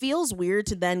it feels weird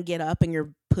to then get up and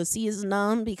your pussy is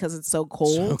numb because it's so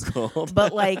cold.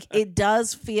 But, like, it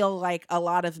does feel like a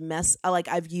lot of mess. Like,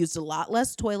 I've used a lot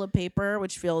less toilet paper,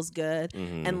 which feels good.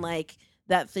 And, like,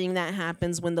 that thing that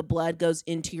happens when the blood goes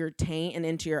into your taint and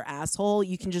into your asshole,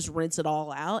 you can just rinse it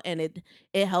all out, and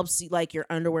it helps like your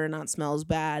underwear not smell as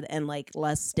bad, and like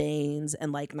less stains,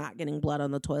 and like not getting blood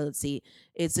on the toilet seat.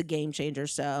 It's a game changer.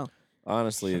 So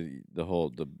honestly,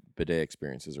 the bidet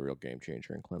experience is a real game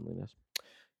changer in cleanliness.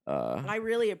 I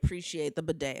really appreciate the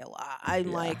bidet a lot.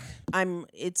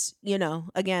 It's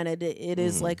again, it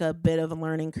is like a bit of a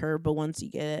learning curve, but once you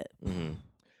get it.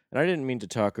 And I didn't mean to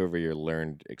talk over your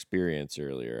learned experience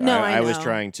earlier. No, I was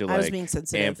trying to like being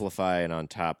sensitive. Amplify and on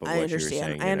top of what you were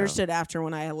saying. I understood after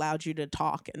when I allowed you to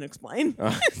talk and explain.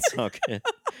 It's okay.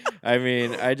 I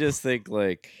mean, I just think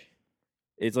like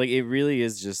it's like it really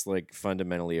is just like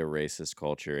fundamentally a racist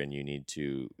culture, and you need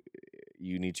to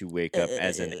wake up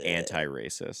as an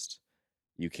anti-racist.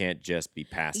 You can't just be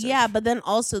passive. Yeah, but then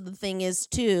also the thing is,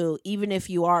 too, even if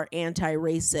you are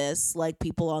anti-racist, like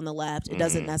people on the left, it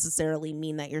doesn't necessarily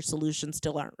mean that your solutions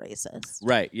still aren't racist.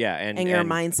 Right, yeah. And your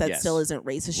mindset still isn't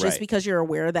racist. Just because you're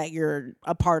aware that you're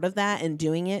a part of that and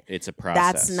doing it. It's a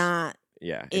process. That's not...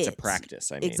 Yeah, it's a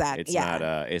practice. I mean, exactly.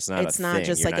 It's not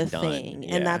just You're like not a done. thing.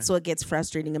 Yeah. And that's what gets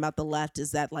frustrating about the left,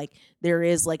 is that like there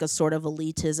is like a sort of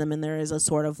elitism, and there is a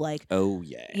sort of like, oh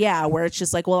yeah, where it's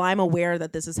just like, well, I'm aware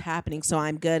that this is happening, so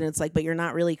I'm good. And it's like, but you're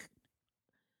not really.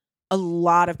 A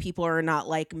lot of people are not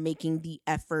like making the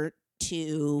effort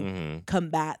to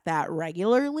combat that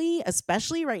regularly,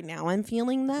 especially right now. I'm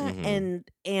feeling that,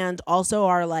 and also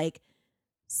are like.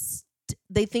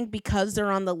 They think because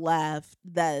they're on the left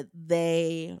that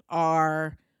they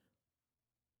are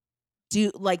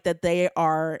that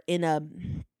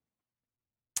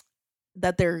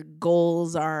their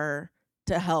goals are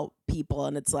to help people,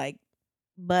 and it's like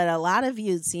But a lot of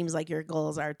you, it seems like your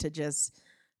goals are to just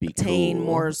attain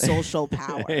more social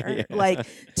power. Yeah. Like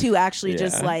to actually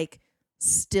just like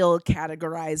still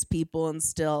categorize people and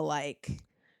still like.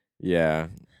 Yeah.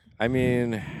 I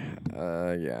mean,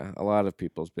 yeah, a lot of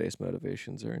people's base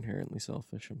motivations are inherently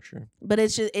selfish, I'm sure. But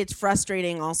it's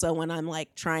frustrating also when I'm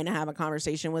like trying to have a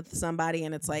conversation with somebody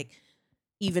and it's like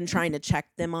even trying to check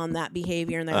them on that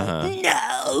behavior and they're like, no.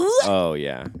 Oh,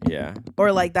 yeah, yeah.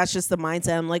 Or like that's just the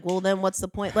mindset. I'm like, well, then what's the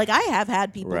point? Like I have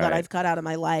had people that I've cut out of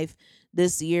my life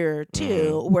this year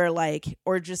too, where like,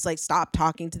 or just like stop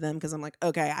talking to them because I'm like,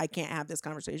 okay, I can't have this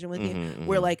conversation with you.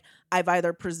 Where like I've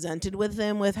either presented with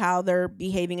them with how they're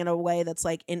behaving in a way that's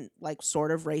like in like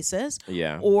sort of racist,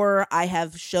 or I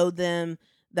have showed them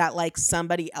that like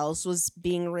somebody else was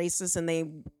being racist and they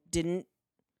didn't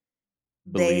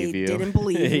believe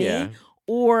me,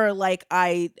 or like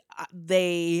I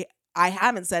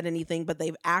haven't said anything, but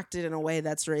they've acted in a way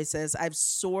that's racist. I've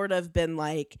sort of been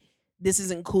like, this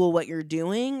isn't cool what you're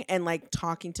doing, and like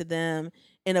talking to them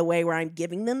in a way where I'm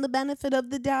giving them the benefit of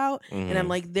the doubt. And I'm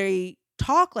like, they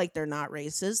talk like they're not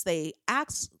racist. They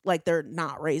act like they're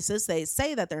not racist. They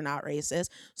say that they're not racist.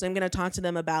 So I'm going to talk to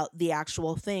them about the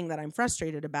actual thing that I'm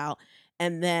frustrated about.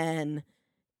 And then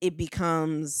it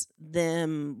becomes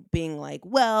them being like,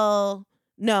 well,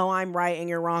 no, I'm right and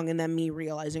you're wrong. And then me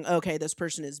realizing, okay, this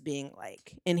person is being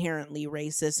like inherently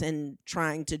racist and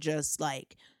trying to just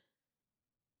like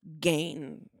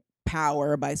gain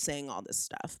power by saying all this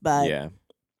stuff.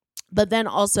 But then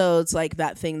also it's like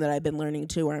that thing that I've been learning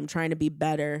too, where I'm trying to be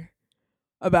better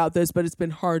about this, but it's been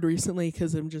hard recently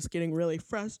because I'm just getting really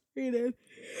frustrated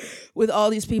with all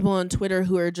these people on Twitter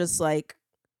who are just like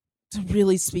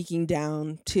really speaking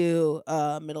down to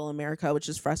middle America, which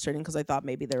is frustrating because I thought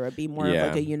maybe there would be more of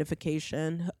like a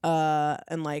unification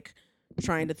and like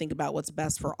trying to think about what's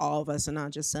best for all of us and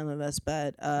not just some of us.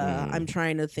 But I'm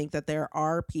trying to think that there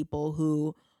are people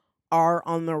who are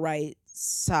on the right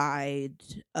side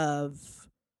of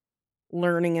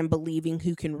learning and believing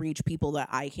who can reach people that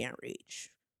I can't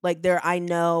reach. Like I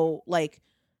know like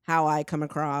how I come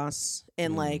across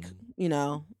and like, you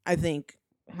know, I think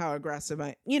how aggressive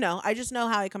I just know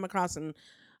how I come across, and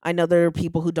I know there are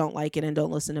people who don't like it and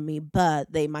don't listen to me,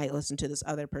 but they might listen to this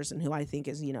other person who I think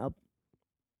is, you know,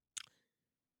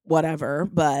 whatever,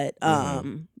 but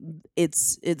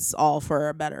it's all for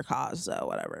a better cause, so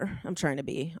whatever. I'm trying to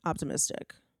be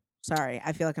optimistic. Sorry,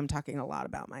 I feel like I'm talking a lot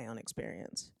about my own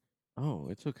experience. Oh,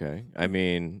 it's okay. I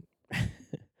mean,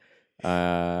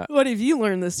 what have you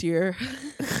learned this year?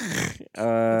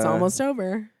 It's almost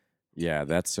over. Yeah,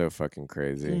 that's so fucking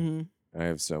crazy. I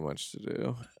have so much to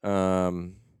do.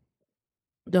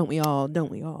 Don't we all?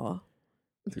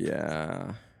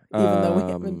 Yeah. Even though we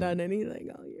haven't done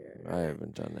anything all year. I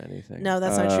haven't done anything. No,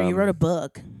 that's not true. You wrote a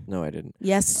book. No, I didn't.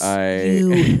 Yes,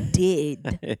 you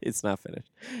did. It's not finished.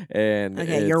 And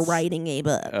okay, you're writing a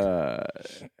book.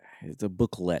 It's a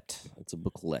booklet. It's a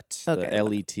booklet. Okay. The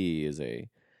LET is a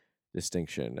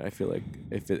distinction. I feel like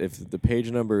if the page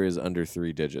number is under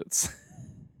 3 digits,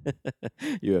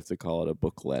 you have to call it a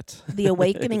booklet. The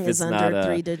Awakening is under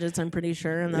 3 digits, I'm pretty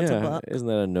sure, and that's a book. Isn't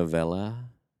that a novella?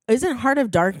 Isn't Heart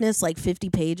of Darkness like 50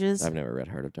 pages? I've never read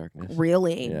Heart of Darkness.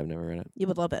 Really? Yeah, I've never read it. You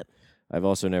would love it. I've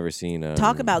also never seen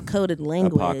talk about coded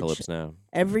language. Apocalypse Now.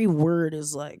 Every word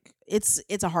is like it's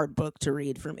a hard book to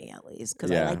read for me, at least,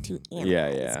 because I like to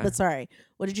analyze. Yeah. But sorry,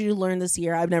 what did you learn this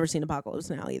year? I've never seen Apocalypse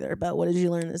Now either, but what did you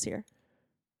learn this year?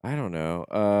 I don't know.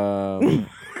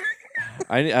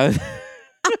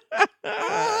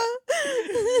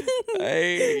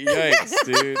 I yikes,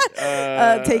 dude.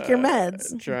 Take your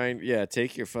meds.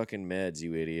 Take your fucking meds,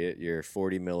 you idiot. You're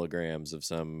 40 milligrams of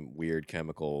some weird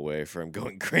chemical away from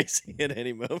going crazy at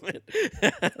any moment.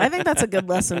 I think that's a good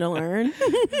lesson to learn.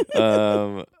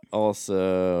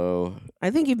 Also,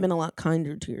 I think you've been a lot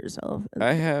kinder to yourself.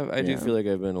 I have. I do feel like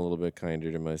I've been a little bit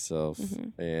kinder to myself.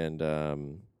 And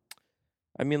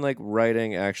I mean, like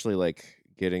writing, actually, like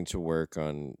getting to work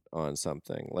on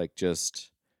something, like just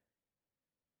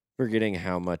forgetting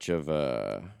how much of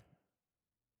a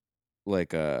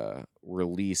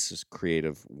release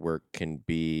creative work can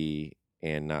be,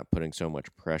 and not putting so much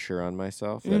pressure on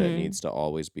myself that it needs to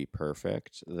always be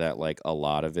perfect, that like a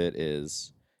lot of it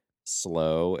is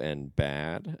slow and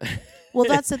bad. Well,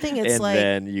 that's the thing. It's and like,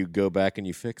 then you go back and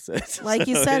you fix it. Like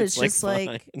you said, it's just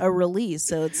like a release.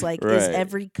 So it's like, is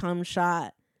every cum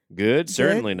shot good?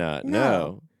 Certainly not.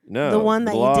 No. The one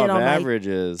that you did on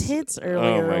averages. My tits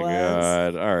earlier. Oh my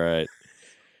god! All right.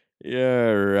 Yeah,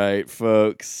 right,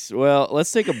 folks. Well,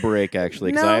 let's take a break,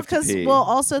 actually, because I have to pee. Well,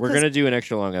 also we're gonna do an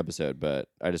extra long episode, but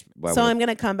I'm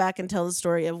gonna come back and tell the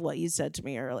story of what you said to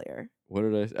me earlier. What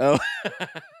did I? Oh.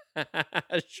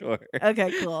 Sure.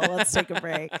 Okay, cool. Let's take a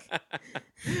break.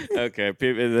 Okay,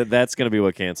 that's going to be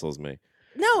what cancels me.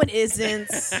 No, it isn't.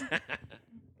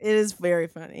 It is very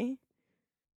funny.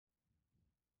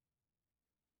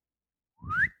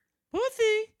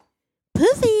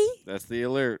 Pussy. That's the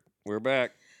alert. We're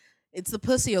back. It's the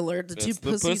pussy alert. The two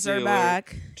pussies are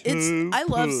back. I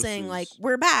love saying like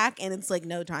we're back, and it's like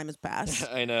no time has passed.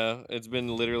 I know. It's been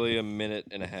literally a minute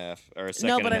and a half or a second.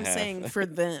 No, but and I'm a half. saying for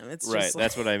them, it's right. just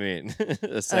That's what I mean.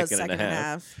 a second and a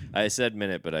half. I said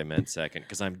minute, but I meant second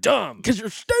because I'm dumb. Because you're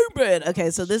stupid. Okay,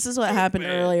 so this is what happened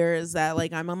earlier. Is that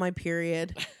like I'm on my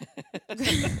period.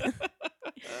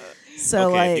 So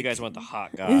okay, like, if you guys want the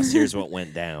hot goss, here's what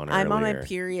went down earlier. I'm on my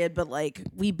period, but like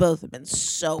we both have been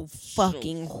so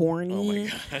fucking horny. Oh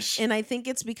my gosh. And I think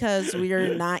it's because we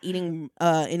are not eating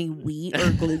any wheat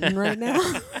or gluten right now.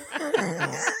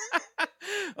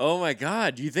 Oh my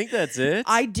god, do you think that's it?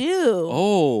 I do.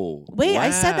 Oh. Wait, wow.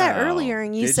 I said that earlier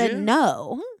and you said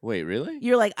no. Wait, really?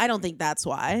 You're like, I don't think that's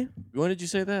why. When did you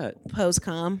say that?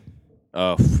 Post-com.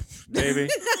 Oh, baby.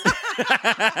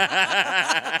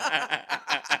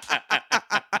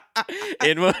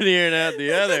 In one ear and out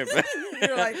the other.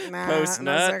 You're like, nah. Post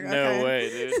nut? Like, okay. No way,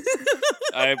 dude.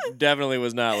 I definitely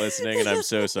was not listening, and I'm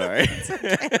so sorry.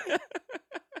 Okay.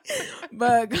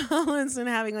 But Colin's been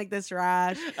having like this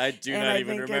rash. I do not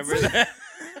even remember that.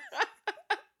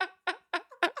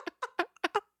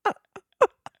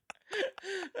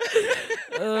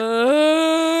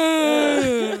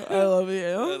 I love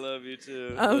you. I love you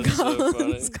too.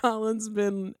 Colin's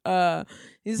been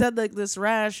he's had like this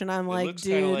rash, and I'm like, looks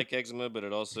dude, kind of like eczema, but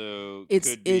it also it's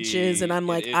could itches, be, and I'm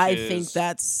like, I think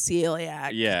that's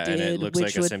celiac. Yeah, dude, and it looks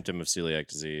like a symptom of celiac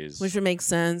disease, which would make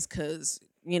sense because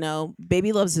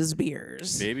baby loves his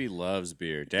beers. Baby loves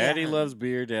beer. Daddy loves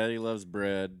beer. Daddy loves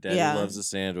bread. Daddy loves a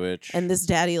sandwich. And this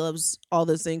daddy loves all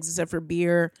those things except for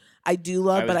beer. I do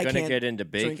love, but I can't. I was going to get into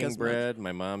baking bread.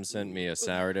 My mom sent me a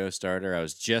sourdough starter. I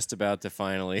was just about to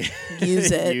finally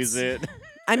use it. Use it.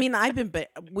 I mean, I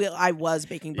was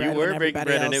baking bread. You were baking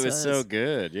bread, and it was was. so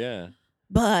good. Yeah.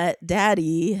 But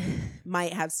Daddy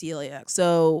might have celiac,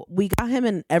 so we got him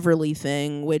an Everly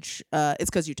thing, which it's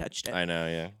because you touched it. I know,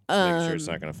 yeah. Making sure it's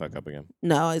not gonna fuck up again.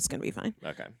 No, it's gonna be fine.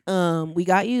 Okay. We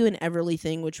got you an Everly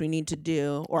thing, which we need to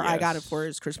do, or I got it for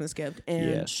his Christmas gift,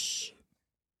 and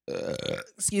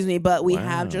excuse me, but we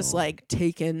have just like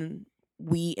taken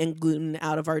wheat and gluten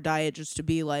out of our diet just to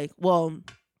be like, well.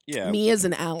 Yeah. Me as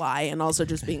an ally, and also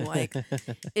just being like,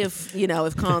 if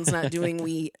Colin's not doing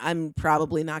wheat, I'm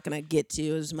probably not going to get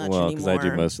to as much anymore. Well, because I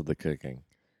do most of the cooking.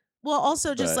 Well,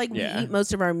 also just we eat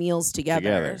most of our meals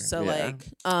together. So like,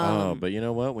 but you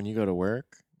know what? When you go to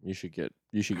work, you should get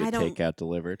takeout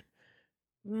delivered.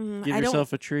 Give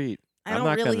yourself a treat. I'm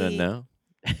not going to know.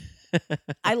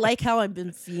 I like how I've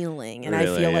been feeling, and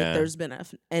really, I feel like there's been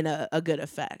a good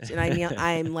effect. And I mean,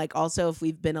 I'm like, also, if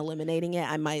we've been eliminating it,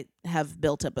 I might have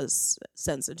built up a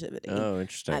sensitivity. Oh,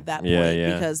 interesting. At that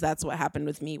point, because that's what happened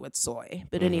with me with soy.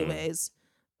 But anyways,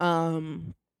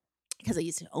 because I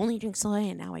used to only drink soy,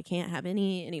 and now I can't have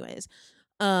any. Anyways,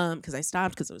 because I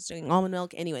stopped because I was doing almond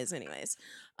milk. Anyways.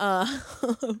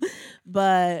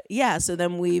 But yeah, so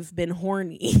then we've been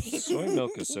horny. Soy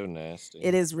milk is so nasty.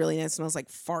 It is really nice. It smells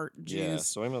like fart juice. Yeah,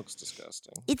 soy milk's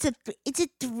disgusting. It's a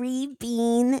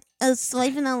 3-bean. A soy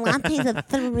vanilla latte is a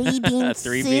 3-bean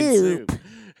soup.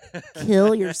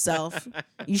 Kill yourself.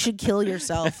 You should kill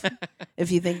yourself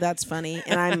if you think that's funny.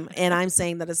 And I'm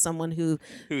saying that as someone who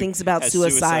thinks about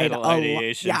suicide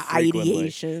ideation.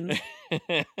 Ideation.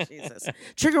 Jesus.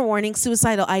 Trigger warning,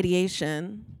 suicidal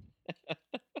ideation.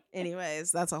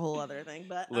 Anyways, that's a whole other thing.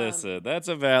 But listen, that's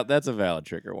a valid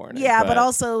trigger warning. Yeah, but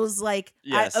also it was like,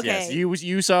 yes.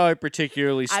 You saw a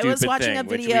particularly stupid thing. I was watching a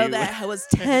video that was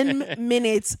 10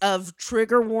 minutes of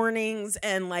trigger warnings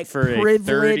and like for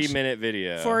privilege a 30-minute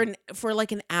video for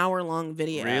like an hour-long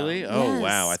video. Really? Oh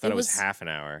wow! I thought it was half an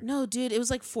hour. No, dude, it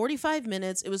was like 45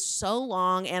 minutes. It was so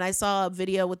long, and I saw a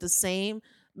video with the same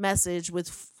message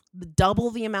with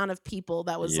double the amount of people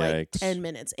that was like 10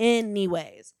 minutes.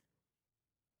 Anyways.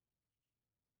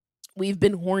 We've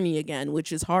been horny again,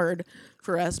 which is hard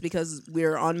for us because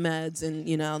we're on meds and,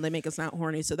 they make us not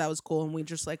horny. So that was cool. And we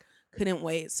just like couldn't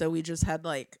wait. So we just had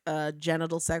like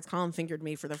genital sex. Colin fingered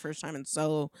me for the first time. And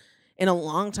so in a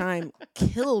long time,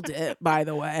 killed it, by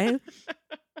the way.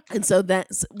 And so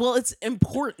it's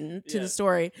important to the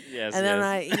story. Yes, and then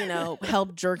I,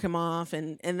 helped jerk him off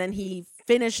and then he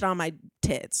finished on my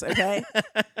tits. Okay.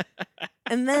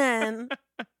 And then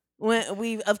when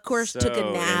we, of course, took a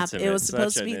nap. Intimate, it was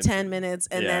supposed to be 10 minutes,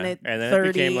 and then it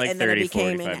 30, became like and then 30, it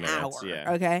became an 45 hour. minutes,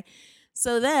 yeah. Okay,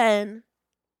 so then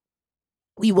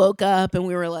we woke up and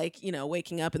we were like, you know,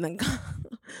 waking up and then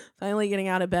finally getting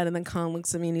out of bed. And then Colin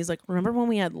looks at me and he's like, remember when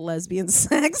we had lesbian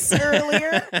sex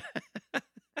earlier?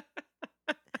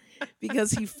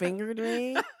 Because he fingered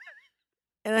me.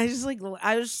 And I just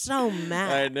I was so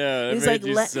mad. I know. He's like,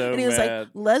 and he was like,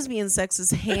 lesbian sex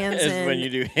is hands and when you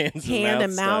do hand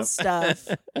and mouth stuff.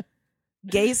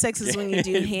 Gay sex is when you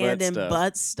do hand and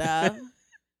butt stuff.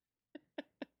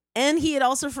 And he had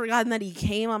also forgotten that he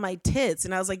came on my tits,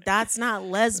 and I was like, "That's not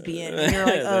lesbian." And you're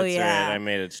like, "Oh yeah." Right. I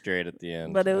made it straight at the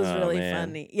end, but it was really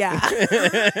funny. Yeah.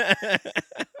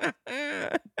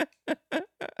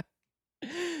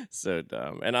 So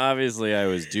dumb. And obviously I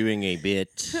was doing a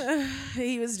bit.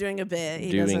 He was doing a bit.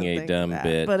 He doing a dumb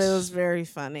bit. But it was very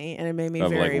funny, and it made me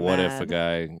very like, what mad. if a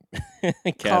guy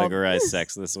categorized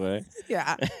sex this way?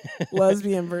 Yeah.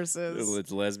 Lesbian versus...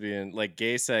 It's lesbian. Like,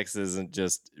 gay sex isn't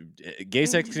just... Gay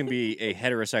sex can be a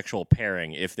heterosexual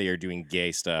pairing if they are doing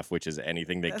gay stuff, which is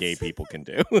anything that gay people can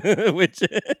do. Which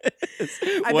is...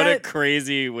 What a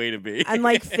crazy way to be. I'm,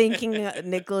 like, thinking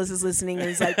Nicholas is listening and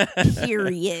he's like,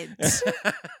 period.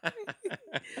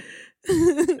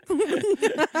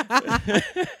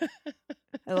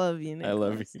 I love you, Nicholas. I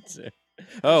love you too.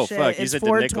 Oh, shit, fuck. You said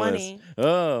to Nicholas.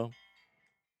 Oh.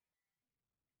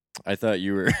 I thought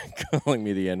you were calling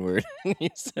me the N-word. You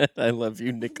said, I love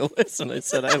you, Nicholas. And I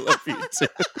said, I love you too.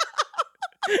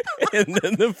 And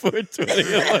then the 420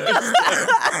 alarm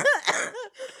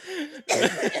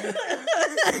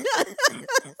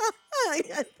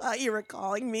I thought you were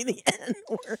calling me the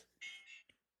N-word.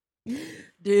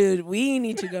 Dude, we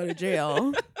need to go to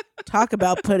jail. Talk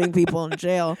about putting people in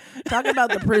jail. Talk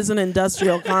about the prison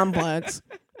industrial complex.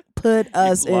 Put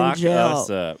us in jail. Lock us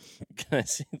up. Can I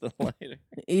see the lighter?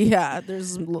 Yeah,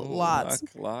 there's lots.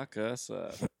 Lock us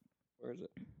up. Where is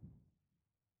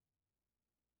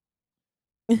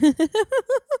it?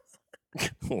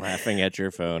 Laughing at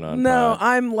your phone on No, pod.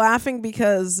 I'm laughing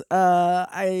because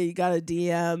I got a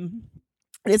DM.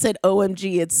 It said,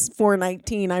 OMG, it's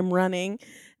 4:19. I'm running.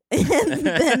 And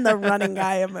then the running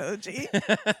guy emoji.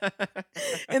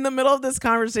 In the middle of this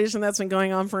conversation that's been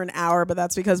going on for an hour, but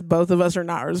that's because both of us are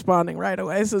not responding right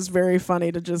away. So it's very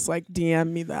funny to just like DM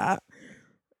me that.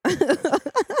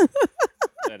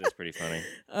 That is pretty funny.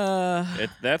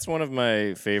 That's one of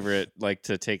my favorite, like,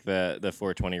 to take the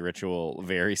 420 ritual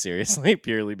very seriously,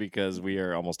 purely because we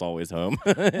are almost always home.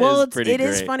 Well, it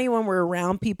is funny when we're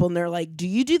around people and they're like, do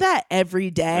you do that every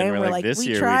day? And we're like,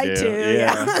 we try to.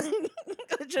 Yeah.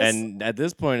 And at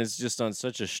this point, it's just on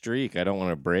such a streak. I don't want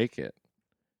to break it.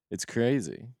 It's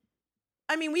crazy.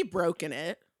 I mean, we've broken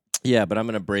it. Yeah, but I'm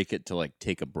going to break it to, like,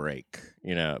 take a break.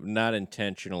 You know, not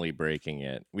intentionally breaking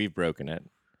it. We've broken it.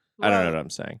 Well, I don't know what I'm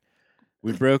saying.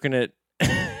 We've broken it.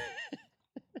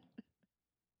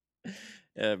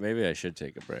 Maybe I should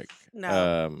take a break.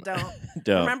 No,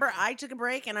 don't. Remember, I took a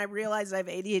break and I realized I have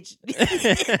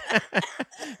ADHD.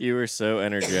 You were so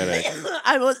energetic.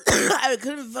 I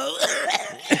couldn't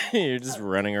focus. You're just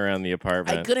running around the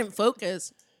apartment. I couldn't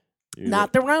focus.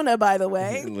 Not the Rona, by the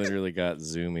way. You literally got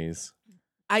zoomies.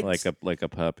 Like a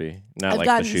puppy. Not I've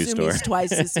like the shoe store. I've gotten zoomies twice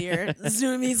this year.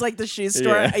 Zoomies like the shoe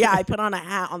store. Yeah, I put on a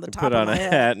hat on the top of my head. Put on a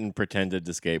hat and pretended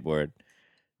to skateboard.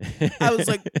 I was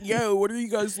like, yo, what are you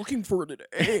guys looking for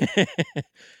today?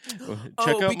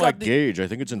 Check out my gauge. I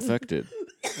think it's infected.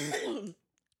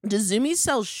 Does Zoomies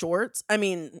sell shorts? I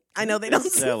mean, I know they don't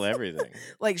sell everything.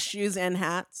 Like shoes and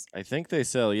hats. I think they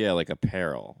sell, like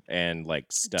apparel and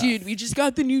like stuff. Dude, we just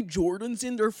got the new Jordans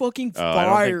in. They're fucking fire.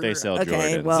 I don't think they sell Jordans.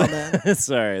 Okay, well then.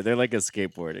 Sorry, they're like a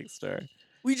skateboarding store.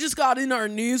 We just got in our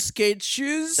new skate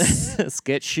shoes.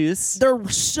 Skate shoes? They're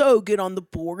so good on the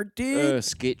board, dude.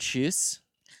 Skate shoes?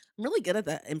 I'm really good at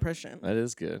that impression. That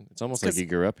is good. It's almost like you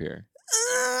grew up here.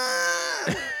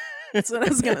 That's what I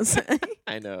was going to say.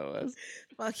 I know it was.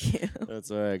 Fuck you. That's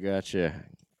why I got you.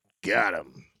 Got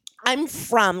him. I'm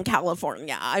from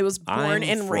California. I was born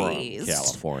and raised.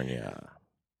 California.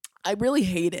 I really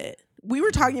hate it. We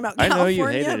were talking about California. I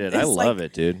know you hated it. I love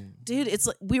it, dude. Dude, it's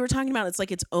like we were talking about it's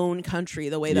like its own country,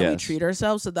 the way that we treat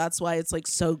ourselves. So that's why it's like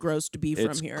so gross to be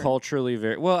from here. It's culturally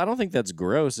very well. I don't think that's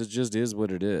gross. It just is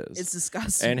what it is. It's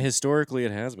disgusting. And historically,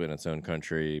 it has been its own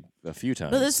country a few times.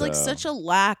 But there's like such a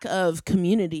lack of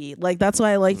community. Like that's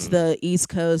why I liked the East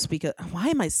Coast because why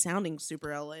am I sounding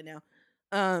super LA now?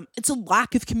 It's a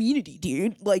lack of community,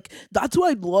 dude. Like that's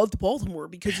why I loved Baltimore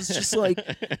because it's just like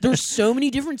there's so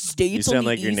many different states. You sound on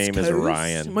the like your East name Coast. is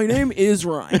Ryan. My name is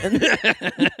Ryan.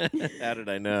 How did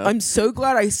I know? I'm so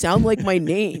glad I sound like my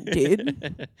name,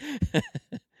 dude.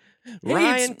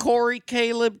 Ryan, Corey,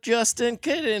 Caleb, Justin,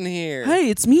 get in here. Hey,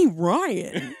 it's me,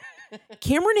 Ryan.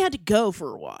 Cameron had to go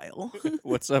for a while.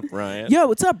 What's up, Ryan? Yo,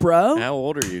 what's up, bro? How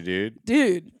old are you, dude?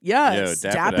 Dude, yes.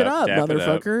 Dap it up,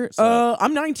 motherfucker.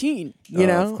 I'm 19. You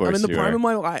know, I'm in the prime of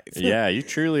my life. Yeah, you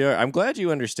truly are. I'm glad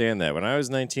you understand that. When I was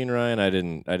 19, Ryan, I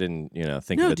didn't,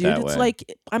 think of it that way. No, dude, it's like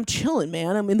I'm chilling,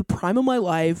 man. I'm in the prime of my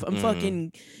life. I'm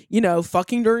fucking,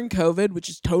 fucking during COVID, which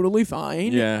is totally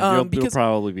fine. Yeah, you'll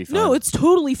probably be fine. No, it's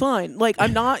totally fine. Like,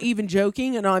 I'm not even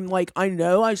joking, and I'm like, I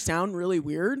know I sound really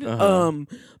weird.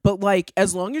 But like,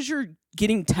 as long as you're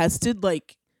getting tested,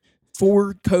 like,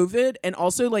 for COVID and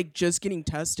also like just getting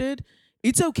tested,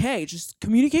 it's okay. Just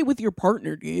communicate with your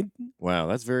partner, dude. Wow,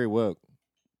 that's very woke.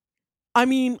 I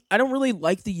mean, I don't really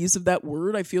like the use of that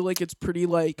word. I feel like it's pretty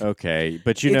like okay,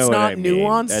 but you know what I mean. It's not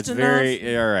nuanced That's enough.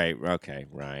 very all right. Okay,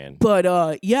 Ryan.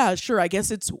 But yeah, sure. I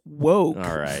guess it's woke.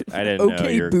 All right, I didn't know.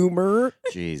 Okay, boomer.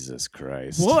 Jesus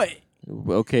Christ. What?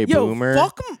 Okay, boomer.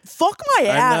 Fuck my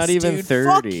ass. I'm not even dude. 30.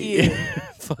 Fuck you.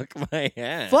 Fuck my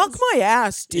ass. Fuck my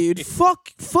ass, dude.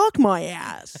 fuck my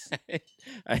ass.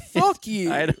 Fuck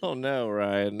you. I don't know,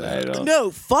 Ryan. I don't.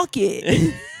 No, fuck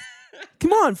it.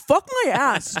 Come on, fuck my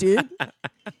ass, dude.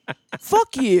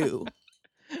 Fuck you.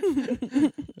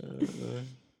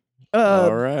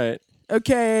 All right.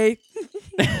 Okay.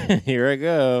 Here I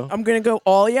go. I'm gonna go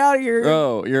ollie out of here.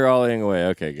 Oh, you're ollieing away.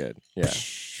 Okay, good. Yeah.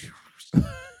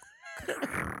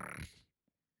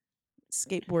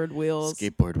 Skateboard wheels.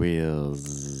 Skateboard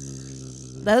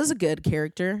wheels. That was a good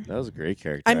character. That was a great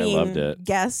character. I mean, loved it.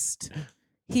 Guest.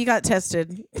 He got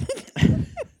tested.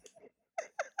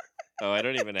 Oh, I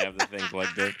don't even have the thing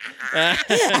plugged in.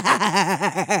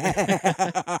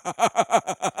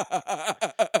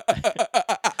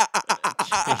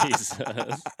 Jesus.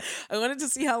 I wanted to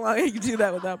see how long I could do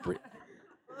that without breathing.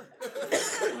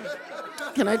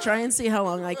 Can I try and see how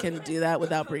long I can do that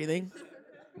without breathing?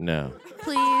 No.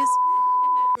 Please.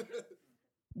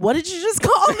 What did you just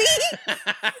call me?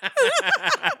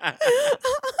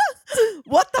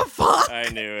 What the fuck? I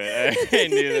knew it. I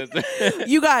knew it.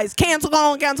 You guys, cancel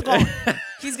calling.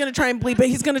 He's going to try and bleep it.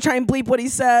 He's going to try and bleep what he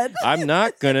said. I'm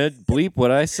not going to bleep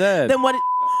what I said. Then what?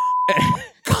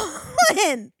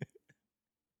 Colin!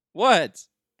 What?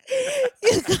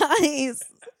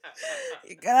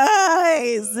 You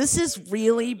guys, this is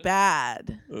really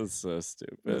bad. That's so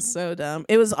stupid. It's so dumb.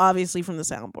 It was obviously from the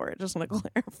soundboard. Just want to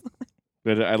clarify.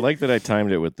 But I like that I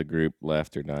timed it with the group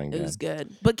laughter dying. It was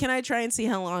good. But can I try and see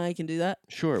how long I can do that?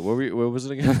 Sure. What was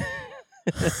it again?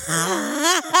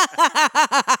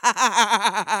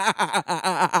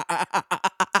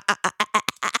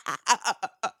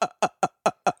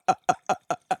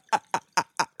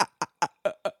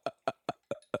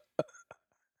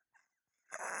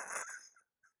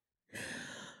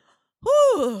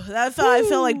 I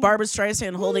felt like Barbra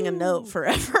Streisand holding a note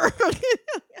forever.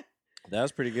 That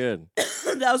was pretty good.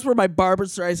 That was for my Barbra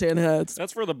Streisand heads.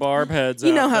 That's for the Barb heads.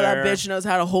 You know how there. that bitch knows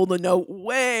how to hold a note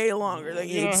way longer than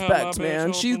you expect,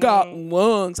 man. She's got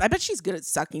lungs. I bet she's good at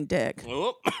sucking dick.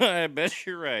 Oh, I bet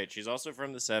you're right. She's also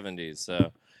from the 70s,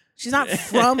 so. She's not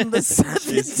from the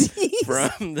 70s. She's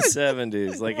from the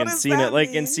 70s. Like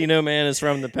Encino Man is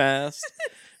from the past.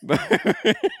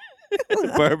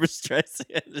 Barbra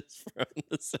Streisand is from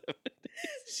the 70s.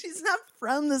 She's not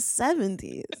from the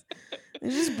 70s.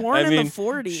 She's born in the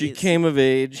 40s. She came of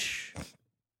age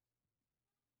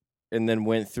and then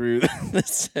went through the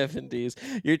 70s.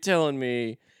 You're telling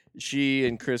me she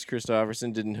and Chris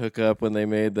Christopherson didn't hook up when they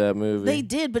made that movie? They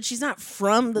did, but she's not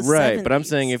from the 70s. Right, but I'm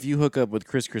saying if you hook up with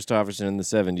Chris Christopherson in the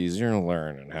 70s, you're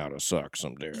learning how to suck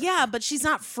some dick. Yeah, but she's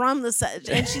not from the 70s.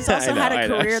 And she's also had a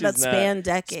career that spanned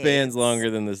decades. Spans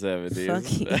longer than the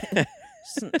 70s.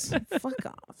 Fuck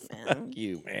off, man. Fuck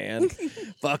you, man.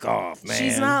 Fuck off, man.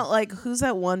 She's not like, who's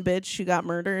that one bitch who got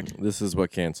murdered? This is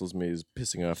what cancels me, is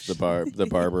pissing off the barber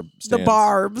stands. The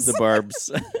barbs. The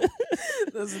barbs.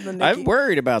 Those are the Nicki. I'm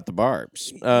worried about the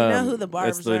barbs. You know wwho the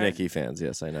barbs It's the are? Nicki fans,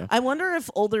 yes, I know. I wonder if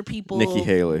older people Nikki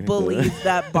Haley. believe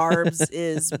that Barbs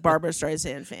is Barbra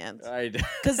Streisand fans.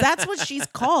 Because that's what she's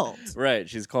called. Right,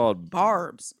 she's called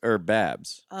Barbs. Or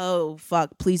Babs. Oh,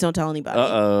 fuck. Please don't tell anybody.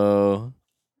 Uh-oh.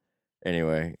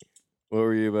 Anyway, what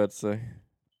were you about to say?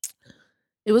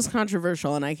 It was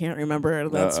controversial, and I can't remember.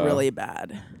 That's really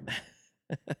bad.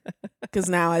 Because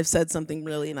now I've said something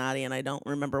really naughty, and I don't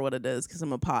remember what it is because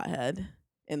I'm a pothead.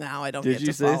 And now I don't get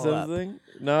to follow up. Did you say something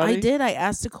naughty? I did. I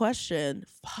asked a question.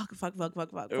 Fuck. What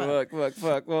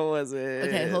was it?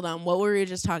 Okay, hold on. What were we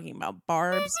just talking about?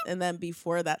 Barbs. And then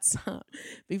before that,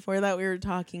 we were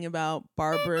talking about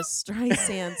Barbra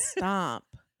Streisand Stomp.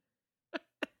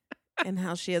 And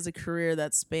how she has a career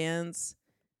that spans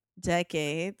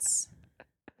decades.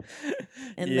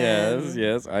 And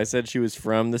yes. I said she was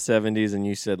from the 70s, and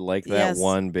you said like that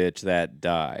one bitch that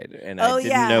died, and I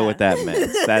didn't know what that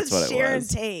meant. That's what it was. Sharon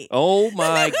Tate. Oh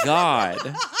my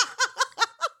God.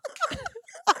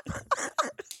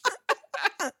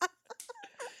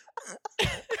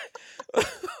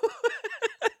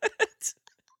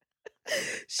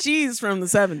 She's from the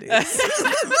 70s.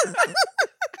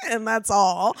 And that's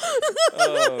all.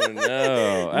 Oh,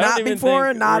 no. Not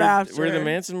before, not after. Were the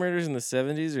Manson murders in the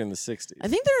 70s or in the 60s? I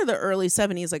think they're the early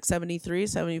 70s, like 73,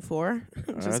 74.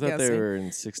 I thought they were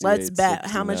in 68. Let's bet. 69.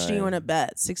 How much do you want to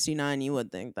bet? 69, you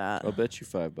would think that. I'll bet you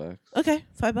 $5. Okay,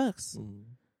 $5. Mm.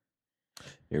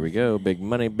 Here we go. Big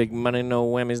money, no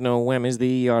whammies, no whammies.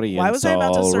 The audience Why was I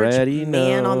about to search already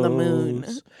Man knows. on the Moon?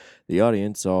 The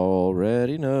audience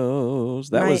already knows.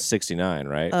 That was 69,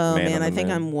 right? Oh, man, I think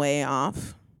I'm way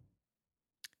off.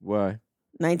 Why?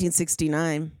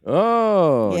 1969.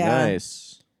 Oh, Yeah.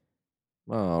 Nice.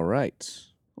 All right.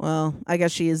 Well, I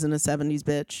guess she isn't a 70s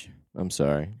bitch. I'm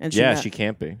sorry. And she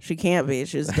can't be. She can't be.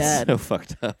 She's dead. So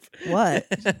fucked up. What?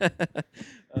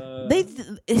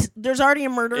 There's already a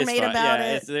murder made about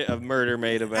it. It's a murder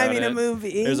made about it. I mean, a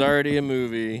movie. There's already a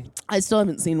movie. I still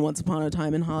haven't seen Once Upon a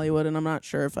Time in Hollywood, and I'm not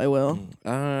sure if I will.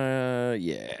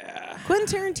 Yeah. Quentin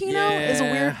Tarantino is a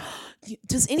weird...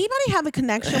 Does anybody have a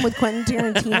connection with Quentin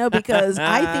Tarantino? Because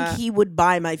I think he would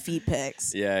buy my feet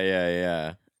pics.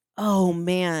 Yeah. Oh,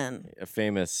 man.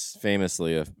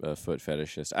 Famously a foot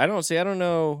fetishist. I don't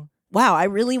know. Wow, I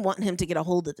really want him to get a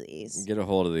hold of these. Get a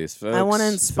hold of these folks. I want to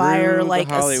inspire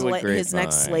like his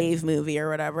next slave movie or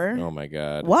whatever. Oh my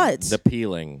God. What? The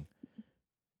Peeling.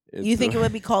 You think it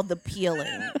would be called The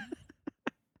Peeling?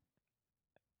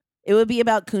 It would be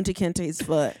about Kunta Kinte's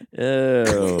foot.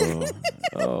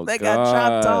 Oh, that got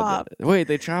chopped off. Wait,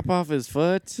 they chop off his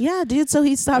foot? Yeah, dude, so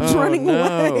he stops running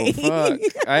away. Fuck.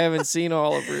 I haven't seen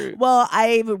all of Roots. Well,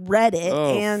 I've read it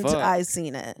and I've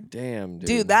seen it. Damn,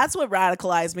 dude. That's what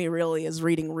radicalized me really is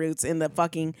reading Roots in the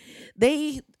fucking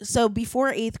so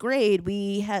before 8th grade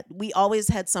we always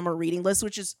had summer reading lists,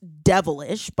 which is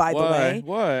devilish, by the way.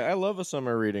 Why? I love a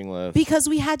summer reading list. Because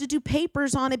we had to do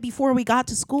papers on it before we got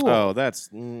to school. Oh, that's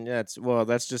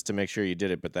just to make sure you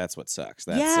did it, but that's what sucks.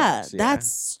 That sucks.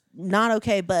 That's not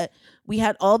okay. But we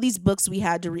had all these books we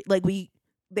had to read. Like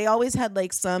they always had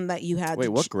like some that you had. Wait,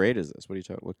 what grade is this? What are you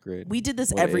talking? What grade? We did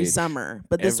this every summer,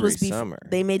 but this was before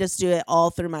they made us do it all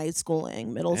through my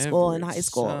schooling, middle school and high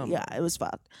school. Summer. Yeah, it was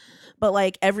fucked. But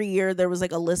like every year there was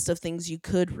like a list of things you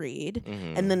could read,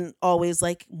 and then always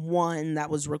like one that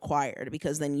was required,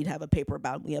 because then you'd have a paper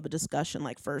about. We have a discussion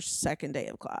like first, second day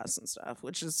of class and stuff,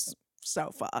 which is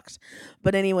so fucked.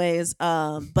 But anyways,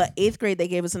 but 8th grade they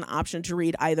gave us an option to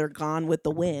read either Gone with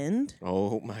the Wind.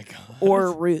 Oh my God.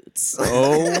 Or Roots.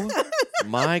 Oh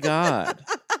my God.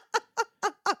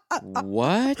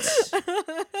 What?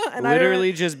 And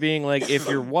literally just being like, if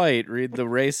you're white, read the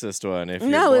racist one. If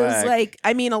you're black, it was like,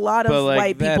 I mean, a lot of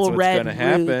white people read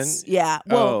Roots. Yeah.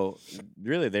 Well,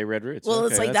 really? They read Roots? Well, okay,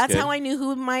 it's like, that's how I knew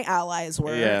who my allies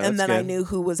were. Yeah, and then good. I knew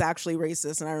who was actually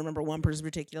racist. And I remember one person in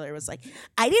particular was like,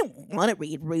 I didn't want to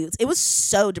read Roots. It was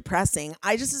so depressing.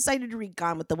 I just decided to read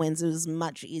Gone with the Wind. It was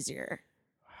much easier.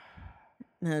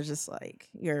 And I was just like,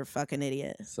 you're a fucking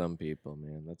idiot. Some people,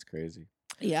 man. That's crazy.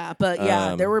 Yeah,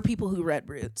 but there were people who read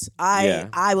Roots.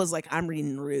 I was like, I'm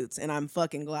reading Roots, and I'm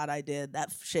fucking glad I did.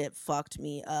 That shit fucked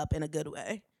me up in a good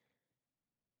way.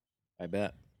 I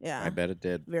bet. Yeah. I bet it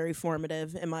did. Very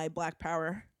formative in my Black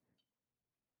Power.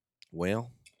 Well,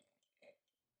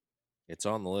 it's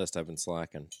on the list. I've been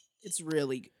slacking. It's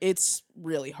really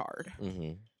hard.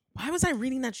 Mm-hmm. Why was I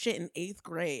reading that shit in 8th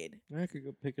grade? I could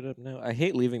go pick it up now. I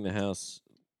hate leaving the house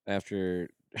after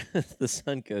the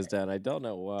sun goes down. I don't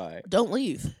know why. Don't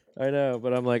leave. I know,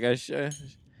 but I'm like, I've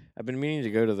been meaning to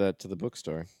go to the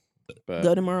bookstore, but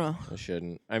go tomorrow. I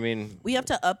shouldn't. I mean, we have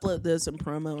to upload this and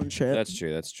promo and shit. That's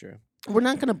true. That's true. We're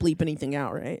not gonna bleep anything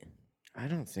out, right? I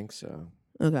don't think so.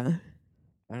 Okay.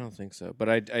 I don't think so, but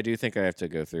I do think I have to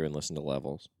go through and listen to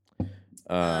levels.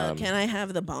 Can I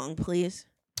have the bong, please?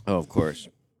 Oh, of course.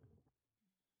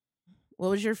 What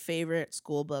was your favorite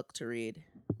school book to read?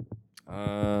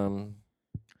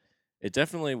 It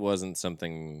definitely wasn't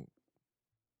something.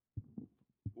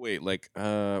 Wait, like,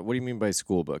 what do you mean by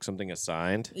school book? Something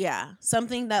assigned? Yeah,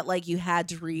 something that like you had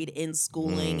to read in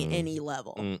schooling, any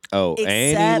level. Except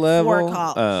any level? For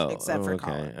college. Except for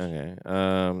college.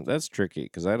 Okay. That's tricky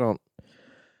because I don't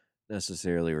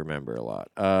necessarily remember a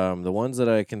lot. The ones that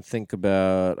I can think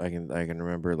about, I can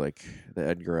remember like the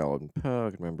Edgar Allan Poe. I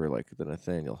can remember like the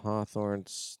Nathaniel Hawthorne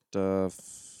stuff.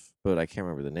 but I can't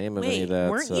remember the name of any of that.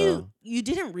 Weren't you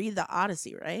didn't read the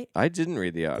Odyssey, right? I didn't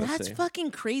read the Odyssey. That's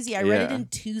fucking crazy. I read it in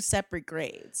 2 separate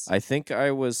grades. I think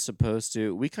I was supposed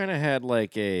to. We kind of had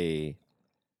like a.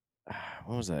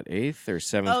 What was that? 8th or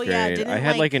 7th grade? I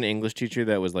had like an English teacher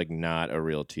that was like not a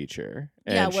real teacher.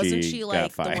 And wasn't she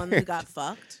like the one who got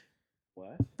fucked?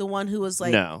 What? The one who was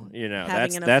like no,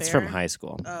 that's from high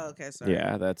school. Oh, okay, sorry.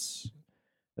 Yeah, that's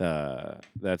a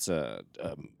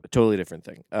totally different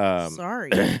thing.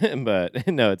 Sorry, but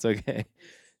no, it's okay.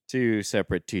 2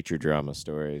 separate teacher drama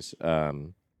stories.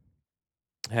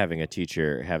 Having a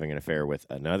teacher having an affair with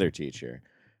another teacher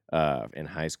in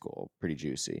high school, pretty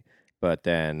juicy. But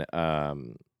then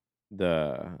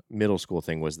the middle school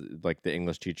thing was like the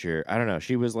English teacher. I don't know.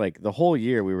 She was like the whole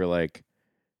year we were like,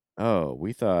 oh,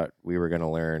 we thought we were going to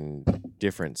learn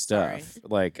different stuff. Sorry.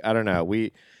 Like, I don't know.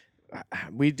 We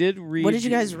did read. What did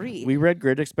you guys read? We read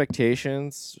Great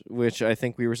Expectations, which I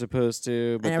think we were supposed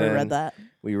to. But I never read that.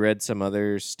 We read some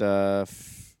other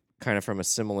stuff kind of from a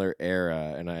similar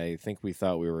era. And I think we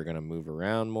thought we were going to move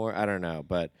around more. I don't know.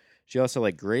 But she also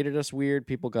like graded us weird.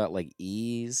 People got like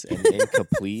E's and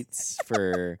incompletes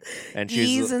and she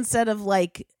E's was, instead of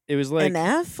like it was like an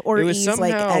F, or it was E's somehow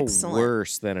like excellent.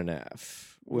 Worse than an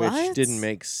F, which What? didn't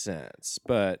make sense.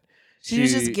 But she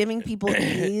was just giving people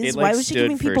E's. like, Why was she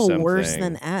giving people worse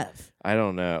something. than F? I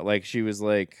don't know. Like she was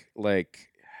like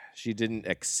she didn't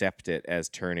accept it as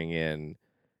turning in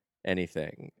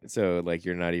anything. So like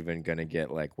you're not even gonna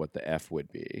get like what the F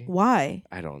would be. Why?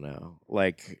 I don't know.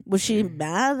 Like was she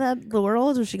mad at the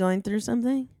world? Was she going through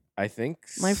something? I think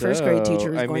my first grade teacher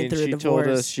was going through a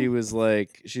divorce. She told us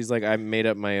she's like I made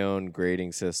up my own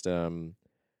grading system.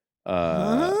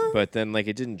 But then like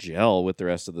it didn't gel with the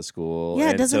rest of the school.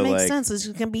 Yeah, it doesn't make sense. It's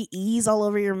gonna be E's all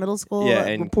over your middle school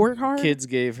report card. Kids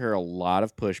gave her a lot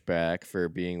of pushback for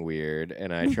being weird,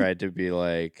 and I tried to be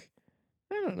like,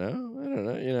 I don't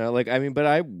know, you know, like I mean, but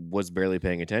I was barely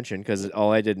paying attention because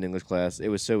all I did in English class, it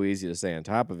was so easy to stay on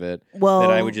top of it that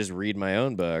I would just read my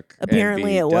own book.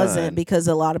 Apparently, it wasn't because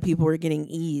a lot of people were getting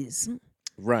E's.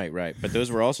 Right. But those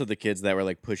were also the kids that were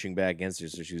like pushing back against her.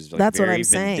 So she was like That's very what I'm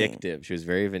saying. vindictive. She was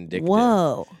very vindictive.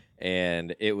 Whoa.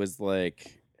 And it was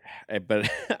like, but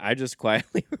I just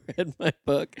quietly read my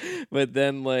book. But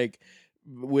then like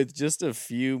with just a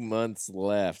few months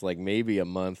left, like maybe a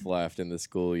month left in the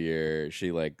school year,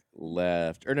 she like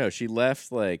left. Or no, she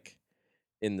left like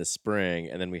in the spring,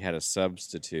 and then we had a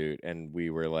substitute, and we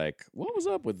were like, what was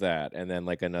up with that? And then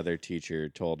like another teacher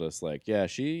told us like, yeah,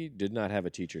 she did not have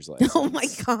a teacher's license. Oh my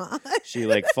God. She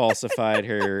like falsified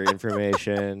her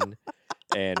information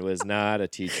and was not a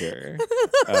teacher.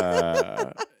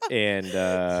 And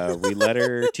we let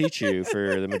her teach you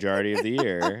for the majority of the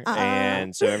year.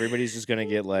 And so everybody's just going to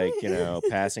get like, you know,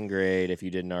 passing grade if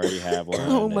you didn't already have one.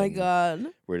 Oh my God.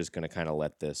 We're just going to kind of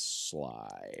let this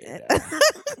slide.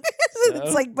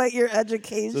 It's like, but your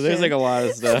education. So there's like a lot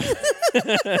of stuff.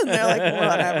 They're like,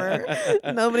 whatever.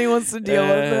 Nobody wants to deal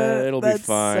with it. It'll be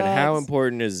fine. Sucks. How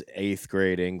important is 8th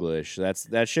grade English?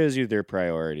 That shows you their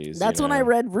priorities. That's when I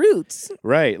read Roots.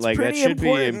 Right. It's like that should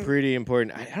important. be pretty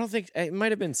important. I don't think it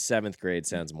might have been 7th grade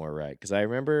sounds more right. Because I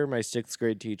remember my 6th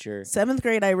grade teacher. 7th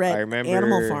grade I read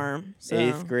Animal Farm. So.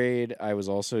 8th grade I was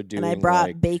also doing. And I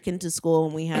brought bacon to school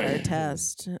when we had our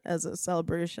test as a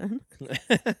celebration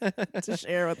to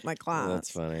share with my class. Well,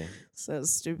 that's funny. So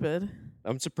stupid.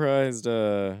 I'm surprised.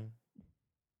 Bacon's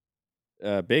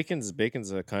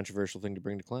a controversial thing to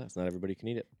bring to class. Not everybody can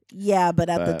eat it. Yeah, but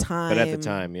at the time,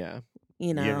 yeah,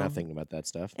 you know, you're not thinking about that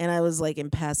stuff. And I was like in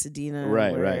Pasadena,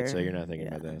 right. So you're not thinking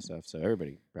about that stuff. So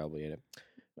everybody probably ate it.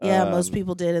 Yeah, most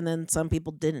people did, and then some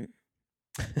people didn't.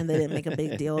 And they didn't make a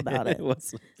big deal about it.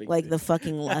 Like the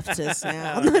fucking leftists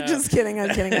now. I'm just kidding.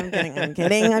 I'm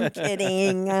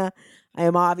kidding. I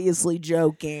am obviously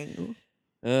joking.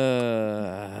 I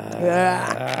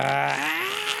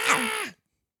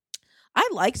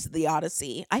liked the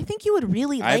Odyssey. I think you would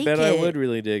really like it. I bet I would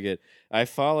really dig it. I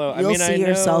follow. You'll see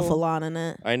yourself a lot in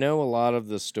it. I know a lot of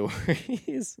the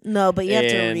stories. No, but you have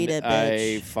to read it,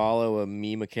 bitch. I follow a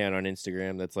meme account on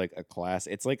Instagram that's like a class.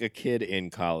 It's like a kid in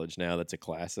college now that's a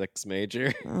classics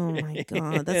major. Oh my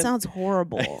God, that sounds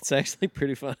horrible. It's actually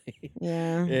pretty funny.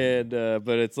 Yeah. And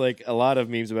but it's like a lot of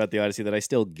memes about the Odyssey that I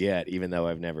still get, even though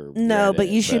I've never. No, but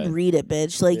you should read it,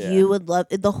 bitch. Like you would love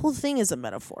it. The whole thing is a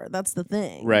metaphor. That's the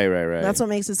thing. Right. That's what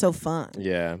makes it so fun.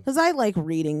 Yeah. Because I like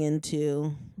reading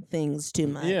into things too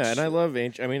much. Yeah, and I love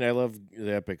I love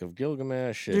the Epic of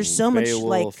Gilgamesh. And there's so much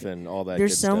Beowulf and all that.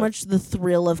 There's so much the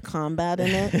thrill of combat in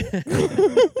it.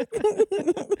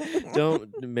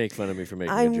 Don't make fun of me for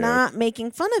making. I'm not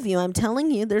making fun of you. I'm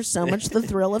telling you, there's so much the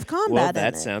thrill of combat. Well,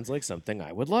 that sounds like something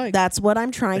I would like. That's what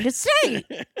I'm trying to say.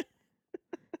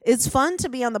 It's fun to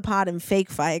be on the pod in fake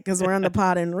fight because we're on the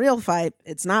pod in real fight.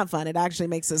 It's not fun. It actually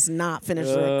makes us not finish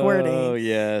the recording. Oh,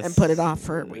 yes. And put it off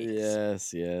for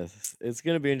weeks. Yes. It's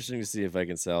going to be interesting to see if I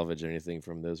can salvage anything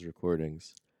from those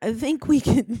recordings. I think we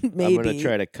can maybe. I'm going to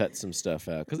try to cut some stuff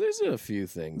out because there's a few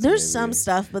things. There's some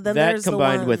stuff, but then that there's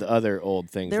combined the one, with other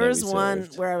old things. There was one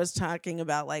saved. where I was talking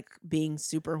about like being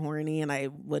super horny, and I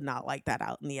would not like that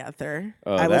out in the ether.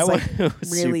 Oh, I that was like one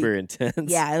was really, super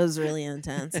intense. Yeah, it was really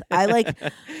intense. I like,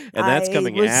 and that's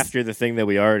coming after the thing that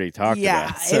we already talked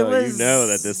about. So you know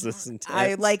that this is intense.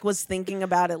 I like was thinking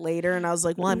about it later, and I was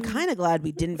like, well, I'm kind of glad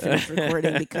we didn't finish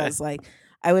recording because like.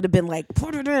 I would have been like,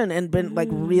 put it in, and been like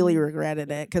really regretted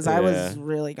it because I was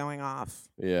really going off.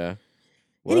 Yeah.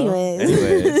 Well,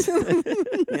 anyways.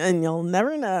 And you'll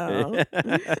never know.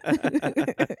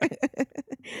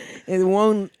 It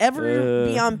won't ever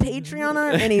be on Patreon or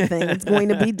anything. It's going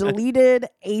to be deleted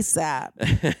ASAP.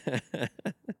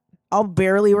 I'll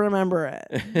barely remember it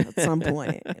at some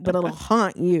point, but it'll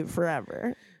haunt you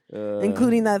forever.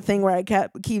 Including that thing where I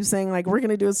keep saying like we're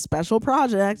gonna do a special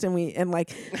project and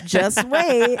like just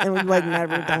wait, and we've like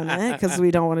never done it because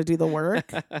we don't want to do the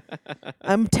work.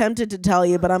 I'm tempted to tell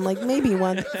you, but I'm like maybe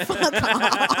one. Fuck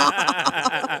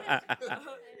off.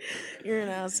 You're an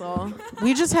asshole.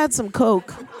 We just had some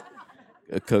Coke.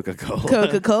 Coca-Cola.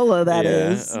 Coca-Cola, that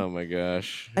is. Oh my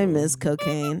gosh. I miss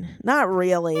cocaine. Not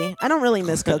really. I don't really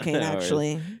miss cocaine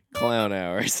actually. Clown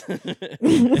hours.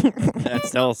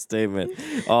 That's the whole statement.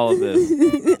 All of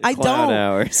this. Clown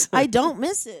hours. I don't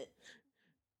miss it.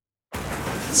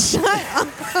 Shut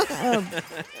up.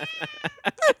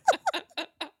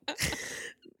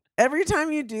 Every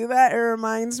time you do that, it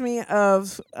reminds me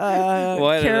of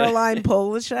Caroline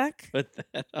Polachek. Put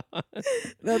that on.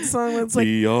 That song that's like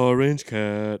the Orange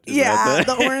Cat.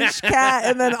 The Orange Cat,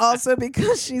 and then also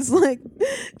because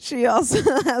she also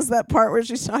has that part where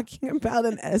she's talking about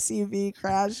an SUV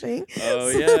crashing.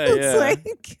 Oh so yeah.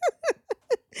 Like,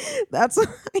 that's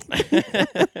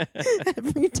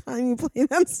every time you play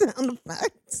that sound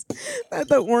effect, that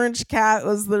the Orange Cat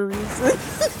was the reason.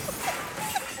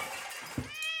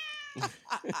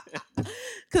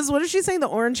 Because what is she saying? The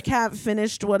Orange Cat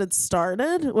finished what it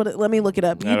started. Let me look it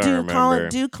up. You do Colin.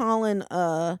 Do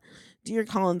your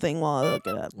Colin thing while I look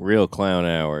it up. Real clown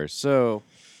hours. So,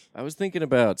 I was thinking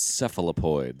about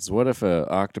cephalopods. What if an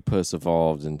octopus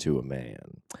evolved into a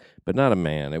man, but not a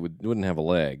man? It wouldn't have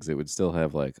legs. It would still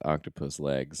have like octopus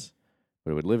legs,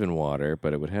 but it would live in water.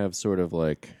 But it would have sort of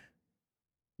like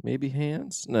maybe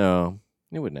hands. No.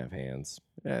 It wouldn't have hands.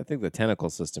 Yeah, I think the tentacle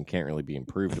system can't really be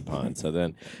improved upon. So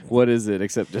then, what is it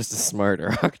except just a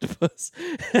smarter octopus?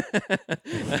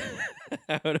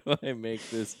 How do I make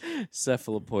this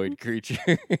cephalopod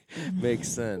creature make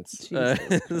sense? But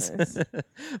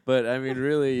I mean,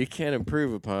 really, you can't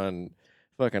improve upon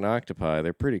fucking octopi.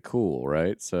 They're pretty cool,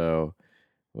 right? So,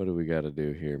 what do we got to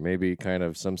do here? Maybe kind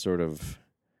of some sort of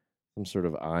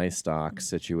eye stock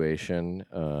situation.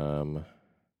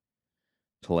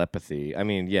 Telepathy. I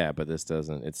mean, yeah, but this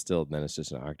doesn't. It's still then it's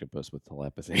just an octopus with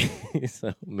telepathy.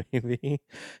 So maybe.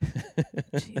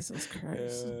 Jesus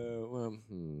Christ.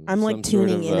 I'm like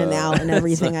tuning in and out, and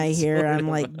everything I hear, I'm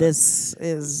like, this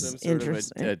is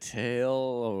interesting. A tail,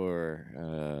 or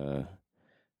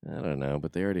I don't know,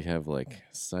 but they already have like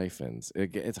siphons.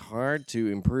 It's hard to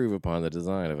improve upon the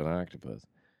design of an octopus.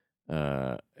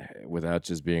 Without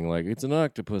just being like it's an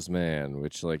octopus man,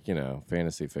 which like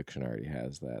fantasy fiction already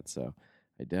has that. So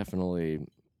I definitely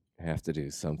have to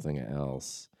do something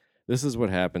else. This is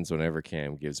what happens whenever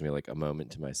Cam gives me like a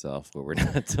moment to myself where we're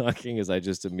not talking, is I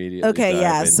just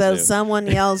immediately So someone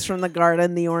yells from the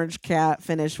garden, the Orange Cat,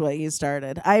 finish what you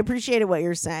started. I appreciated what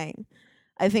you're saying.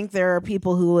 I think there are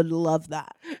people who would love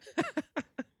that.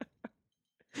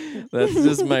 That's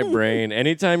just my brain.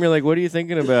 Anytime you're like, what are you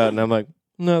thinking about? And I'm like,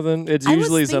 nothing. It's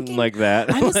usually something like that.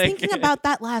 I was thinking about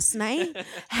that last night,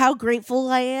 how grateful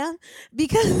I am,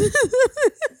 because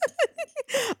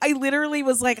I literally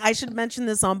was like, I should mention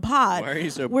this on pod. Why are you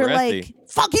so We're breathy? like,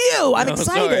 fuck you. I'm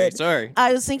excited. Sorry.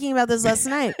 I was thinking about this last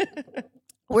night.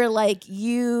 Where like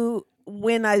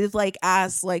when I like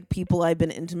asked like people I've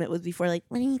been intimate with before, like,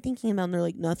 what are you thinking about? And they're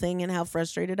like, nothing, and how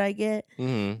frustrated I get.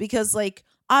 Mm-hmm. Because like,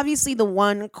 obviously the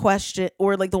one question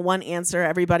or like the one answer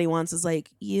everybody wants is like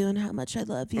you and how much I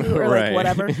love you or like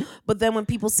whatever. But then when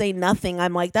people say nothing,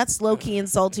 I'm like, that's low key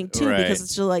insulting too, because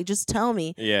it's just like, just tell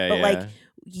me. But like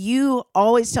you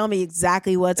always tell me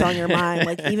exactly what's on your mind.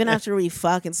 Like even after we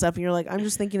fuck and stuff, and you're like, I'm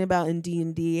just thinking about in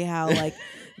D&D how like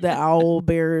the owl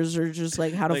bears are just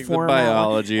like how to like form the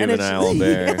biology of an owl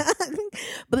bear. Yeah.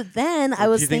 But then I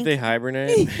was thinking, they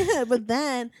hibernate? But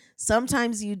then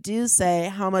sometimes you do say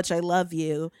how much I love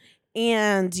you,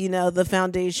 and the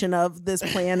foundation of this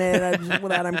planet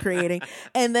that I'm creating.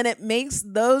 And then it makes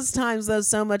those times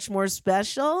so much more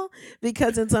special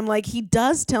because I'm like, he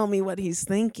does tell me what he's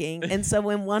thinking. And so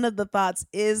when one of the thoughts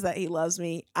is that he loves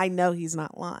me, I know he's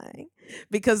not lying,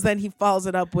 because then he follows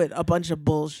it up with a bunch of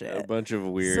bullshit, a bunch of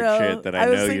weird shit that I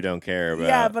know you don't care about.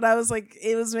 Yeah, but I was like,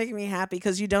 it was making me happy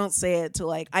because you don't say it to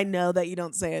like, I know that you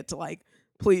don't say it to like,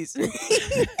 please.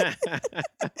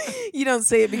 You don't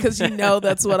say it because you know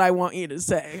that's what I want you to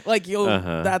say. Like,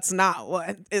 that's not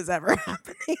what is ever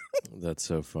happening. That's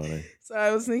so funny. So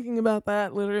I was thinking about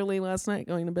that literally last night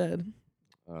going to bed.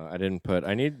 I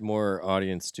need more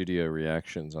audience studio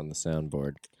reactions on the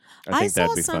soundboard. I think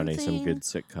that'd be funny. Some good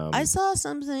sitcom. I saw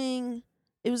something.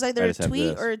 It was either a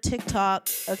tweet or a TikTok.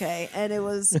 Okay. And it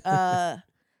was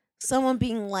someone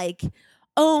being like,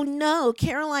 oh no,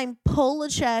 Caroline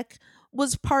Polachek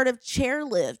was part of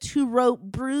Chairlift, who wrote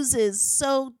Bruises.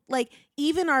 So, like,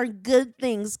 even our good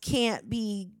things can't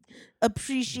be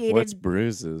appreciated. What's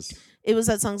Bruises? It was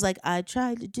that song's like, I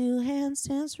tried to do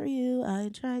handstands for you. I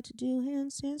tried to do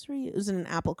handstands for you. It was in an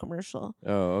Apple commercial.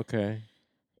 Oh, okay.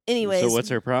 Anyways, so what's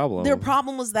her problem? Their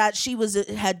problem was that she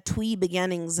had twee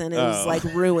beginnings and it was like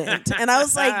ruined. And I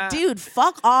was like, dude,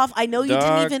 fuck off. I know you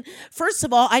didn't even. First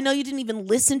of all, I know you didn't even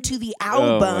listen to the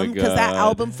album because that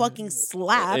album fucking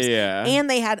slaps. Yeah. And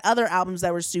they had other albums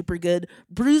that were super good.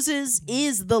 Bruises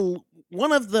is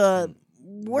one of the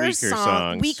worst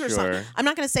weaker song. I'm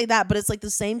not gonna say that, but it's like the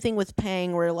same thing with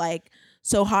Pang, where like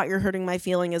So Hot You're Hurting My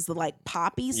Feeling is the like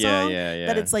poppy song. Yeah.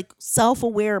 That it's like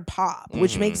self-aware pop,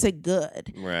 which makes it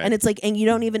good. Right. And it's like, and you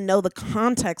don't even know the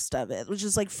context of it, which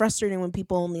is like frustrating when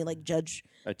people only like judge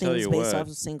things based off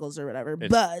of singles or whatever.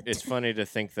 But it's funny to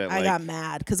think that I got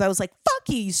mad because I was like, fuck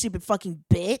you, you stupid fucking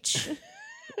bitch.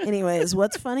 Anyways,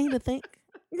 what's funny to think?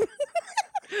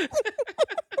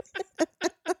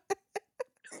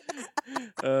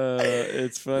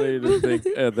 It's funny to think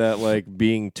that like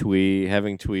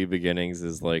having twee beginnings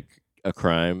is like a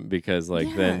crime, because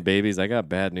like then babies, I got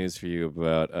bad news for you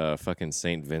about fucking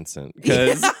Saint Vincent,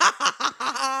 because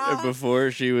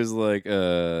before she was like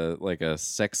a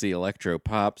sexy electro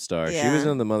pop star, she was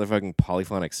in the motherfucking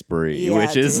Polyphonic Spree,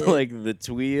 which is like the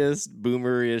tweeest,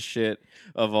 boomeriest shit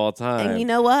of all time. And you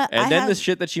know what? And then the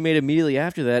shit that she made immediately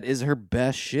after that is her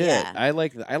best shit. Yeah. I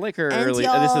like her and early.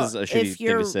 This is a shitty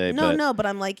thing to say. But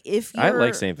I'm like, I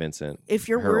like St. Vincent. If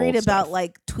you're worried about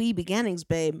like twee beginnings,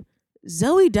 babe,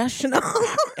 Zooey Deschanel.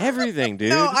 Everything, dude.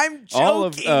 No, I'm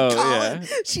joking. Colin.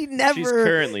 She's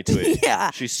currently twee.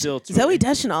 Yeah. She's still twee. Zooey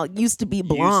Deschanel used to be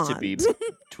blonde. Used to be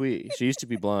twee. She used to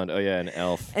be blonde. Oh, yeah, an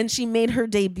elf. And she made her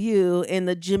debut in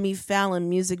the Jimmy Fallon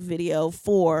music video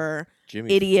for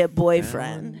Idiot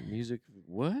Boyfriend. Fallon music.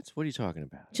 What? What are you talking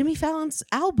about? Jimmy Fallon's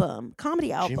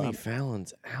comedy album. Jimmy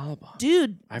Fallon's album.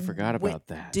 Dude. I forgot about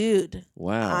that. Dude.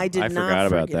 Wow. I forgot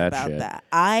about that shit.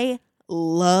 I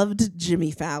loved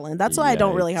Jimmy Fallon. That's why I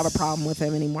don't really have a problem with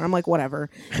him anymore. I'm like, whatever.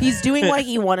 He's doing what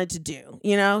he wanted to do.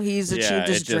 He's achieved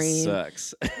his dream.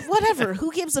 Sucks. Whatever.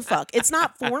 Who gives a fuck? It's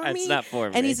not for me. It's not for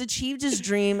me. And he's achieved his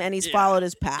dream and he's followed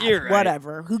his path. You're right.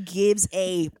 Whatever. Who gives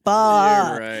a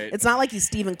fuck? You're right. It's not like he's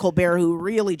Stephen Colbert, who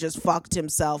really just fucked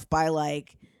himself by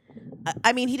like.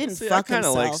 I mean, he didn't fuck himself. I kind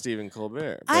of like Stephen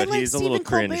Colbert, but I like he's a Stephen little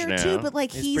cringe Colbert now. Too, but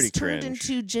like he's turned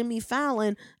into Jimmy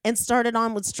Fallon and started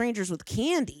on with Strangers with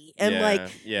Candy and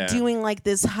doing like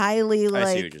this highly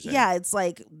like it's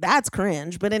like that's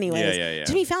cringe. But anyways,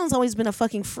 Jimmy Fallon's always been a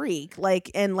fucking freak, kind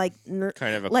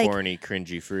of a corny,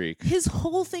 cringy freak. His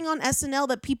whole thing on SNL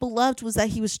that people loved was that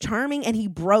he was charming and he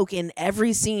broke in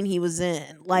every scene he was in.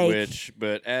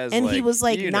 He was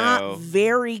like not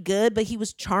very good, but he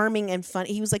was charming and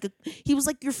funny. He was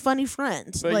like your funny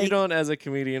friend. But you don't, as a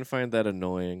comedian, find that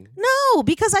annoying? No,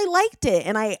 because I liked it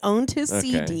and I owned his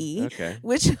CD,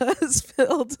 which was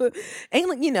filled with, and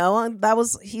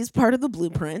he's part of the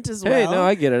Blueprint as well. Hey, no,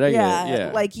 I get it. I get it.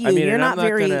 Yeah, like you, you're not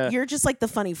very. You're just like the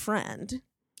funny friend.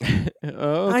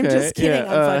 Oh, okay. I'm just kidding.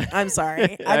 Yeah, I'm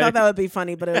sorry. I thought that would be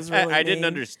funny, but it was really. I didn't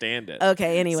understand it.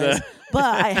 Okay. Anyways,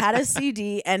 but I had a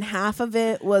CD and half of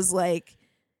it was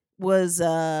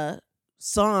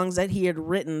songs that he had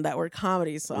written that were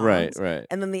comedy songs. Right.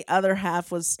 And then the other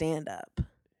half was stand up.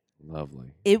 Lovely.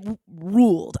 It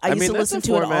ruled. I used to listen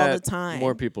to it all the time.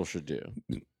 More people should do.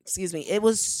 Excuse me. It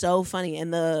was so funny.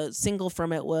 And the single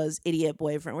from it was Idiot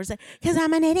Boyfriend. Where it's like, 'cause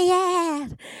I'm an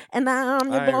idiot and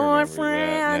I'm your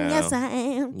boyfriend. Yes, I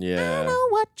am. Yeah. I know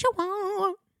what you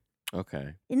want.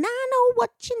 Okay. And I know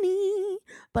what you need,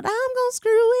 but I'm gonna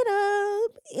screw it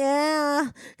up.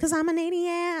 Yeah. 'Cause I'm an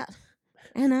idiot.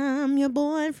 And I'm your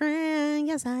boyfriend.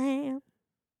 Yes, I am.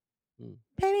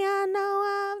 Baby, I know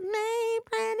I've made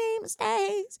plenty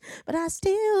mistakes, but I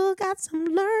still got some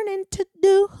learning to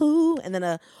do. And then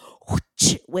a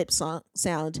whoosh, whip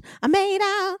sound. I made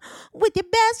out with your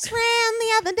best friend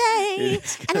the other day,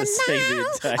 and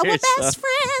now we're best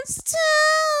friends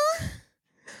too.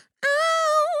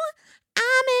 Oh,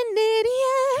 I'm an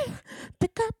idiot.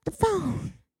 Pick up the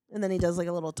phone. And then he does like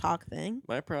a little talk thing.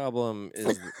 My problem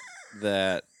is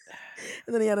that.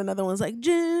 And then he had another one. It's like,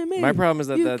 Jimmy. My problem is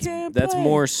that that's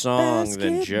more song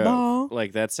than joke.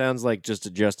 Like that sounds like just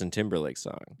a Justin Timberlake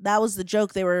song. That was the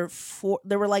joke. There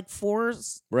were like four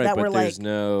right, that but were there's like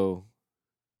no.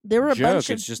 There were a joke. bunch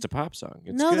of. It's just a pop song.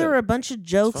 It's no, good. there were a bunch of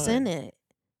jokes in it.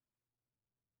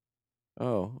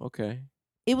 Oh, okay.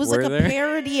 It was like a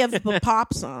parody of a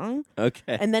pop song. Okay.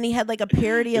 And then he had like a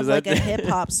parody of like a hip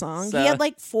hop song. He had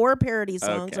like 4 parody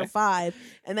songs or 5,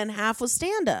 and then half was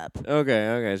stand up.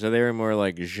 Okay. So they were more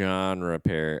like genre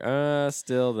parody.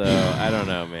 Still though, I don't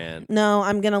know, man. No,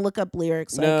 I'm gonna look up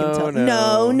lyrics so I can tell.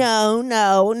 No.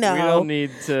 We don't need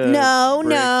to. No.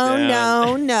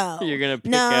 You're gonna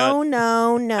pick out.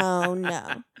 No.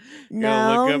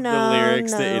 No, look up the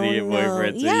lyrics to Idiot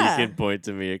Boyfriend so you can point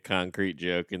to me a concrete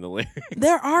joke in the lyrics.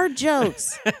 There are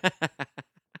jokes.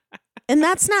 And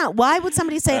that's not, why would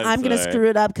somebody say, I'm going to screw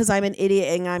it up because I'm an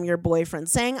idiot and I'm your boyfriend?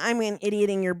 Saying I'm an idiot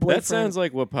and your boyfriend. That sounds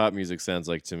like what pop music sounds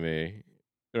like to me.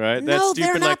 Right? No, that's stupid,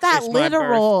 they're not like, that it's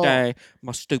literal.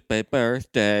 My stupid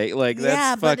birthday. Like,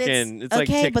 that's fucking, it's like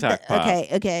TikTok pop.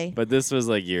 Okay. But this was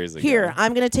like years ago. Here,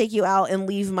 I'm going to take you out and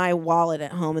leave my wallet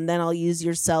at home, and then I'll use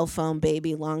your cell phone,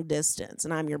 baby, long distance,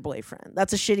 and I'm your boyfriend.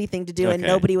 That's a shitty thing to do, and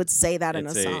nobody would say that in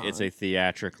a song. It's a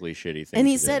theatrically shitty thing And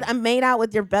he said, I made out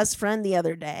with your best friend the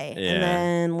other day. Yeah. And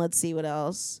then, let's see what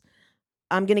else.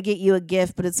 I'm going to get you a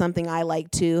gift, but it's something I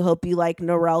like too. Hope you like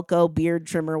Norelco beard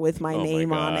trimmer with my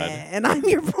name on it. And I'm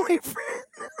your boyfriend.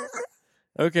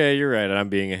 Okay, you're right. I'm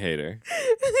being a hater.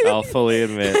 I'll fully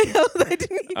admit.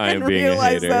 I am being a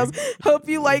hater. Hope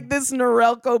you like this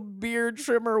Norelco beard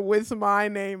trimmer with my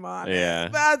name on it. Yeah.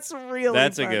 That's really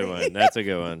That's funny. That's a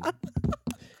good one.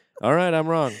 All right, I'm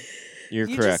wrong. You're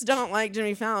correct. You just don't like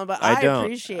Jimmy Fallon, but I don't.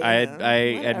 appreciate it. I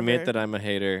admit that I'm a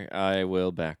hater. I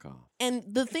will back off. And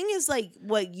the thing is, like,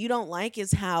 what you don't like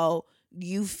is how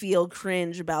you feel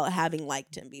cringe about having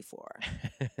liked him before.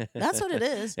 That's what it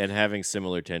is. And having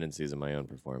similar tendencies in my own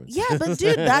performance. Yeah, but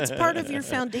dude, that's part of your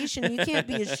foundation. You can't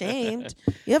be ashamed.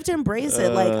 You have to embrace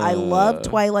it. Like, I love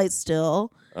Twilight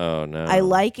still. Oh no. I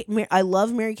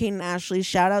love Mary-Kate and Ashley.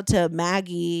 Shout out to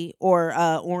Maggie or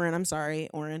Oren. I'm sorry,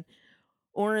 Oren.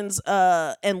 Oren's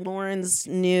and Lauren's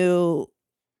new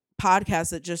podcast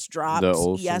that just dropped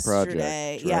yesterday. Project,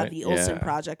 right? Yeah, the Olsen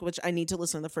Project, which I need to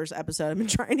listen to the first episode. I've been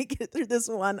trying to get through this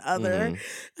one other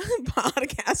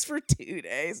podcast for 2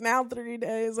 days. Now 3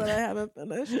 days that I haven't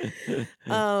finished.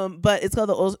 But it's called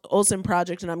the Olsen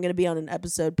Project, and I'm gonna be on an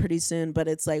episode pretty soon. But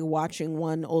it's like watching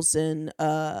one Olsen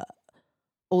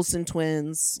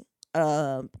twins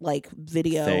like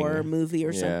video or movie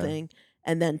or something,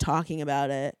 and then talking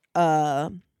about it.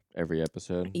 Every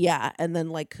episode. Yeah, and then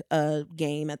like a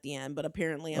game at the end. But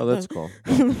apparently, that's cool.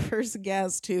 I'm the first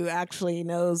guest who actually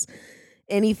knows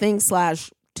anything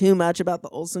 / too much about the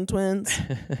Olsen twins.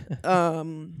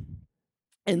 And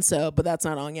so, but that's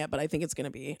not on yet. But I think it's gonna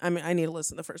be. I mean, I need to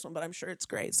listen to the first one, but I'm sure it's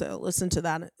great. So listen to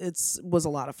that. Was a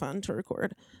lot of fun to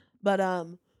record. But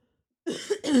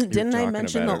didn't I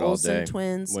mention the Olsen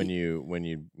twins when you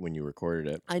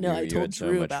recorded it? I know. I told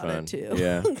Drew about it too.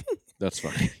 Yeah. That's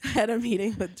funny. I had a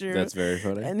meeting with Drew. That's very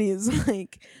funny. And he's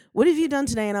like, "What have you done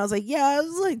today?" And I was like, "Yeah, I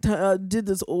was like, did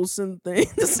this Olsen thing."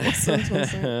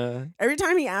 Every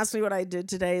time he asks me what I did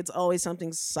today, it's always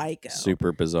something psycho,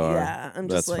 super bizarre. Yeah, I'm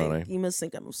just funny. You must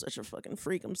think I'm such a fucking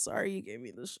freak. I'm sorry you gave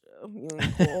me this show. You're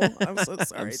cool. I'm so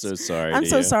sorry. I'm so sorry. I'm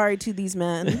so sorry to these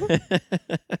men.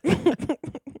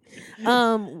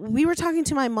 We were talking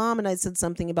to my mom, and I said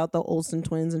something about the Olsen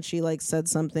twins, and she like said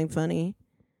something funny.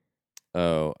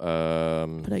 Oh,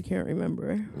 but I can't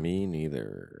remember. Me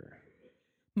neither.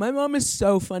 My mom is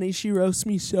so funny. She roasts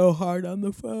me so hard on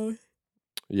the phone.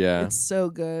 Yeah. It's so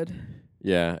good.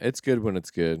 Yeah, it's good when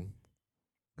it's good.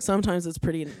 Sometimes it's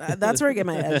pretty. That's where I get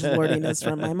my edgelordiness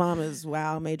from. My mom is,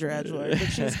 major edgelord, but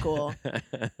she's cool.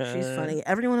 She's funny.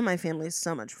 Everyone in my family is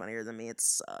so much funnier than me. It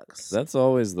sucks. That's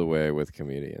always the way with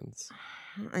comedians.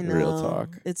 I know. Real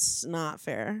talk. It's not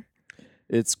fair.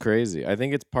 It's crazy. I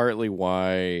think it's partly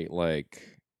why,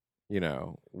 like,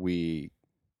 we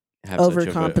have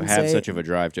such of a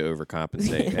drive to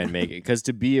overcompensate and make it, because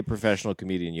to be a professional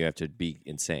comedian you have to be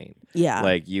insane. Yeah,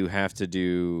 like you have to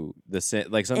do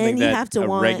like something that a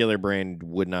regular brain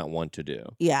would not want to do.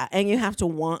 Yeah, and you have to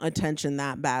want attention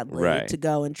that badly right. to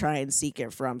go and try and seek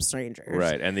it from strangers.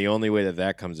 Right, and the only way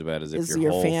that comes about is if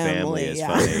your whole family is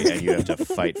funny and you have to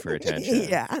fight for attention.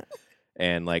 Yeah.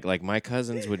 And like my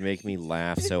cousins would make me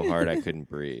laugh so hard I couldn't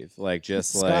breathe. Like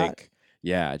just Scott.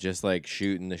 just like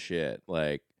shooting the shit.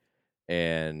 Like,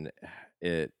 and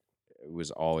it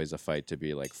was always a fight to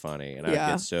be like funny, and I'd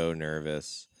get so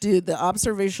nervous. Dude, the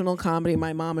observational comedy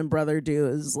my mom and brother do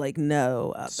is like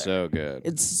so good.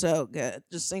 It's so good.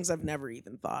 Just things I've never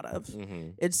even thought of. Mm-hmm.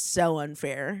 It's so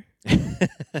unfair.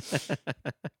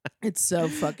 It's so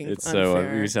fucking it's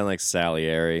unfair. So you sound like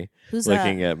Salieri. Who's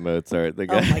looking that? at Mozart, the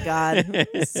guy. Oh my God.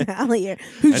 Salieri.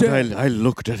 And I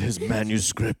looked at his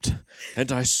manuscript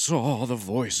and I saw the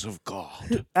voice of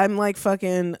God. I'm like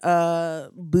fucking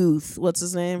Booth. What's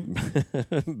his name?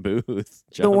 Booth.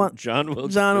 John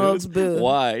Wilkes Booth.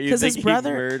 Why? You think his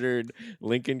brother he murdered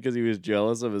Lincoln because he was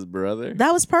jealous of his brother?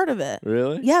 That was part of it.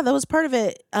 Really? Yeah, that was part of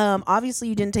it. Obviously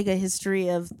you didn't take a history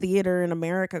of theater in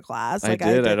America class. Like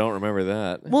I did. I don't remember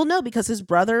that. Well, no, because his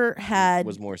brother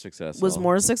was more successful.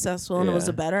 And was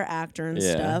a better actor and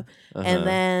stuff. And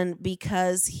then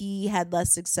because he had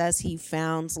less success, he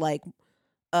found like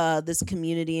this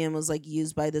community and was like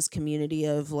used by this community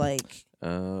of like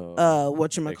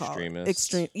whatchamacallit?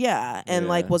 Extreme. Yeah. And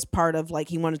like was part of like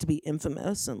he wanted to be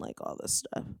infamous and like all this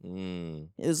stuff. It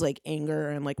was like anger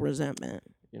and like resentment.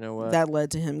 You know what? That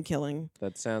led to him killing.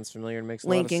 That sounds familiar and makes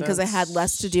Lincoln, because it had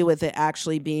less to do with it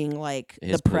actually being like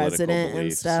his the president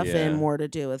beliefs, and stuff, and more to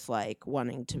do with like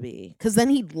wanting to be. Because then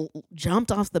he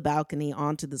jumped off the balcony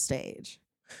onto the stage.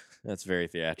 That's very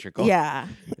theatrical. Yeah.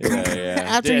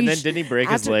 Yeah. Didn't he break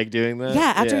his leg doing that?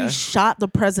 Yeah, after he shot the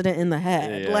president in the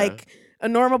head. Yeah. Like a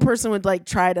normal person would like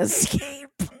try to escape,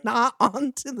 not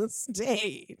onto the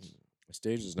stage. The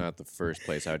stage is not the first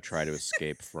place I would try to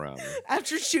escape from.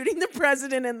 After shooting the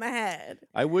president in the head.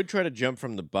 I would try to jump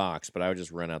from the box, but I would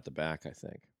just run out the back, I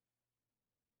think.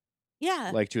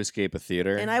 Yeah. Like to escape a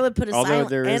theater. And I would put and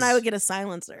I would get a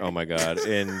silencer. Oh my God.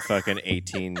 In fucking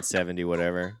 1870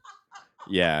 whatever.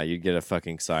 Yeah, you'd get a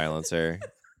fucking silencer.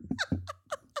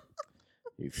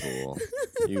 You fool.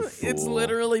 You fool. It's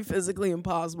literally physically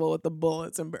impossible with the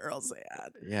bullets and barrels they had.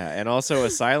 Yeah, and also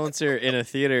a silencer in a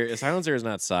theater, a silencer is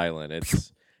not silent.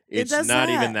 It's not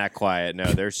even that quiet. No,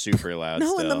 they're super loud.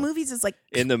 No, still. in the movies it's like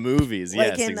in the movies,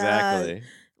 like yes, exactly.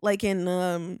 Like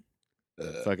in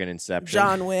fucking Inception.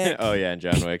 John Wick. Oh yeah, and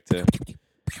John Wick too.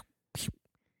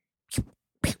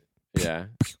 Yeah.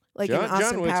 Like in Austin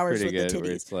John Wick's Powers pretty with good, the titties.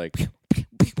 where it's like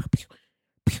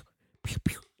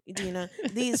Do you know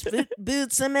these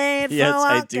boots are made for yes,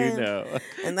 walking? I do know.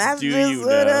 And that's do just you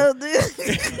what know? I'll do.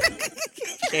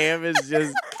 Cam is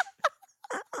just.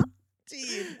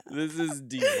 Dude. This is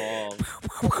devolved.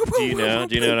 Do you know?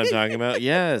 Do you know what I'm talking about?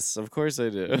 Yes, of course I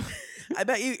do. I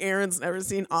bet you Aaron's never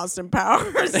seen Austin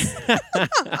Powers.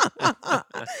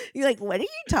 You're like, what are you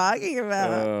talking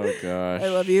about? Oh gosh. I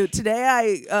love you.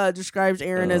 Today I described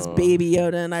Aaron as Baby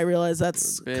Yoda, and I realize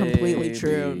that's completely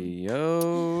true. Baby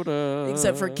Yoda.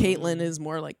 Except for Caitlyn is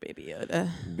more like Baby Yoda.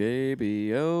 Baby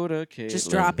Yoda, Caitlyn. Just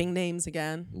dropping names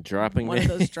again. Dropping one names.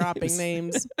 Of those dropping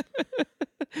names.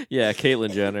 Yeah,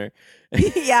 Caitlyn Jenner.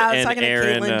 Yeah, I was talking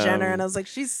Aaron, to Caitlyn Jenner, and I was like,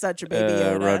 she's such a Baby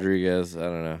Yoda. Rodriguez, I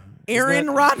don't know. Aaron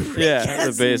Rodriguez. Yeah,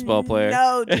 the baseball player.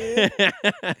 No,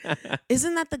 dude.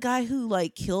 Isn't that the guy who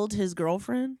like killed his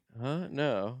girlfriend? Huh?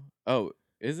 No. Oh,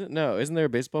 isn't there a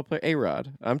baseball player?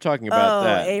 A-Rod. I'm talking about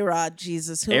that. A-Rod,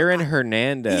 Jesus. Aaron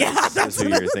Hernandez is who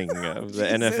you're thinking of. The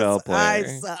NFL player. I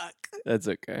suck. That's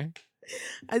okay.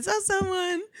 I saw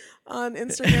someone on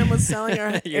Instagram was selling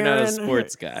our You're not a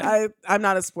sports guy. I'm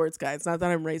not a sports guy. It's not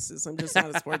that I'm racist. I'm just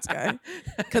not a sports guy.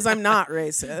 Because I'm not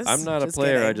racist. I'm not a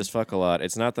player. Kidding. I just fuck a lot.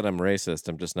 It's not that I'm racist.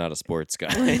 I'm just not a sports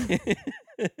guy.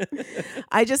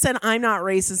 I just said I'm not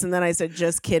racist, and then I said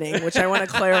just kidding, which I want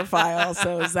to clarify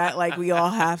also. Is that like we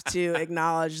all have to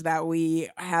acknowledge that we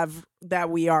are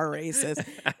racist,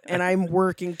 and I'm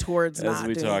working towards as not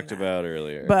we doing talked that. about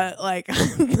earlier. But like,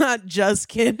 I'm not just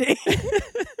kidding.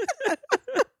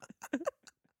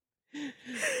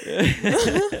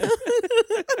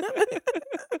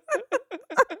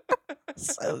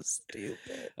 So stupid.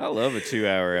 I love a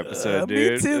 2-hour episode,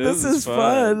 dude. Me too. This is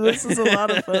fun. This is a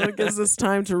lot of fun. It gives us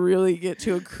time to really get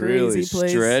to a crazy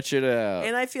place. Stretch it out.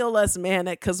 And I feel less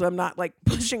manic because I'm not like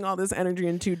pushing all this energy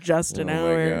into just an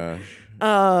hour. Oh my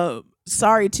gosh.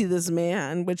 sorry to this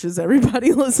man, which is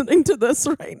everybody listening to this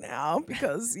right now,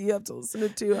 because you have to listen to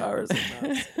 2 hours of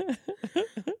this.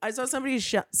 I saw somebody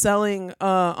selling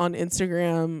on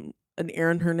Instagram an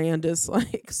Aaron Hernandez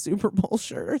like Super Bowl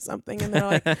shirt or something, and they're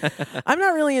like, I'm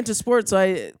not really into sports, so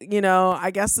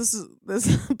I guess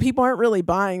this people aren't really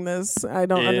buying this. I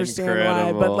don't understand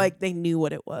why, but like they knew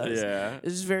what it was. Yeah,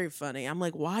 it's just very funny. I'm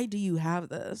like, why do you have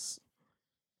this?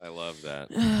 I love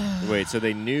that. Wait, so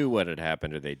they knew what had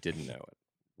happened, or they didn't know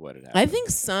what had happened? I think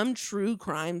some true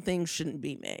crime things shouldn't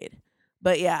be made,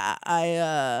 but yeah,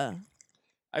 I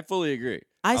fully agree.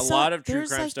 A lot of true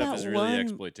crime stuff is really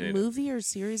exploitative. Movie or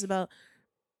series about,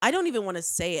 I don't even want to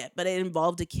say it, but it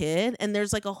involved a kid, and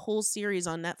there's like a whole series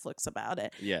on Netflix about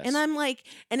it. Yes. And I'm like,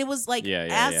 and it was like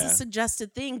a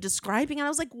suggested thing describing it. I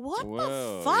was like, what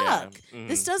the fuck? Yeah. Mm-hmm.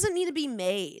 This doesn't need to be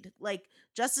made. Like,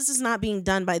 justice is not being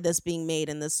done by this being made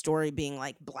and this story being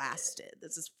like blasted.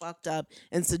 This is fucked up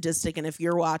and sadistic. And if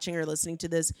you're watching or listening to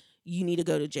this, you need to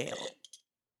go to jail.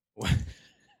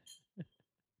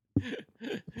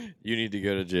 You need to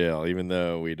go to jail, even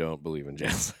though we don't believe in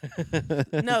jails.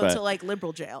 No, to like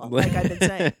liberal jail, like I've been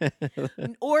saying.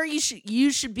 Or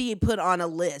you should be put on a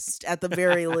list at the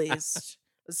very least,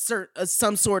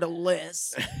 some sort of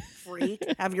list. Freak,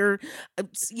 have your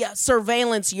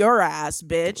surveillance your ass,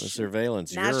 bitch.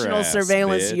 Surveillance national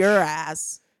surveillance bitch. Your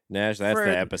ass. That's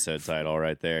the episode title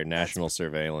right there. National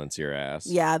surveillance your ass.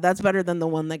 Yeah, that's better than the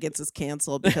one that gets us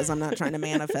canceled because I'm not trying to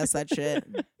manifest that shit.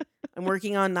 I'm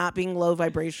working on not being low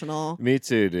vibrational. Me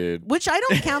too, dude. Which I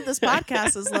don't count this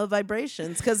podcast as low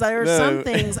vibrations because there are some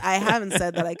things I haven't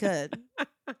said that I could.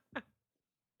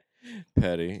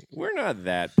 Petty. We're not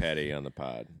that petty on the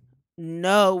pod.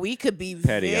 No, we could be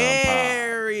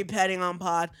very petty on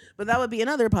pod. But that would be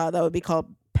another pod that would be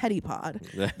called Petty Pod.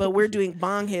 But we're doing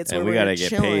bong hits and where we gotta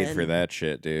get paid for that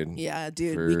shit, dude. Yeah,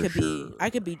 dude. I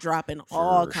could be dropping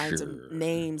all kinds of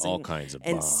names, all kinds of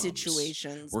and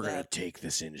situations. We're gonna take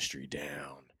this industry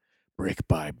down, brick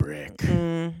by brick.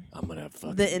 I'm gonna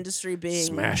fucking the industry being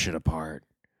smash it apart.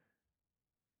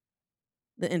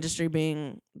 The industry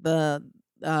being the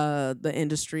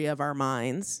industry of our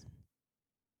minds.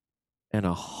 And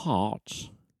a heart.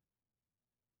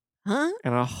 Huh?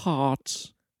 And a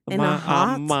heart.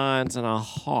 Our minds and our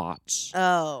hearts.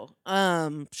 Oh,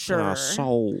 sure. And our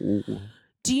soul.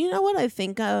 Do you know what I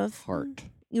think of? Heart.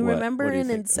 You remember in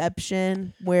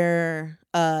Inception where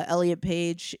Elliot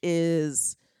Page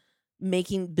is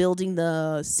building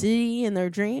the city in their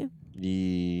dream?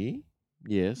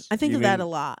 Yes. I think of that a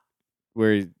lot.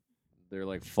 Where they're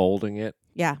like folding it?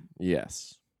 Yeah.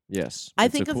 Yes. I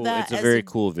think of that it's a very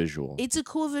cool visual. It's a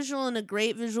cool visual and a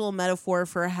great visual metaphor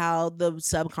for how the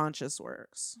subconscious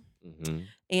works. Mm-hmm.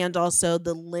 And also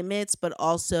the limits, but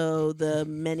also the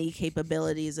many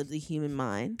capabilities of the human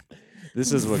mind.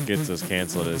 This is what gets us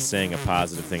canceled, is saying a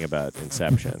positive thing about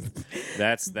Inception.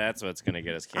 That's what's going to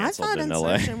get us canceled in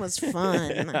LA. Inception was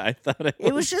fun. I thought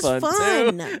it was just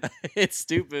fun. It's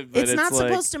stupid, but it's not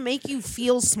supposed to make you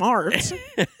feel smart.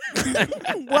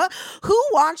 What? Who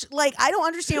watched? Like, I don't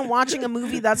understand watching a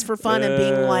movie that's for fun and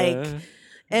being like,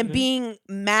 and being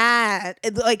mad,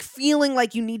 like feeling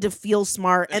like you need to feel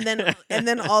smart, and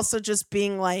then also just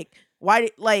being like,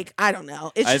 why? Like, I don't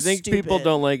know. It's just think stupid. People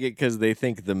don't like it because they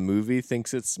think the movie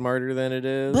thinks it's smarter than it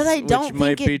is. But I don't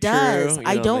think it does.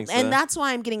 I don't, and that's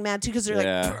why I'm getting mad too, because they're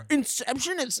like,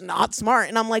 Inception is not smart,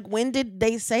 and I'm like, when did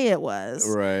they say it was?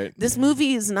 Right. This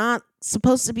movie is not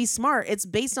supposed to be smart. It's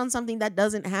based on something that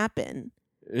doesn't happen.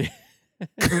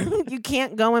 You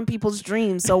can't go in people's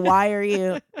dreams, so why are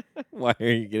you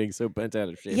getting so bent out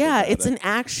of shape? Yeah, it's an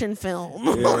action film.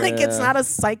 Like, it's not a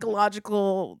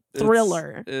psychological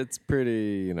thriller. It's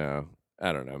pretty,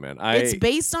 I don't know, man. It's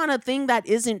based on a thing that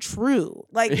isn't true.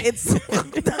 Like, it's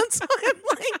that's why I'm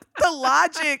like, the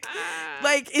logic,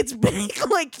 like, it's big,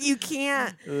 like, you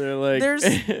can't. They're like,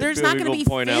 there's not going to be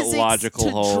point physics out logical to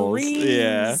holes. Dreams.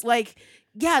 Yeah. Like,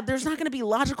 there's not going to be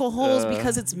logical holes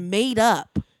because it's made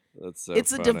up. That's so it's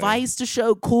funny. a device to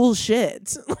show cool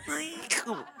shit.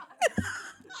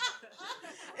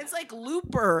 It's like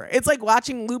Looper. It's like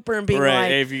watching Looper and being right,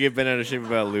 if you get bent out of shape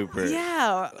about Looper.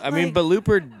 Yeah. I mean, but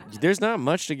Looper, there's not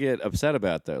much to get upset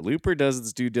about, though. Looper does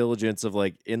its due diligence of,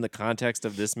 like, in the context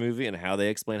of this movie and how they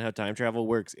explain how time travel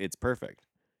works, it's perfect.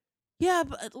 Yeah,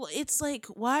 but it's like,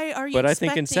 why are you But I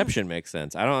think Inception makes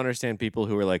sense. I don't understand people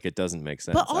who are like, it doesn't make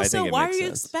sense. But also, I think why are you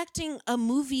sense. expecting a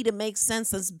movie to make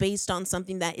sense that's based on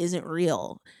something that isn't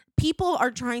real? People are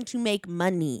trying to make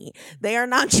money. They are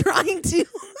not trying to...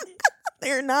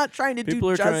 They're not trying to People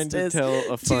do are trying justice to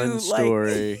tell a fun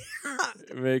story,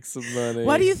 make some money.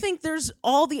 Why do you think there's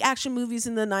all the action movies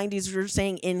in the 90s were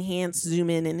saying enhance, zoom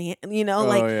in, and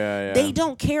they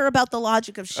don't care about the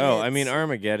logic of shit. Oh, I mean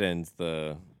Armageddon's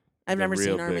I've never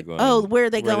seen Armageddon. Oh, where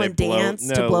they go and dance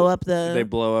to blow up the... They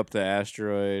blow up the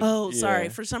asteroid. Oh, sorry.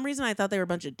 For some reason, I thought they were a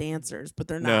bunch of dancers, but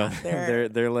they're not. No,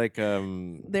 they're like...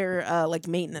 they're like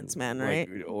maintenance men, right?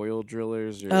 Like oil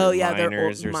drillers or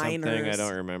miners or something. I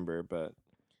don't remember, but...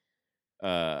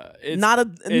 It's not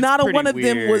a one of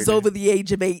them was over the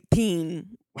age of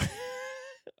 18.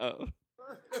 Oh.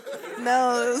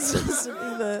 No, it was supposed to be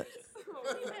the...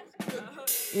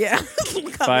 Yeah.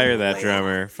 Fire that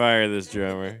drummer. Fire this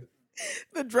drummer.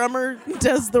 The drummer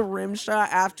does the rim shot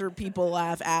after people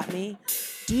laugh at me.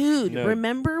 Dude,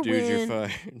 remember when... Dude, you're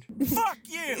fired. Fuck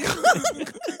you!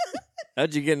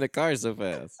 How'd you get in the car so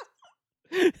fast?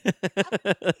 Yeah,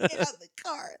 the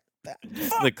car.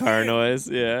 The car noise,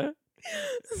 yeah.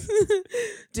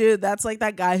 Dude, that's like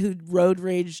that guy who road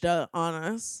raged on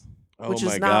us. Which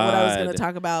is not what I was going to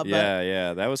talk about.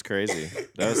 Yeah, that was crazy.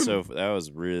 That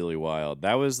was really wild.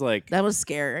 That was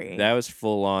scary. That was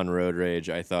full on road rage.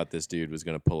 I thought this dude was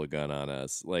going to pull a gun on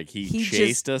us. Like he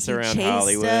chased us around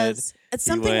Hollywood.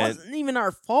 Something wasn't even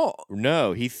our fault.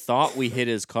 No, he thought we hit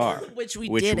his car, which we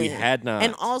had not.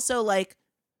 And also, like,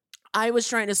 I was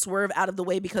trying to swerve out of the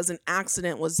way because an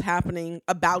accident was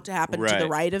about to happen to the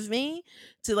right of me,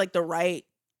 to like the right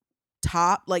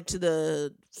top, like to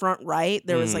the front right.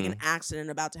 There was like an accident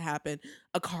about to happen.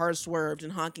 A car swerved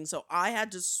and honking, so I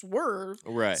had to swerve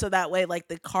so that way like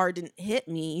the car didn't hit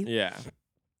me. Yeah.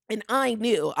 And I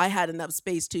knew I had enough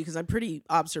space too, because I'm pretty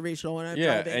observational when I'm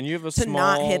driving. Yeah, and you have a to small,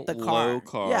 not hit the car. low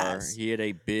car. Yes. He had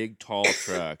a big, tall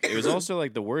truck. It was also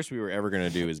like the worst we were ever gonna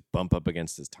do is bump up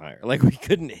against his tire. Like we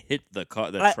couldn't hit the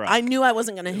truck. I knew I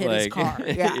wasn't gonna hit his car.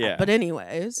 Yeah. Yeah. But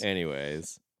anyways.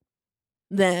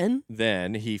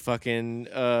 Then he fucking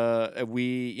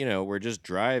we're just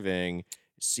driving.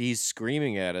 He's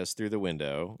screaming at us through the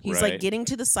window. He's like getting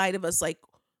to the side of us, like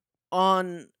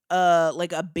on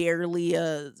like a barely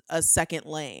a second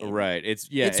lane. Right. It's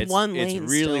one lane. It's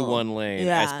really still. one lane.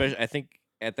 Yeah. Especially I think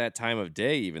at that time of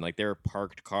day, even like there were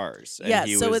parked cars. And yeah,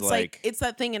 so it's like it's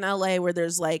that thing in LA where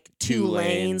there's like two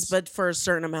lanes, but for a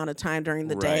certain amount of time during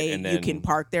the day, you can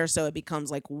park there, so it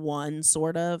becomes like one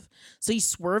sort of. So he's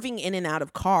swerving in and out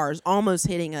of cars, almost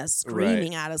hitting us,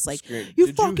 screaming at us like,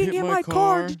 "You fucking hit my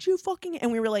car! Did you fucking?"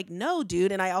 And we were like, "No,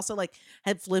 dude." And I also like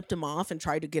had flipped him off and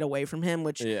tried to get away from him,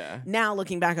 which now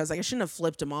looking back, I was like, I shouldn't have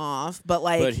flipped him off, but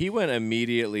like, but he went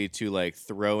immediately to like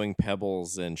throwing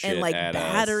pebbles and shit and like at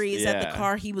batteries us. at the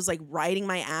car. He was like riding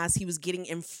my ass. He was getting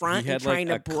in front and trying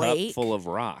to brake. Cup full of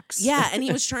rocks. Yeah, and he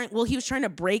was trying. Well, he was trying to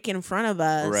brake in front of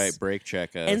us. Right, brake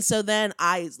check us. And so then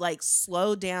I like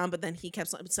slowed down, but then he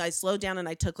kept. So I slowed down and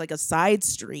I took like a side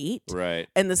street. Right.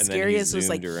 And the scariest was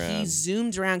like he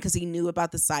zoomed around because he knew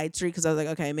about the side street. Because I was like,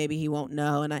 okay, maybe he won't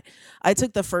know. And I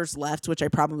took the first left, which I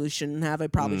probably shouldn't have. I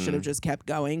probably should have just kept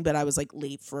going, but I was like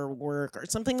late for work or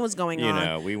something was going on. You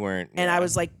know, we weren't. And I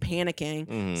was like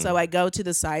panicking. So I go to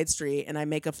the side street and I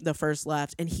make the first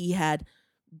left, and he had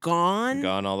gone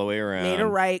all the way around, made a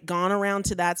right, gone around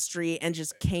to that street, and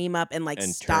just came up and like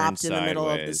stopped in the middle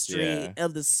of the street,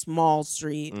 of the small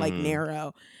street, like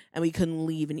narrow, and we couldn't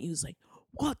leave. And he was like,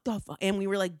 "What the fuck?" And we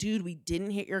were like, "Dude, we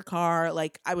didn't hit your car.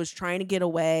 Like, I was trying to get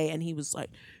away," and he was like,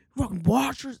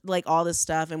 "Watch," like all this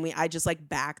stuff, and I just like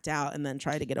backed out and then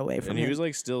tried to get away from him. And he was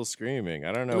like still screaming.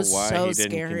 I don't know why he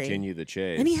didn't continue the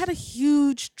chase. And he had a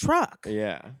huge truck.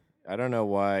 Yeah. I don't know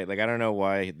why. Like, I don't know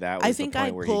why that was the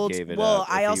point where he gave it up.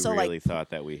 I also he really thought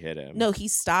that we hit him. No, he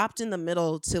stopped in the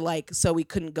middle to like so we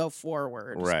couldn't go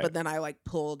forward. Right. But then I like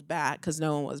pulled back because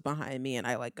no one was behind me, and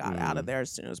I like got out of there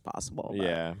as soon as possible.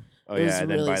 Yeah. Oh yeah. And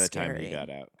then really by the scary. time he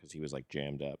got out, because he was like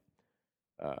jammed up.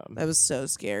 That was so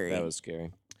scary. That was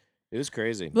scary. It was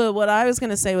crazy. But what I was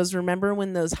going to say was, remember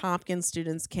when those Hopkins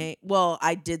students came? Well,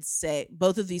 I did say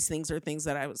both of these things are things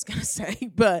that I was going to say,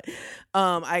 but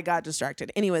I got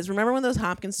distracted. Anyways, remember when those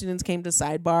Hopkins students came to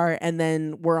Sidebar and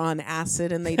then were on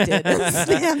acid and they did a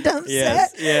stand-up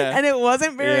set? Yeah. And it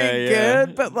wasn't very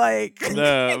good, but like...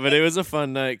 No, but it was a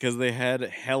fun night because they had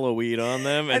hella weed on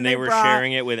them and they were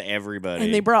sharing it with everybody.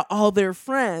 And they brought all their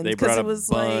friends. They brought it was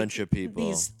a bunch of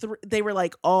people. They were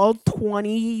like all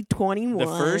 20, 21. The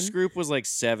first group was like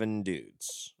 7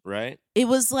 dudes, right? It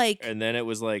was like, and then it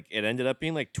was like, it ended up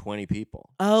being like 20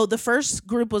 people. Oh, the first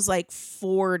group was like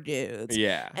 4 dudes.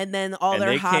 Yeah. And then all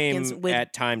their Hopkins came with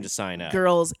at time to sign up.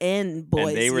 Girls and boys.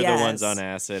 And they were the ones on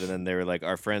acid, and then they were like,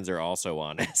 our friends are also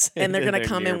on acid. And they're going to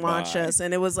come and watch us.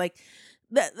 And it was like,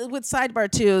 with Sidebar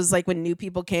too, it was like when new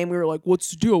people came, we were like,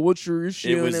 "What's the deal? What's your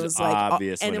issue?" And it was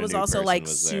obvious, and it was also like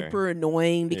super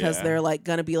annoying because they're like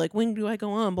gonna be like, "When do I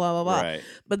go on?" Blah blah blah. Right.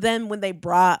 But then when they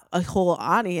brought a whole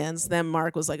audience, then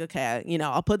Mark was like, "Okay,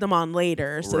 I'll put them on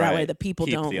later, so that way the people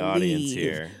Keep don't the audience leave.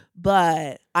 Here.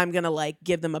 But I'm gonna like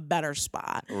give them a better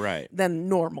spot, than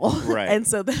normal, right? And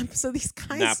so these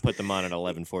guys not put them on at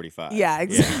 11:45. Yeah,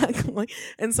 exactly.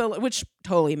 And so, which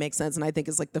totally makes sense, and I think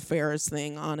is like the fairest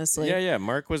thing, honestly. Yeah.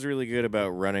 Mark was really good about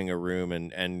running a room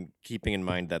and keeping in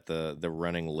mind that the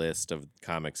running list of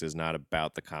comics is not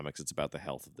about the comics; it's about the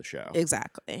health of the show.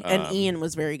 Exactly. And Ian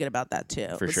was very good about that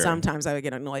too. For sure. Sometimes I would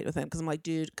get annoyed with him because I'm like,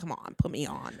 dude, come on, put me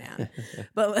on, man.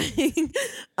 But like,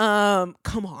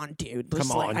 come on, dude.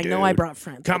 Come on, I dude. know I brought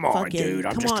friends. Come on, dude.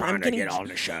 I'm just trying to get on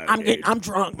the show. I'm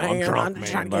drunk, man. I'm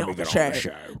trying to get on the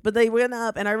show. But they went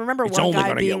up, and I remember one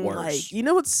guy being like, "You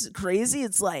know what's crazy?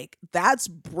 It's like that's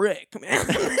brick, man."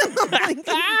 Like,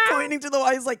 pointing to the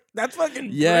wall, he's like, "That's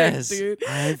fucking brick, dude."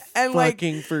 I and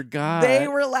fucking like, forgot. They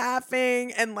were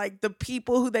laughing, and like the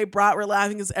people who they brought were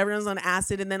laughing because everyone's on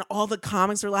acid, and then all the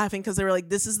comics were laughing because they were like,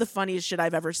 "This is the funniest shit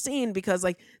I've ever seen." Because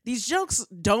like these jokes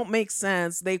don't make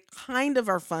sense. They kind of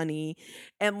are funny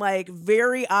and like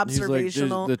very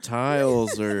observational. Like, the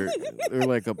tiles are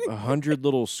like 100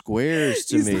 little squares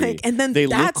to me. Like, and then they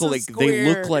that's look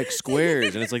like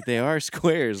squares, and it's like they are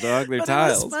squares, dog. They're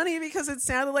tiles. It was funny because it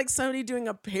sounded like somebody doing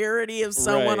a parody of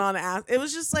someone on acid. It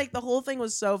was just like the whole thing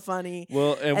was so funny.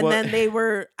 Well, and then they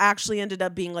were actually ended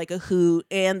up being like a hoot,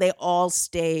 and they all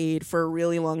stayed for a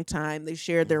really long time. They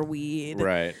shared their weed,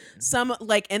 right? Some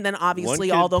like, and then obviously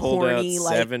one kid all the pulled horny out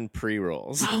like 7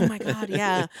 pre-rolls. Oh my god,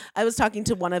 yeah. I was talking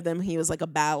to one of them. He was like a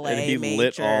ballet and he major,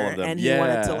 lit all of them. And he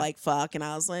wanted to like fuck, and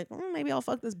I was like, maybe I'll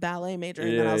fuck this ballet major.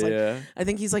 And then I was like, I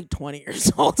think he's like 20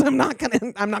 years old. I'm not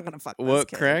gonna fuck. What this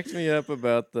kid. cracked me up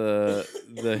about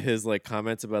his like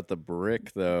comments about the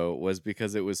brick though was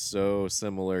because it was so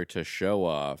similar to Show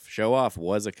Off. Show Off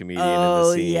was a comedian in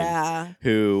the scene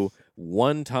who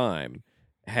one time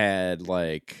had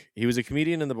like he was a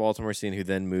comedian in the Baltimore scene who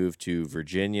then moved to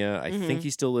Virginia. I think he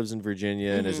still lives in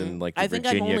Virginia and is in like the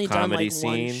Virginia comedy scene.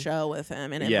 I've only done like one show with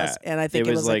him, and I think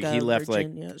it was like he left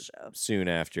Virginia like show. Soon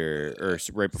after or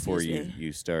right before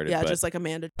you started. Yeah, but, just like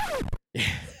Amanda.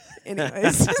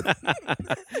 Anyways,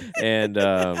 and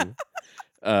never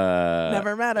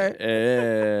met her.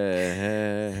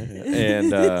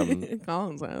 And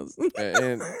Colin's house.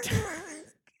 And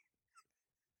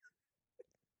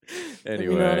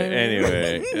Anyway,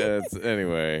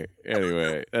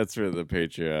 that's for the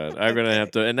Patreon. I'm gonna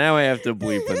have to, and now I have to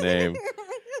bleep a name.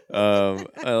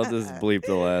 I'll just bleep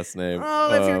the last name.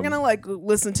 Oh, if you're gonna like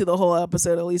listen to the whole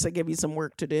episode, at least I give you some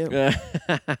work to do.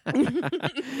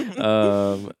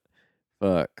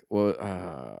 Fuck.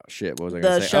 Well, shit. What was I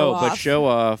gonna say? But Show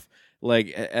Off.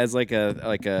 Like as like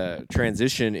a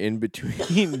transition in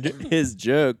between his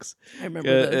jokes. I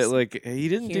remember this. Like he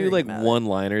didn't do like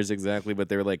one-liners exactly, but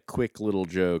they were like quick little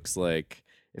jokes. Like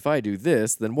if I do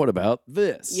this, then what about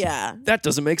this? Yeah, that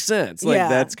doesn't make sense. Like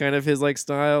that's kind of his like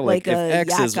style. Like if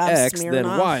X is X, then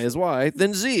Y is Y,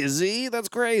 then Z is Z. That's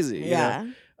crazy. Yeah.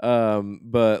 You know?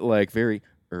 But like very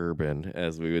urban,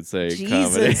 as we would say,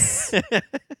 Jesus. comedy.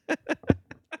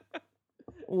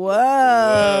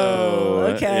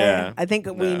 Whoa. Okay. Yeah. I think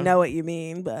we know what you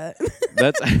mean, but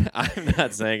that's I'm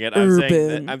not saying it.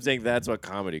 I'm saying that's what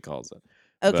comedy calls it.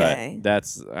 Okay. But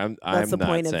that's I'm the not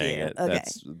point saying of view. it. Okay.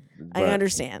 I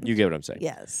understand. You get what I'm saying.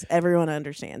 Yes. Everyone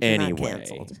understands. You're anyway, not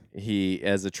canceled. He,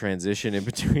 as a transition in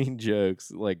between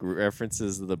jokes, like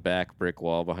references the back brick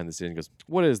wall behind the scene and goes,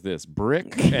 "What is this,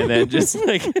 brick?" And then just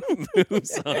like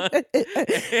moves on.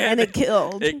 And it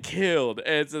killed. It killed.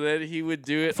 And so then he would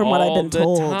do it from all what I've been the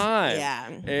told. time. Yeah.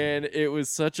 And it was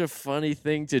such a funny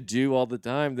thing to do all the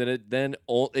time that it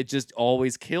just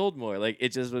always killed more. Like it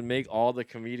just would make all the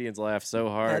comedians laugh so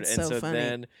hard. That's and so funny.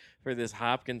 Then for this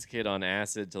Hopkins kid on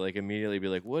acid to like immediately be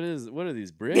like, what are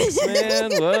these bricks,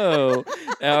 man? Whoa.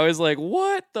 And I was like,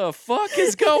 what the fuck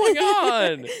is going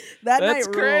on? That's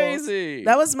crazy.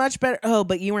 That was much better. Oh,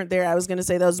 but you weren't there. I was going to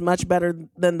say that was much better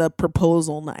than the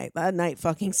proposal night. That night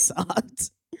fucking sucked.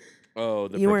 Oh,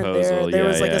 the you proposal. Weren't there. There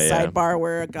was like a yeah. sidebar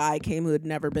where a guy came who had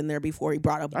never been there before. He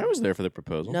brought up. I was there for the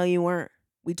proposal. No, you weren't.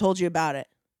 We told you about it.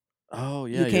 Oh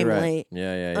yeah, you came right. late.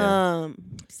 Yeah.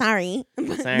 Sorry.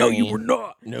 No, you were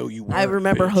not. No, you weren't. I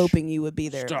remember bitch. hoping you would be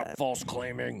there. Stop false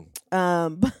claiming.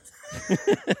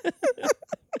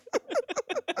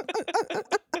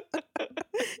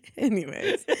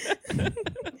 Anyways.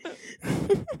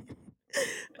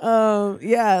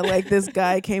 Yeah, like this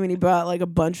guy came and he brought like a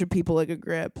bunch of people like a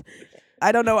grip.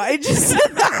 I don't know. I just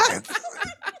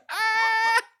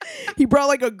brought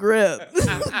like a grip.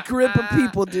 Grip of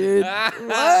people, dude.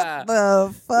 What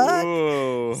the fuck?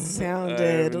 Whoa.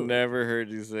 Sounded. I've never heard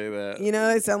you say that. You know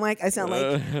what I sound like? I sound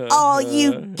like all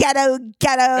you ghetto,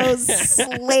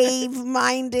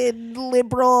 slave-minded,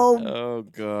 liberal. Oh,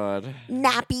 God.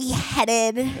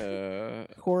 Nappy-headed.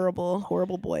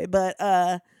 Horrible boy. But,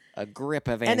 a grip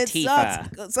of Antifa. And it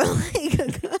sucks. So like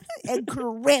a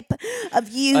grip of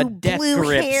you a death blue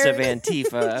grips haired of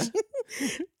Antifa.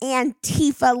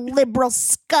 Antifa liberal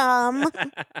scum.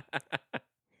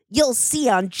 You'll see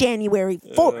on January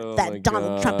 4th that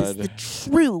Donald Trump is the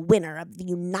true winner of the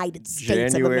United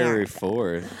States of America. January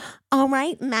 4th. All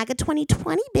right, MAGA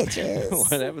 2020 bitches.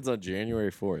 What happens on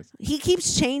January 4th? He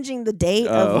keeps changing the date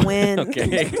of when.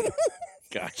 Okay.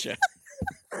 Gotcha.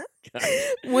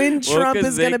 When Trump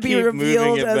is going to be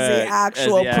revealed as the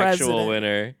actual president.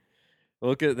 Winner.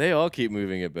 Look, they all keep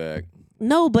moving it back.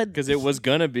 No, but because it was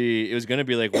gonna be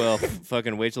like, well,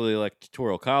 fucking wait till the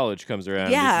electoral college comes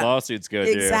around. Yeah, and these lawsuits go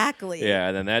through. Exactly. Yeah,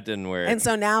 and then that didn't work. And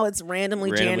so now it's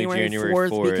randomly January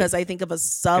 4th because I think of a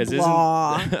sub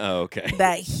law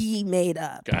that he made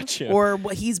up. Gotcha. Or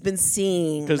what he's been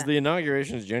seeing. Because the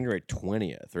inauguration is January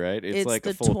 20th, right? It's like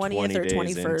the a full 20th or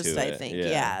 21st, I think.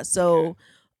 Yeah. So.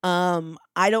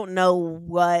 I don't know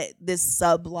what this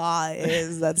sub law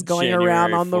is that's going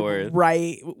around on the 4th.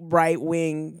 right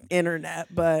wing internet,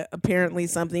 but apparently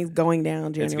something's going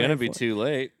down January. It's gonna be too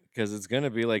late because it's gonna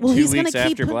be like 2 weeks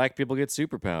after black people get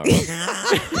superpowers.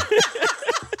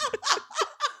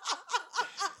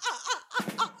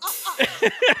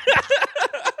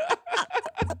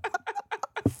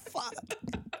 Fuck.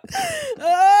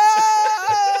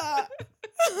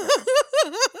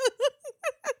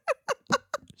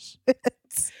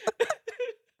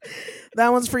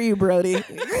 That one's for you, Brody.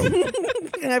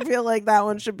 I feel like that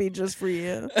one should be just for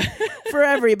you. For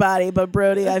everybody, but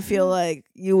Brody, I feel like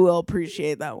you will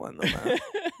appreciate that one the most.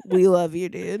 We love you,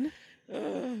 dude.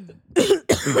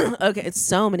 Okay, it's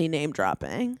so many name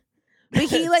dropping. But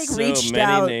he reached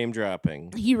out. Name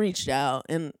dropping. He reached out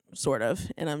and sort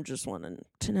of, and I'm just wanting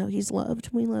to know he's loved.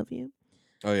 We love you.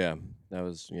 Oh yeah. That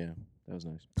was nice.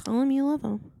 Tell him you love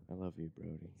him. I love you,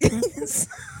 Brody.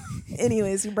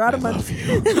 Anyways, he brought a bunch.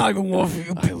 I love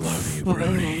you. I love you,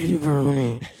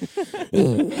 Brody.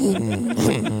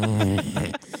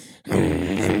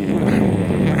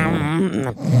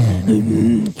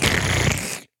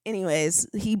 Anyways,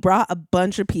 he brought a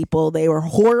bunch of people. They were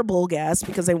horrible guests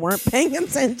because they weren't paying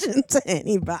attention to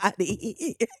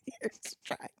anybody. You're just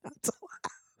trying not to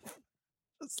laugh.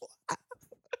 Just laugh.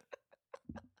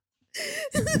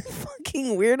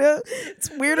 Fucking weirdo.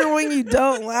 It's weirder when you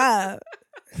don't laugh.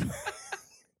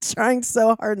 Trying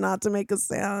so hard not to make a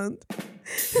sound.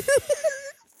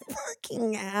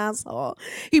 Fucking asshole.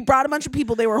 He brought a bunch of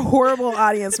people. They were horrible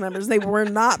audience members. They were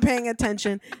not paying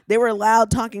attention. They were loud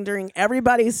talking during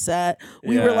everybody's set.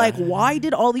 We were like, why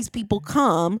did all these people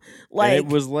come? Like, and it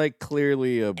was like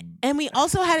clearly a. And we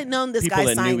also hadn't known this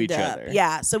guy signed up. Other.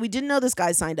 Yeah, so we didn't know this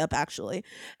guy signed up actually.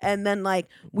 And then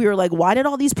we were like, why did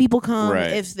all these people come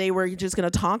if they were just gonna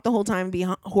talk the whole time and be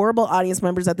horrible audience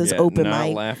members at this open mic?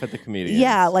 Not laugh at the comedians.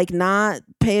 Yeah, not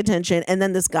pay attention. And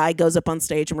then this guy goes up on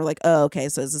stage and we're like, oh, okay,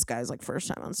 so this guy's first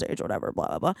time on stage or whatever, blah,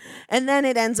 blah, blah. And then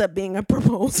it ends up being a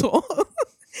proposal.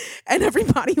 And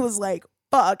everybody was like,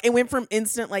 fuck. It went from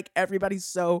instant, everybody's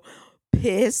so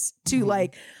pissed to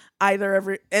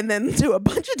and then to a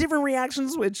bunch of different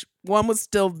reactions, which one was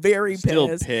still very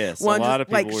pissed. One a lot of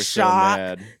people were shocked, so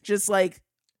mad. Just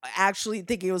actually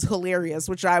thinking it was hilarious,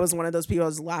 which I was one of those people. I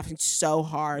was laughing so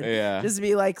hard. Yeah. Just to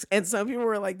be and some people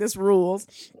were like, this rules,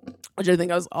 which I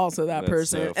think I was also that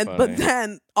person. So but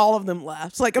then all of them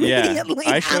left. Immediately.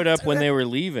 I showed up when they were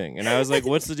leaving and I was like,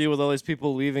 what's the deal with all these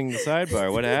people leaving the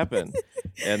sidebar? What happened?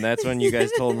 And that's when you guys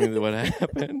told me what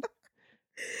happened.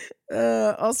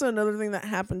 Also, another thing that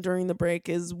happened during the break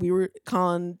is we were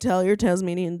calling Tell Your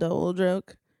Tasmanian Devil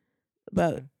joke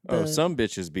about some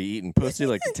bitches be eating pussy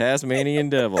like the Tasmanian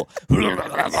devil. And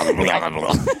I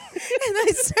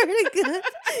started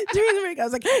during the break. I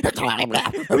was like,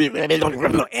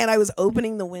 and I was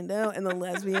opening the window, and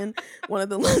one of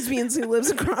the lesbians who lives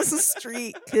across the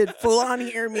street, could full on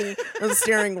hear me and was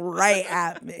staring right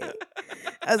at me.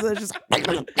 As I was just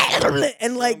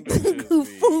and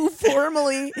who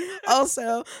formally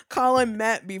also Colin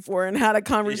met before and had a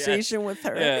conversation with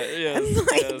her. And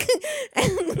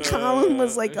Colin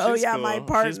was like, oh yeah, cool. My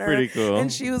partner. She's pretty cool. And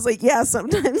she was like, yeah,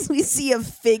 sometimes we see a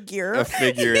figure. A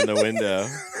figure in the window.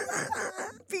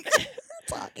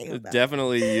 talking about?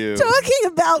 Definitely you. Talking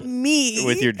about me.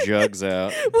 With your jugs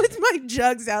out. With my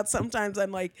jugs out. Sometimes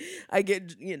I'm like, I get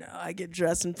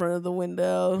dressed in front of the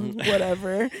window,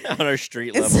 whatever. On our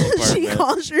street level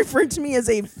apartment. She referred to me as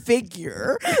a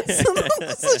figure.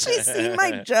 So she's seen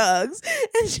my jugs,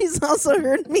 and she's also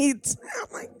heard me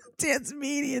dance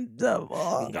median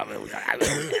double.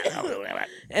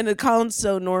 And it sounds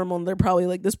so normal, and they're probably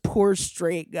like, this poor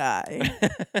straight guy.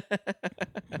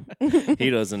 He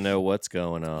doesn't know what's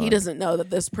going on. He doesn't know that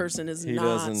this person is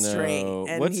not straight.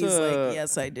 And he's like,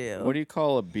 yes, I do. What do you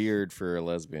call a beard for a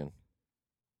lesbian?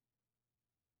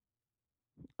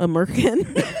 A merkin.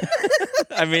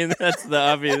 I mean, that's the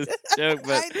obvious joke,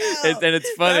 but and it's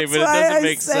funny, that's but it doesn't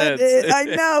make sense. I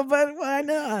know, but why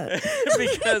not?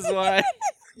 Because why?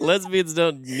 Lesbians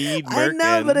don't need merkins.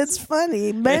 I know, but it's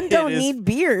funny. Men don't need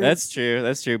beards. That's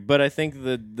true. But I think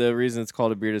the reason it's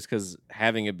called a beard is because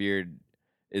having a beard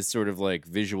is sort of like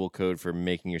visual code for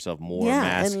making yourself more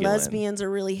masculine. And lesbians are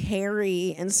really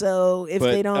hairy, and so if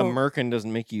but they don't, a merkin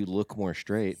doesn't make you look more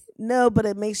straight. No, but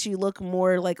it makes you look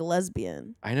more like a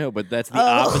lesbian. I know, but that's the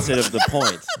opposite of the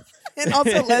point. And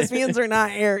also, lesbians are not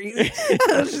hairy.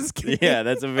 I was just kidding. Yeah,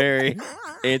 that's a very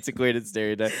antiquated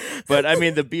stereotype. But I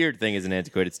mean, the beard thing is an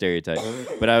antiquated stereotype.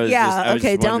 But I was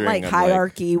don't like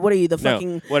hierarchy. What are you, the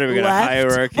fucking what are we gonna left?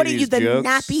 hierarchy? What are you, the jokes?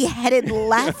 nappy-headed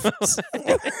left?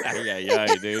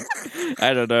 yeah, dude.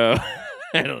 I don't know.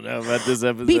 I don't know about this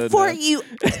episode. Before you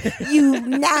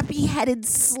nappy-headed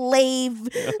slave.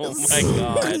 Oh my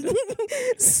God.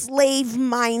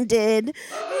 Slave-minded.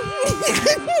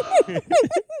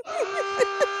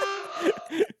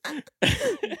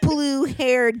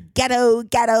 Blue-haired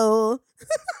ghetto.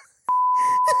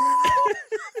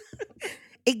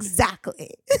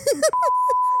 Exactly.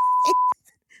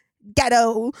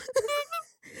 Ghetto.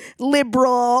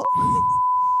 Liberal.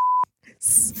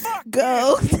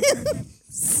 Go.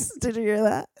 Did you hear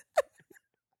that?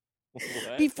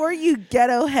 What? Before you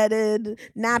ghetto-headed,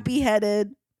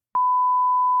 nappy-headed.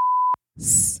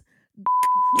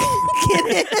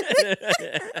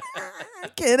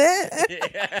 Get it?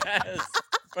 Yes.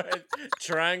 But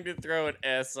trying to throw an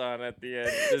S on at the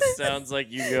end just sounds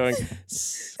like you going.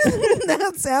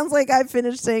 That sounds like I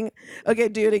finished saying. Okay,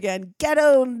 do it again.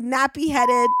 Ghetto,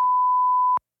 nappy-headed.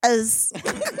 As.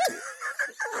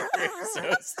 You're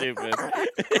so stupid.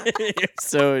 You're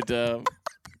so dumb.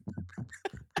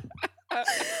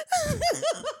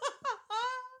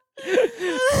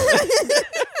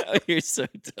 Oh, you're so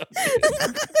dumb.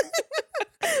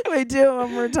 Wait, do it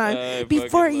one more time.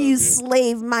 Before you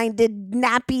slave-minded,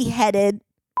 nappy-headed.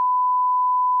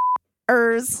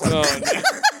 Oh, no.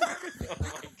 Oh,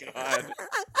 my God.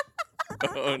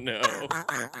 Oh, no.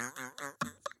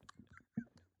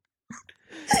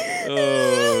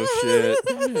 Oh,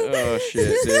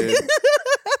 shit, dude.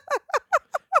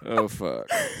 Oh, fuck.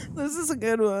 This is a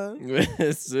good one.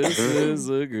 This is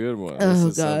a good one. Oh, this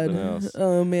is God. Else.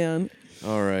 Oh, man.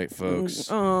 All right,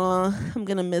 folks. I'm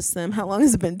going to miss them. How long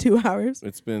has it been? 2 hours?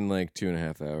 It's been like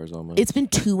 2.5 hours almost. It's been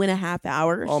 2.5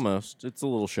 hours? Almost. It's a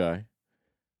little shy.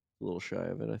 A little shy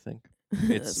of it, I think.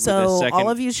 So all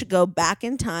of you should go back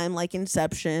in time like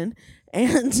Inception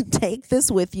and take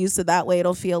this with you so that way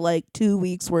it'll feel like 2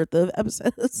 weeks worth of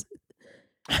episodes.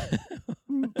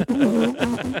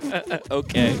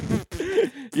 Okay.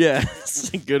 Yeah,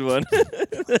 it's a good one.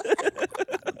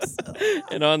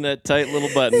 And on that tight little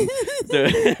button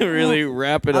to really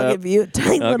wrap it up. I'll give you a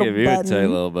tight little button. I'll give you a tight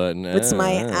little button. It's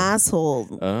my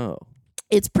asshole. Oh.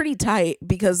 It's pretty tight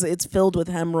because it's filled with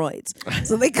hemorrhoids.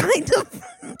 So they kind of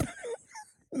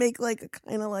make like a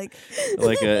kind of like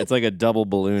it's like a double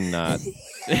balloon knot.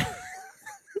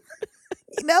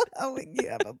 You know how when you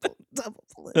have a double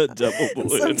balloon? A double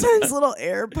balloon. Sometimes little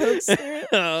air pokes through it.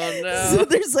 Oh, no. So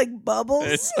there's like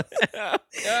bubbles. Oh,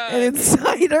 and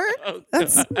inside her. Oh,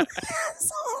 that's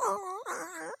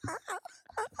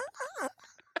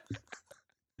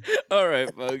all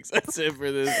right, folks. That's it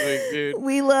for this week, dude.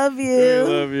 We love you. We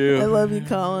love you. I love you,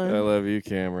 Colin. I love you,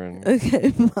 Cameron. Okay,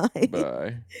 bye.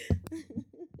 Bye.